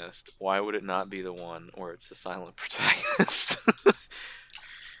protagonist, why would it not be the one where it's the silent protagonist?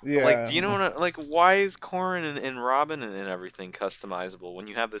 Yeah. Like, do you know what? Like, why is Corrin and Robin and everything customizable when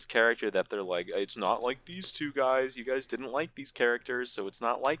you have this character that they're like, it's not like these two guys. You guys didn't like these characters, so it's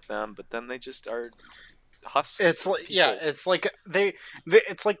not like them. But then they just are husks. It's like people. it's like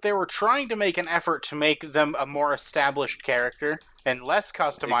it's like they were trying to make an effort to make them a more established character and less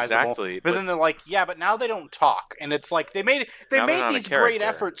customizable. Exactly, But but- then they're like, yeah, but now they don't talk, and it's like they made Now they're not a these great character.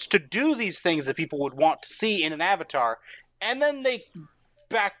 efforts to do these things that people would want to see in an avatar, and then they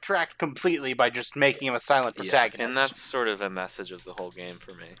backtracked completely by just making him a silent protagonist. Yeah, and that's sort of a message of the whole game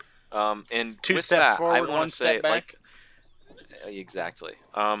for me. And Two with steps that, forward, I want one to say step back. exactly.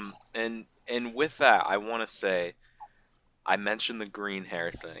 And with that, I want to say, I mentioned the green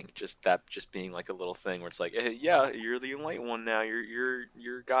hair thing, just being like a little thing where it's like, hey, yeah, you're the enlightened one now.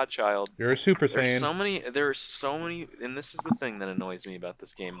 You're godchild. You're a Super There Saiyan. are so many, and this is the thing that annoys me about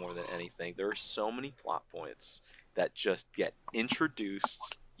this game more than anything. There are so many plot points that just get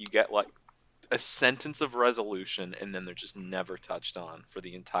introduced. You get like a sentence of resolution, and then they're just never touched on for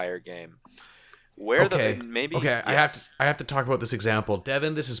the entire game. Okay. Yes. I have to talk about this example.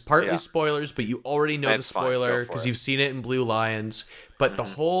 Devin, this is partly Yeah. spoilers, but you already know That's the fine. Go spoiler for because it. you've seen it in Blue Lions. But the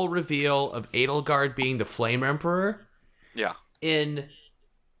whole reveal of Edelgard being the Flame Emperor Yeah. in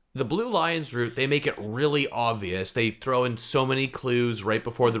the Blue Lions route, they make it really obvious. They throw in so many clues right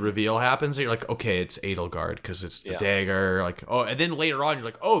before the reveal happens, and you're like, okay, it's Edelgard because it's the Yeah. dagger. Like, oh, and then later on, you're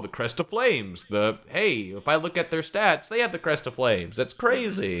like, oh, the Crest of Flames. Hey, if I look at their stats, they have the Crest of Flames. That's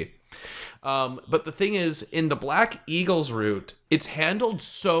crazy. But the thing is, in the Black Eagles route, it's handled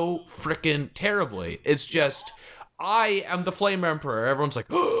so freaking terribly. It's just, I am the Flame Emperor. Everyone's like,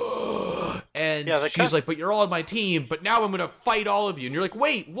 and Yeah, she's like, but you're all on my team, but now I'm going to fight all of you. And you're like,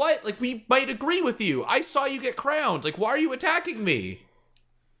 wait, what? Like, we might agree with you. I saw you get crowned. Like, why are you attacking me?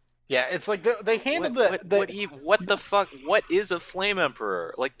 Yeah, it's like they handled What the fuck? What is a flame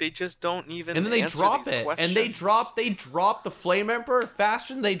emperor? Like, they just don't even. And then they answer drop these it. questions. And they drop the Flame Emperor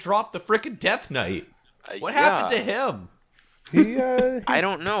faster than they drop the frickin' Death Knight. What Yeah. happened to him? I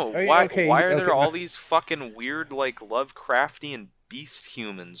don't know. I- Why? okay, why are there okay. all these fucking weird, like, Lovecraftian beast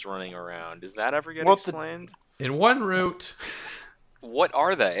humans running around? Does that ever get explained? In one route. What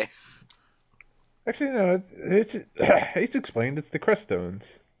are they? Actually, no. It's explained. It's the Creststones.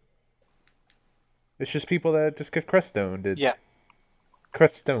 It's just people that just get Creststoned. Yeah.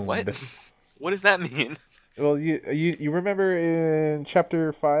 Creststoned. What? What does that mean? Well, you remember in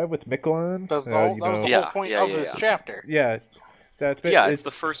chapter 5 with Miquelon? That was the whole, that was the Yeah, whole point yeah, of yeah, this yeah. chapter. Yeah, that's Yeah, it's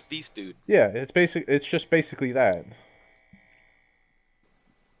the first beast dude. yeah. It's just basically that.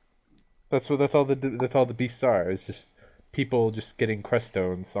 That's all the beasts are. It's just people just getting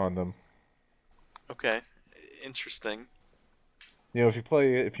Creststones on them. Okay, interesting. You know, if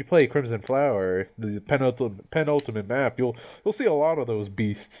you play Crimson Flower, the penultimate map, you'll see a lot of those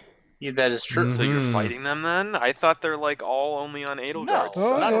beasts. Yeah, that is true. So you're fighting them then? I thought they're like all only on Edelgard's No. Oh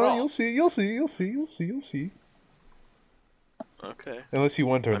side. Not at no, all. you'll see. Okay. Unless you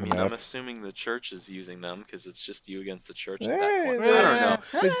want to I turn mean, the I'm map. assuming the church is using them because it's just you against the church at Eh, that point. eh, I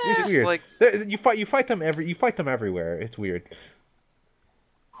don't know. It's Just weird. like- You fight them everywhere. It's weird.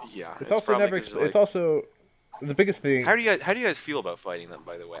 Yeah. It's also probably never. 'cause, It's also the biggest thing. How do you guys feel about fighting them?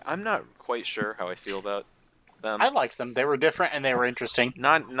 By the way, I'm not quite sure how I feel about them. I liked them. They were different and they were interesting.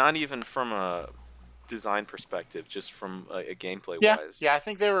 Not even from a design perspective, just from a gameplay Yeah, wise. yeah. I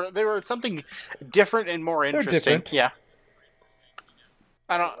think they were something different and more interesting. different. Yeah.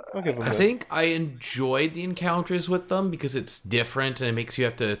 I don't. I'll give him I that. think I enjoyed the encounters with them because it's different and it makes you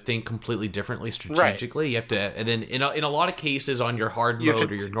have to think completely differently strategically. You have to, and then in a lot of cases on your hard You have mode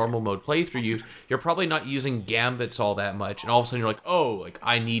to- or your normal mode playthrough, you're probably not using gambits all that much, and all of a sudden you're like, oh, like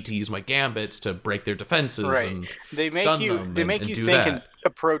I need to use my gambits to break their defenses. Right. And They make stun you. them They and- make and you do think that. and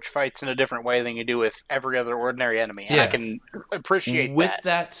approach fights in a different way than you do with every other ordinary enemy, and Yeah. I can appreciate With that.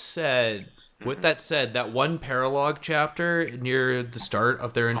 that said, that one paralog chapter near the start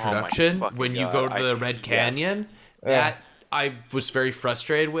of their introduction, fucking when you God, go to the I- Red yes. Canyon, that I was very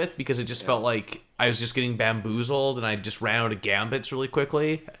frustrated with because it just felt like I was just getting bamboozled and I just ran out of gambits really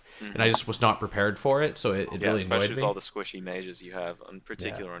quickly, and I just was not prepared for it, so it Yeah, really especially annoyed with me. all the squishy mages you have, in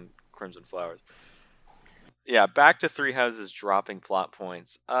particular on Crimson Flowers. Yeah, back to Three Houses dropping plot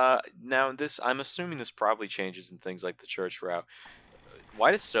points. Now this, I'm assuming this probably changes in things like the church route.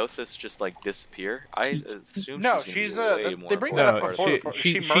 Why does Sothis just like disappear? I assume No, she's she's gonna be way they more bring important that up No, part of before. the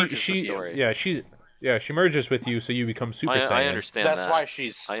She merges the story. She merges with you, so you become Super Saiyan. I understand That's that. why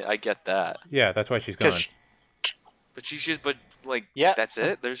she's. I get that. Yeah, that's why she's gone. Because But she's just, like, Yeah. that's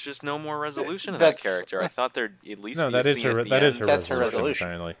it. There's just no more resolution of that That's- character. I thought there'd at least No, be that a is scene her. at the That is end. her. That's her resolution. resolution.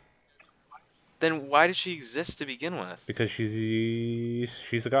 Finally, Then why does she exist to begin with? because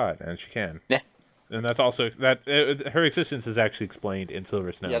she's a god and she can. Yeah. And that's also that her existence is actually explained in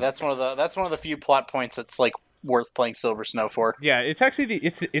Silver Snow. yeah, that's one of the few plot points that's like worth playing Silver Snow for. Yeah, it's actually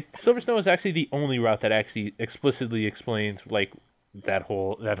Silver Snow is actually the only route that actually explicitly explains like that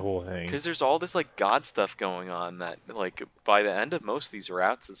whole thing. Because there's all this like god stuff going on that like by the end of most of these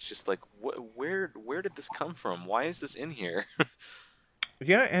routes, it's just like where did this come from? Why is this in here?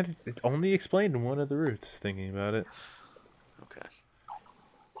 Yeah, and it's only explained in one of the routes. Thinking about it, Okay.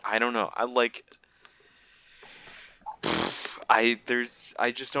 I don't know.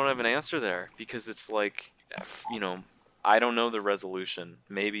 I just don't have an answer there because it's like, I don't know the resolution.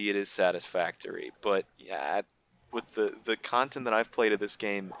 Maybe it is satisfactory, but yeah, with the content that I've played of this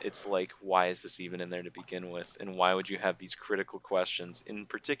game, it's like, why is this even in there to begin with? And why would you have these critical questions, in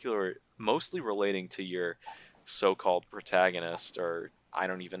particular, mostly relating to your so-called protagonist, or I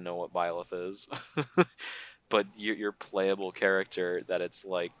don't even know what Byleth is, but your playable character, that it's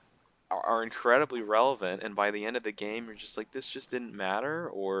like, are incredibly relevant, and by the end of the game, you're just like, this just didn't matter,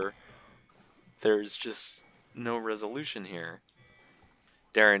 or there's just no resolution here.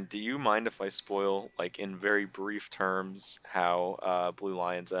 Darren, do you mind if I spoil, like, in very brief terms, how Blue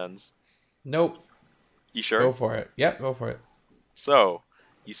Lions ends? Nope. You sure? Go for it. Yep, go for it. So,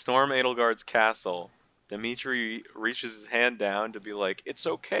 you storm Edelgard's castle. Dimitri reaches his hand down to be like, it's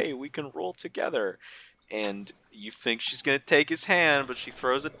okay, we can rule together. And you think she's going to take his hand, but she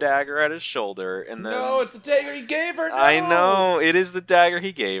throws a dagger at his shoulder, and then... No, it's the dagger he gave her. No! I know, it is the dagger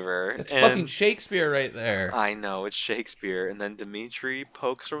he gave her. That's and fucking Shakespeare right there. I know, it's Shakespeare. And then Dimitri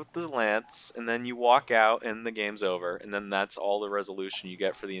pokes her with his lance, and then you walk out, and the game's over. And then that's all the resolution you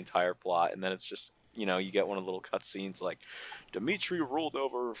get for the entire plot. And then it's just, you get one of the little cutscenes like, Dimitri ruled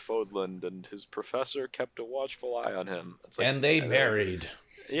over Fodland, and his professor kept a watchful eye on him. It's like, And they married.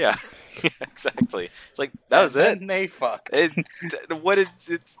 Yeah, exactly. It's like, that was it. And they fucked.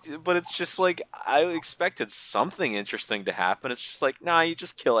 But it's just like, I expected something interesting to happen. It's just like, nah, you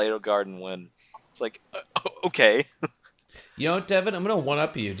just kill Edelgard and win. It's like, okay. You know what, Devin? I'm going to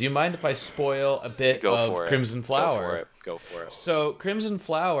one-up you. Do you mind if I spoil a bit Go of for it. Crimson Flower? Go for it. So, Crimson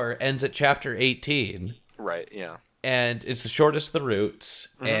Flower ends at chapter 18. Right, yeah. And it's the shortest of the routes,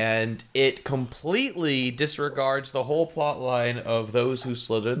 and it completely disregards the whole plot line of those who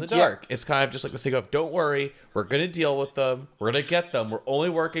slither in the dark. It's kind of just like this thing of, don't worry, we're going to deal with them, we're going to get them, we're only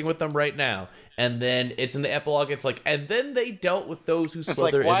working with them right now. And then it's in the epilogue, it's like, and then they dealt with those who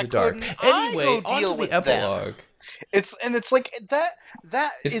slither why in the dark. couldn't I Anyway, go on deal to with the them? epilogue. It's like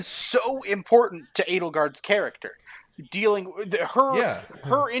that is so important to Edelgard's character. Dealing with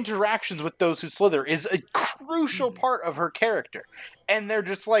her interactions with those who slither is a crucial part of her character, and they're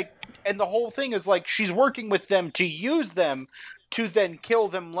just like, and the whole thing is like she's working with them to use them to then kill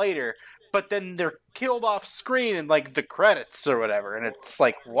them later, but then they're killed off screen in like the credits or whatever, and it's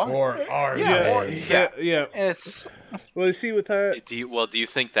like, what? Or are Yeah, they? yeah. And it's Well, you see with that. Do you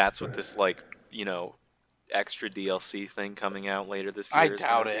think that's what this, like, extra DLC thing coming out later this year I is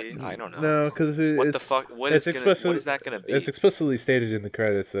doubt gonna it. be? I don't know. No, because What the fuck? What is that gonna be? It's explicitly stated in the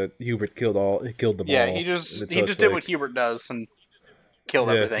credits that Hubert killed them all. yeah, he just did what Hubert does, and killed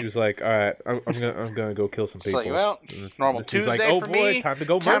He everything. was like, "All right, I'm gonna go kill some It's people." like, well, normal He's Tuesday like, "Oh for boy, me. time to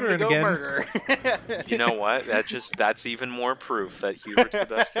go Time to murdering go again." murder. You know what? That's even more proof that Hubert's the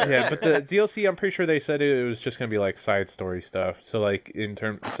best character. Yeah, but the DLC, I'm pretty sure they said it was just gonna be like side story stuff. So like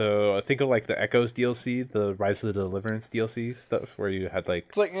so think of like the Echoes DLC, the Rise of the Deliverance DLC stuff, where you had like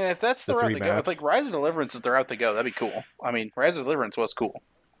It's like, if that's the The route three to go, maps. if like Rise of Deliverance is the route to go, that'd be cool. I mean, Rise of Deliverance was cool.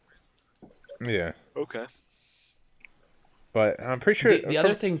 yeah, Okay. but I'm pretty sure The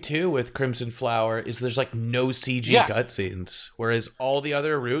other thing too with Crimson Flower is there's like no CG Yeah. cutscenes, whereas all the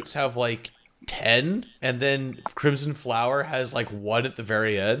other routes have like 10, and then Crimson Flower has like 1 at the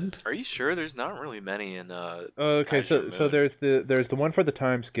very end. Are you sure there's not really many in Okay, Azure so Moon? there's the one for the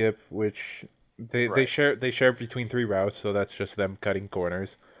time skip, which they Right. share between 3 routes, so that's just them cutting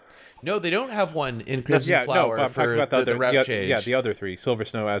corners. No, they don't have one in Crimson Yeah, Flower no, I'm for talking about the route yeah, change. yeah, the other 3, Silver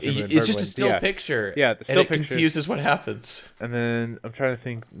Snow, Azure Moon, It's just a Verdwind, still yeah. picture. Yeah, the and still it picture. confuses what happens. And then I'm trying to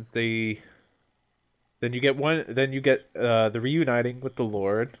think then you get the reuniting with the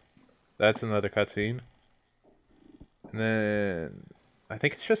Lord. That's another cutscene. And then I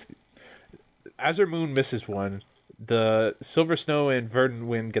think it's just Azure Moon misses one. The Silver Snow and Verdant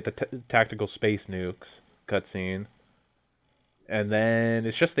Wind get the tactical space nukes cutscene. And then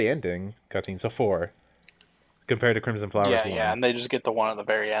it's just the ending cutscene, so 4 compared to Crimson Flowers 1. Yeah, and they just get the one at the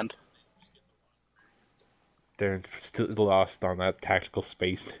very end. They're still lost on that tactical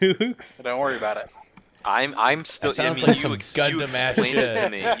space nukes. So don't worry about it. I'm still. That I sounds mean, like you some you Gundam-ass explained it to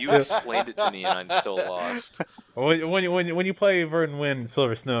shit. me. You explained it to me, and I'm still lost. When you play Verdant Wind,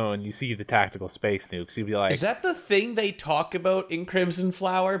 Silver Snow, and you see the tactical space nukes, you'll be like, Is that the thing they talk about in Crimson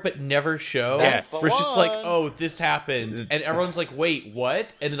Flower but never show? Yes. the Where it's just like, one. oh, this happened. And everyone's like, wait,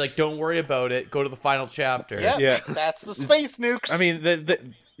 what? And they're like, don't worry about it. Go to the final chapter. Yep, Yeah. that's the space nukes. I mean,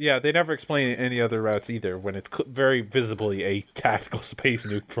 they never explain any other routes either. When it's very visibly a tactical space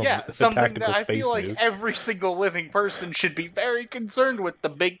nuke from yeah, the something tactical that I space feel like nuke. every single living person should be very concerned with, the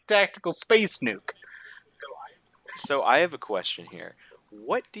big tactical space nuke. So I have a question here.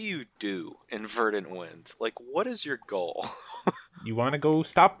 What do you do in Verdant Wind? Like, what is your goal? You want to go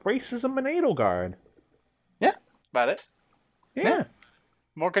stop racism in Edelgard? Yeah, about it. Yeah. What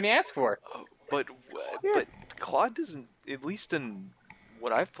more can you ask for? but Claude doesn't. At least in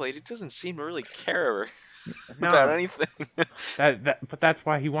what I've played, it doesn't seem to really care about anything. But that's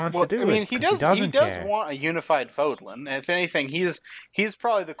why he wants Well, to do I mean, it. he 'cause does. He doesn't does care. want a unified Fodlan, and if anything, he's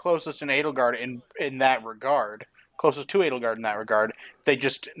probably the closest in Edelgard in that regard. Closest to Edelgard in that regard. They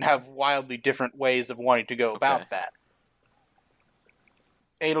just have wildly different ways of wanting to go about Okay. that.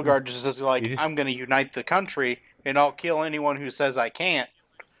 Edelgard just is like, You just- I'm going to unite the country, and I'll kill anyone who says I can't.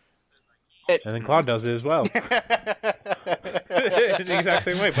 And then Claude does it as well. In the exact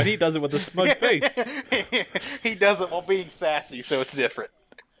same way, but he does it with a smug face. He does it while being sassy, so it's different.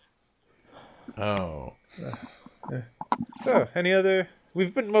 Oh. So, any other?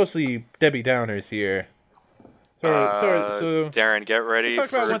 We've been mostly Debbie Downers here. So Darren, get ready Let's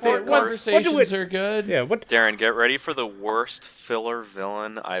talk for about the what they- worst. Conversations are good. yeah, what? Darren, get ready for the worst filler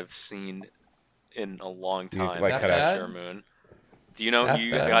villain I've seen in a long Dude, time. like in that bad? Azure Moon. Do you know? That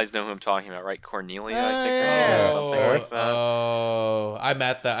You bad? guys know who I'm talking about, right? Cornelia, I think. Yeah. Or something like that. Oh, I'm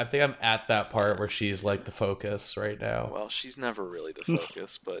at that. I think I'm at that part where she's like the focus right now. Well, she's never really the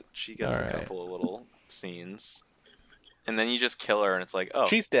focus, but she gets a Alright. couple of little scenes, and then you just kill her, and it's like, oh,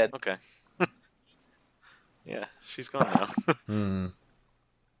 She's dead. okay. Yeah, she's gone now. Hmm.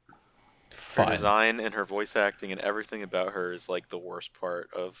 Her Fun. design and her voice acting and everything about her is like the worst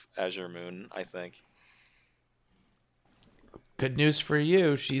part of Azure Moon, I think. Good news for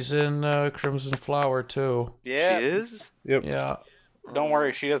you. She's in Crimson Flower too. Yeah, She is? Yep. Yeah. don't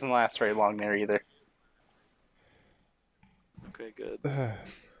worry, she doesn't last very long there either. Okay, good.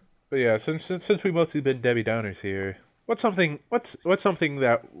 But yeah, since we've mostly been Debbie Downers here, what's one thing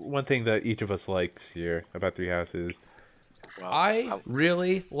that each of us likes here about Three Houses? Wow. I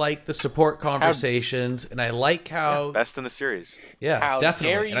really like the support conversations, and I like how, Best in the series. yeah, How dare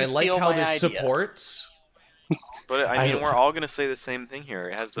definitely, you and I like steal how my there's idea. supports. But I mean, I- we're all gonna say the same thing here.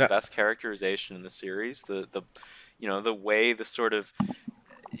 It has the Yeah. best characterization in the series. The the way the sort of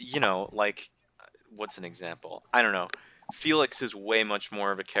like what's an example? I don't know. Felix is way much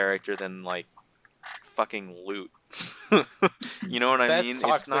more of a character than like fucking Loot. You know what I That's mean? It's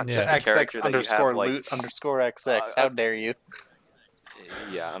toxic not Yeah. just a XX character that you underscore have like. loot underscore XX. How dare you?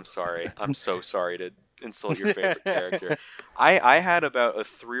 Yeah, I'm sorry. I'm so sorry to insult your favorite character. I had about a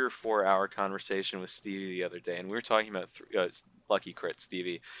 3 or 4 hour conversation with Stevie the other day, and we were talking about Lucky Crit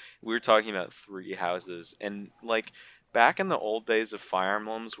Stevie. We were talking about Three Houses, and like back in the old days of Fire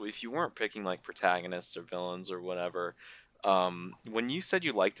Emblems, if you weren't picking like protagonists or villains or whatever, when you said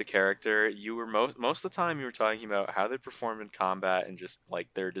you liked a character, you were most of the time you were talking about how they perform in combat and just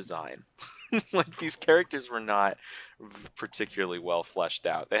like their design. Like these characters were not particularly well fleshed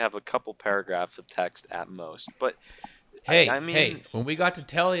out. They have a couple paragraphs of text at most, but Hey, I mean, hey! When we got to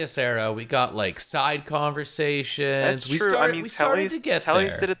Tellius era, we got like side conversations. that's we true. Started, we started to get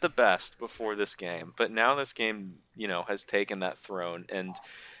Tellius there. did it the best before this game, but now this game, has taken that throne, and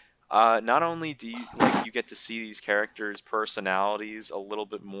not only do you get to see these characters' personalities a little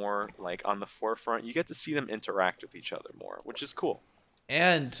bit more like on the forefront, you get to see them interact with each other more, which is cool.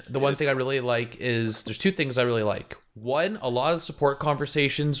 And the one thing I really like is there's two things I really like. One, a lot of the support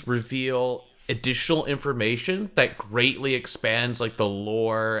conversations reveal additional information that greatly expands like the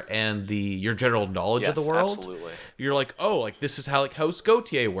lore and your general knowledge of the world. Absolutely. You're like, oh, like this is how like House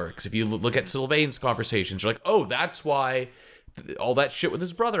Gautier works. If you look at Sylvain's conversations, you're like, oh, that's why all that shit with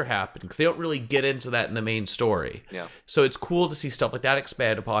his brother happened, because they don't really get into that in the main story. Yeah. So it's cool to see stuff like that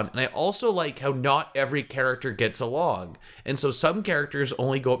expand upon. And I also like how not every character gets along. And so some characters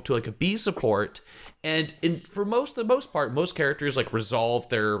only go up to like a B support. And for the most part, most characters like resolve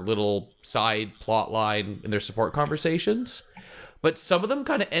their little side plot line in their support conversations. But some of them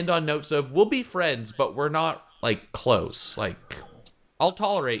kind of end on notes of, we'll be friends, but we're not like close. Like, I'll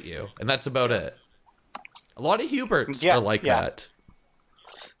tolerate you. And that's about it. A lot of Huberts are like that.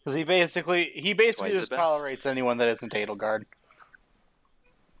 Because he basically Twice just the best. tolerates anyone that isn't Edelgard.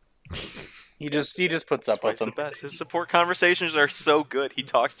 He just puts up Twice with the them. best. His support conversations are so good. He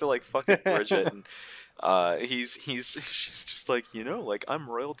talks to like fucking Bridget, and she's just like, like I'm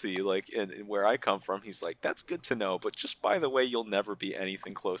royalty, like and where I come from. He's like, that's good to know, but just by the way, you'll never be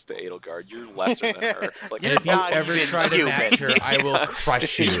anything close to Edelgard. You're lesser than her. It's like, And if you not ever even try to human. match her, I will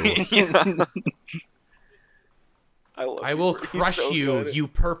crush you. Yeah. I will Hubert. He's crush so you, good. you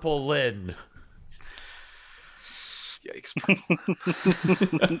purple Lynn. Yikes.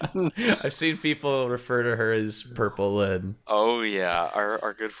 I've seen people refer to her as Purple Lynn. Oh yeah,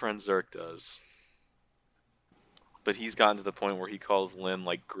 our good friend Zerk does. But he's gotten to the point where he calls Lynn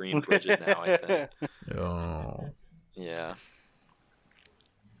like Green Bridget now, I think. Oh. Yeah.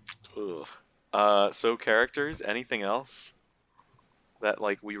 Ugh. So characters, anything else that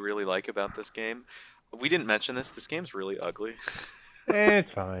like we really like about this game? We didn't mention this. This game's really ugly.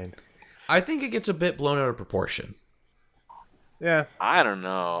 It's fine. I think it gets a bit blown out of proportion. Yeah. I don't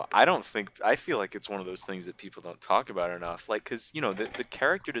know. I feel like it's one of those things that people don't talk about enough. Like, because, the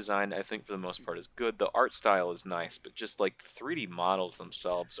character design, I think, for the most part, is good. The art style is nice, but just, like, 3D models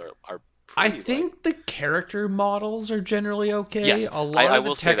themselves are I pretty, think the character models are generally okay. Yes, a lot I of the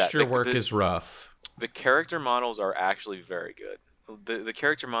will say that. texture work is rough. the character models are actually very good. The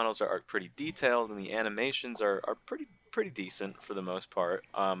character models are pretty detailed, and the animations are pretty decent for the most part.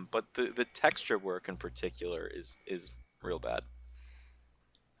 But the texture work in particular is real bad.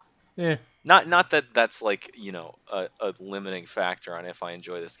 Yeah. Not that that's like a limiting factor on if I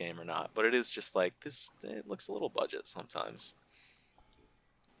enjoy this game or not, but it is just like this. It looks a little budget sometimes.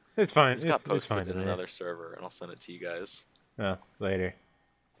 It's fine. It's got it's fine posted to in me. another server, and I'll send it to you guys. Oh, later.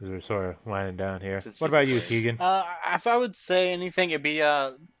 Because we're sort of winding down here. Since What you about you, play. Keegan? If I would say anything, it'd be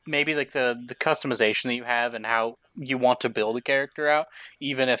maybe like the customization that you have and how you want to build a character out.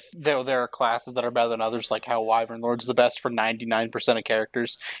 Even if there are classes that are better than others, like how Wyvern Lord's the best for 99% of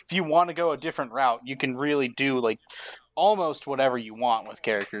characters. If you want to go a different route, you can really do like almost whatever you want with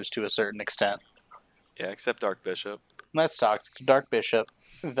characters to a certain extent. Yeah, except Dark Bishop. Let's talk Dark Bishop,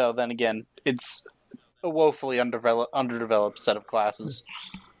 though. Then again, it's a woefully underdeveloped set of classes.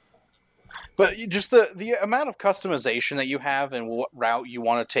 But just the amount of customization that you have and what route you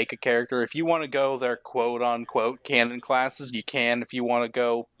want to take a character. If you want to go their quote-unquote canon classes, you can. If you want to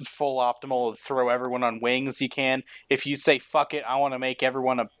go full optimal and throw everyone on wings, you can. If you say, fuck it, I want to make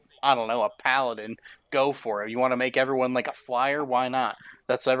everyone a paladin, go for it. You want to make everyone like a flyer? Why not?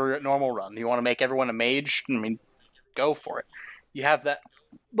 That's every normal run. You want to make everyone a mage? I mean, go for it. You have that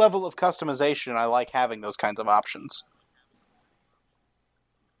level of customization. I like having those kinds of options.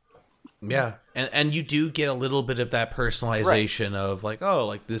 Yeah, and you do get a little bit of that personalization of like, oh,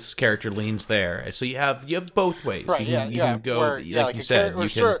 like this character leans there. So you have both ways. Right, You can go, where, like you said, you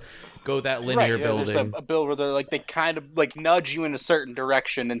can go that linear building. There's a build where they're like, they kind of like nudge you in a certain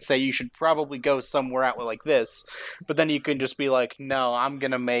direction and say you should probably go somewhere out like this, but then you can just be like, no, I'm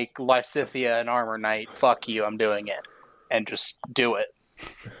gonna make Lysithia an armor knight. Fuck you, I'm doing it, and just do it.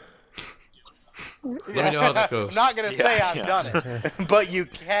 Let me know how that goes. I'm not gonna say I've done it, but you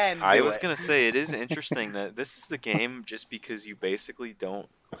can. I was gonna say it is interesting that this is the game just because you basically don't.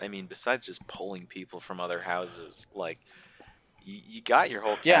 I mean, besides just pulling people from other houses, like you got your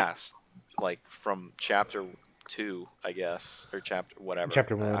whole Yeah. cast, like from chapter 2, I guess, or chapter whatever.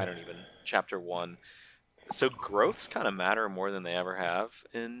 Chapter 1. I don't even. Chapter 1. So growths kind of matter more than they ever have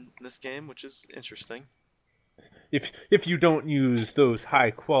in this game, which is interesting. If you don't use those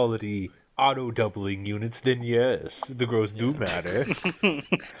high quality auto doubling units, then yes, the growths do matter.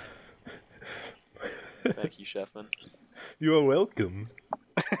 Thank you, Sheffman. You are welcome.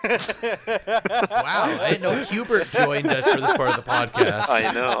 Wow, I didn't know Hubert joined us for this part of the podcast.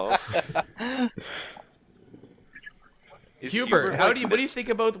 I know. Is Hubert, like what do you think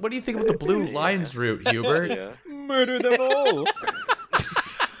about the Blue Lions route, Hubert? Yeah. Murder them all.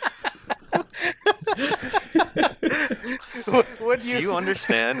 Would Do you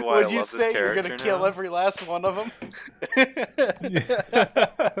understand why I would you love this say character you're gonna kill now? every last one of them?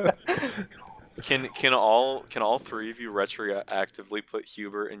 Can all 3 of you retroactively put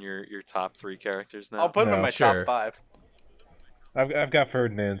Hubert in your top 3 characters now? I'll put him in No, my sure. top 5. I've got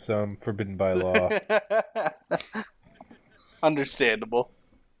Ferdinand, so I'm forbidden by law. Understandable.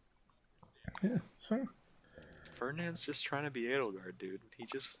 Yeah, so Ferdinand's just trying to be Edelgard, dude. He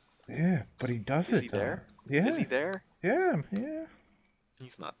just yeah, but he does is it. he though. there? Yeah, Is he there? Yeah.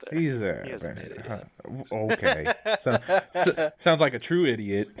 He's not there. He's there. He hasn't made it yet. Okay. Sounds like a true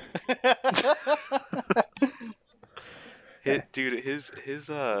idiot. Dude, his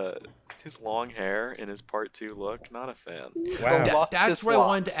long hair in his part 2 look, not a fan. Wow. The That's Loftus what I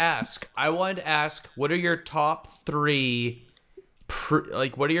wanted to Locks. ask. I wanted to ask, what are your top 3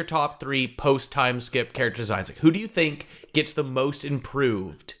 what are your top 3 post time skip character designs? Like, who do you think gets the most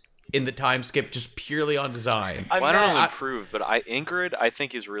improved in the time skip, just purely on design? Well, I don't know Annette. improve, but Ingrid I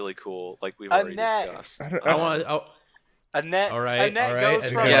think is really cool, like we've already Annette. discussed. I want. Annette, All right, Annette all right.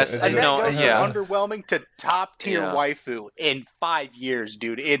 goes from Yes, Annette no, goes yeah. from underwhelming to top tier Yeah. waifu in 5 years,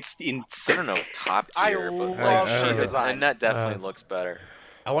 dude. It's I insane. don't know top I tier, but love her design. Annette definitely looks better.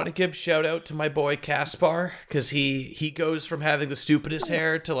 I want to give shout out to my boy Caspar, because he goes from having the stupidest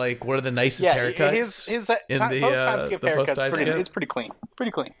hair to like one of the nicest Yeah, haircuts. his in post the, time skip the haircut's post-time pretty. skip. It's pretty clean.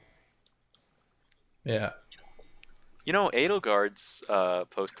 Pretty clean. Yeah. You know, Edelgard's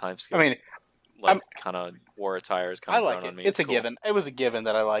post time skip, I mean, like kind of war attire is kind I of like grown it. on me. It's a cool. given. It was a given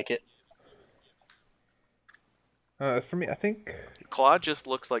that I like it. For me, I think Claude just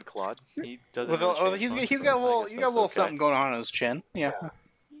looks like Claude. He doesn't. With really he's change much, he's got a but I little guess he's got a that's little okay. something going on his chin. Yeah.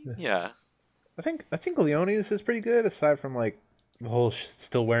 Yeah. I think Leonis is pretty good, aside from like the whole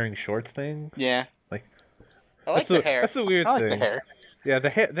still wearing shorts thing. Yeah. Like, I like the hair. That's the weird I like thing. the hair. Yeah,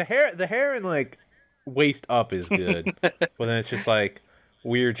 the hair and like waist up is good, but then it's just like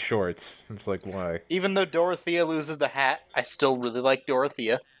weird shorts. It's like, why? Even though Dorothea loses the hat, I still really like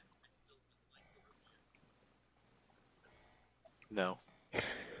Dorothea. No.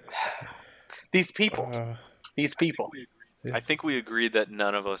 These people. These people. I think we agreed that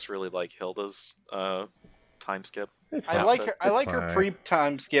none of us really like Hilda's time skip. It's I fine. like her. I It's like her fine.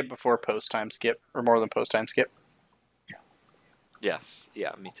 pre-time skip before post-time skip, or more than post-time skip. Yes.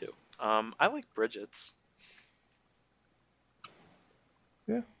 Yeah, me too. I like Bridget's.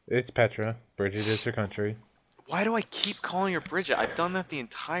 Yeah, it's Petra. Bridget is her country. Why do I keep calling her Bridget? I've done that the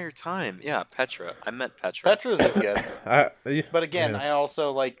entire time. Yeah, Petra. I meant Petra. Petra's is good, but again, yeah. I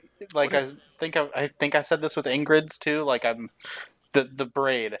also like I think I said this with Ingrid's too. Like I'm the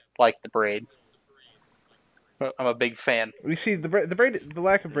braid, like the braid. I'm a big fan. You see, the braid, the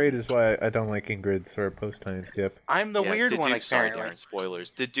lack of braid is why I don't like Ingrid's or post time skip. I'm the Yeah, weird one, Sorry, apparently. Darren, spoilers.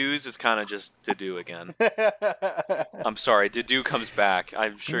 Dedue's is kind of just Dedu again. I'm sorry, Dedu comes back.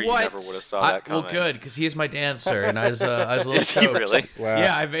 I'm sure you never would have saw that coming. Well, good, because he is my dancer, and I was a little Is he choked. really? Wow.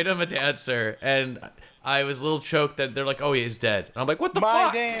 Yeah, I made him a dancer, and I was a little choked that they're like, "Oh, he is dead." And I'm like, "What the My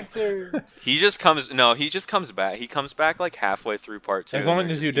fuck?" dancer. He just comes. No, he just comes back. He comes back like halfway through part 2. As and long they're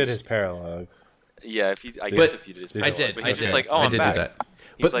as just- you did he's- his parallog. Yeah, I But- guess if you did his I parallel, did. But I he's did. just like, oh, I I'm did back. do that.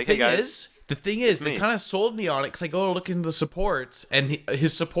 He's But like, the hey thing guys. the thing is, me. they kind of sold me on it because I go to look into the supports, and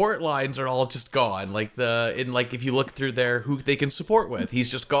his support lines are all just gone. Like if you look through there, who they can support with, he's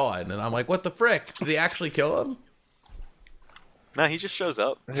just gone, and I'm like, what the frick? Did they actually kill him? No, he just shows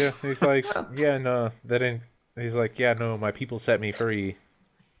up. Yeah, he's like, yeah, no, that didn't. He's like, yeah, no, my people set me free.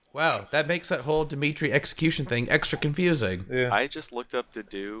 Wow, that makes that whole Dimitri execution thing extra confusing. Yeah, I just looked up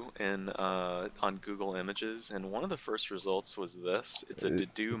Dedu on Google Images, and one of the first results was this. It's a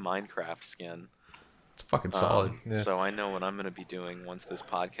Dedu Minecraft skin. It's fucking solid. Yeah. So I know what I'm going to be doing once this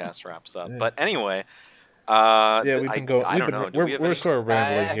podcast wraps up. Yeah. But anyway, yeah, we've been going. I don't know. Do we have We're any- sort of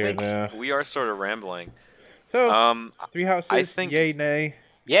rambling I here think- now. We are sort of rambling. So, three houses. I think- Yay, nay,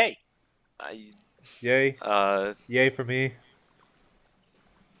 Yay. I, yay, uh, yay for me.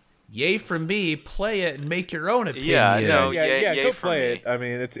 yay from me. Play it and make your own opinion. Yeah, no, yeah, yay go for play me. it. I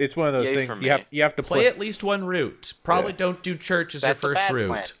mean, it's one of those Yay things for you have to Play at least one route. Probably don't do church as That's your a first bad route.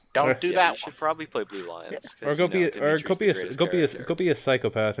 plan. Don't do Yeah, that you should one. probably play Blue Lions. Or 'cause, go you know, Dimitri's the greatest character. go be a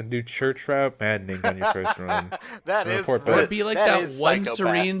psychopath and do church route maddening on your first run. That Or is report Or back. be like that that is one psychopath.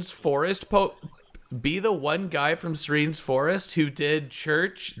 Serene's Forest Be the one guy from Serene's Forest who did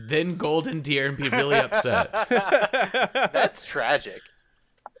church, then Golden Deer, and be really upset. That's tragic.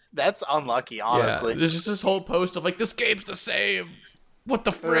 That's unlucky, honestly. Yeah, there's just this whole post of like, this game's the same. What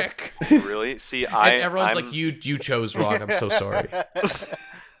the frick? Really? See, And everyone's I'm- like, you chose wrong. I'm so sorry.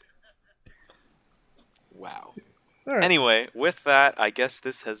 Wow. All right. Anyway, with that, I guess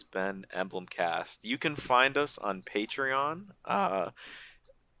this has been Emblemcast. You can find us on Patreon.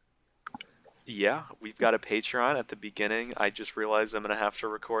 Yeah, we've got a Patreon at the beginning. I just realized I'm going to have to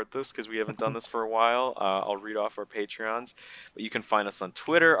record this because we haven't done this for a while. I'll read off our Patreons. But you can find us on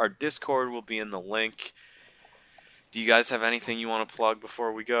Twitter. Our Discord will be in the link. Do you guys have anything you want to plug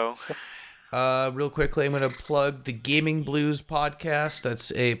before we go? Real quickly, I'm going to plug the Gaming Blues podcast.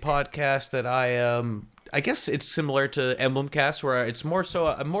 That's a podcast that I guess it's similar to Emblemcast, where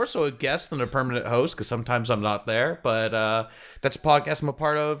I'm more so a guest than a permanent host, because sometimes I'm not there. But that's a podcast I'm a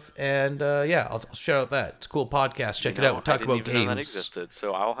part of, and yeah, I'll shout out that. It's a cool podcast. Check it out. We talk about I didn't even know that games. existed,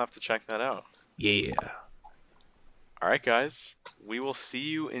 so I'll have to check that out. Yeah. All right, guys. We will see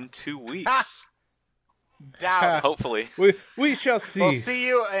you in 2 weeks. Doubt it. Hopefully. We shall see. We'll see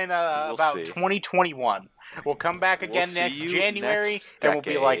you in We'll about see. 2021. We'll come back again see next you January, next and we'll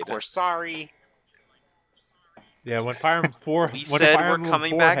be like, decade. we're sorry. Yeah, when Fire Emblem 4 We when said Fire we're Emblem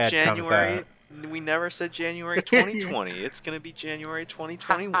coming 4 back Head comes January. out. We never said January 2020. It's going to be January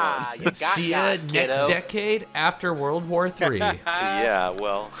 2021. You got See ya ya, next kiddo. decade after World War III. Yeah,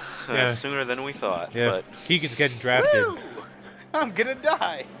 well, Yeah. sooner than we thought. Yeah, But Keegan's getting drafted. Woo! I'm gonna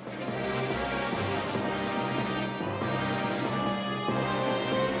die.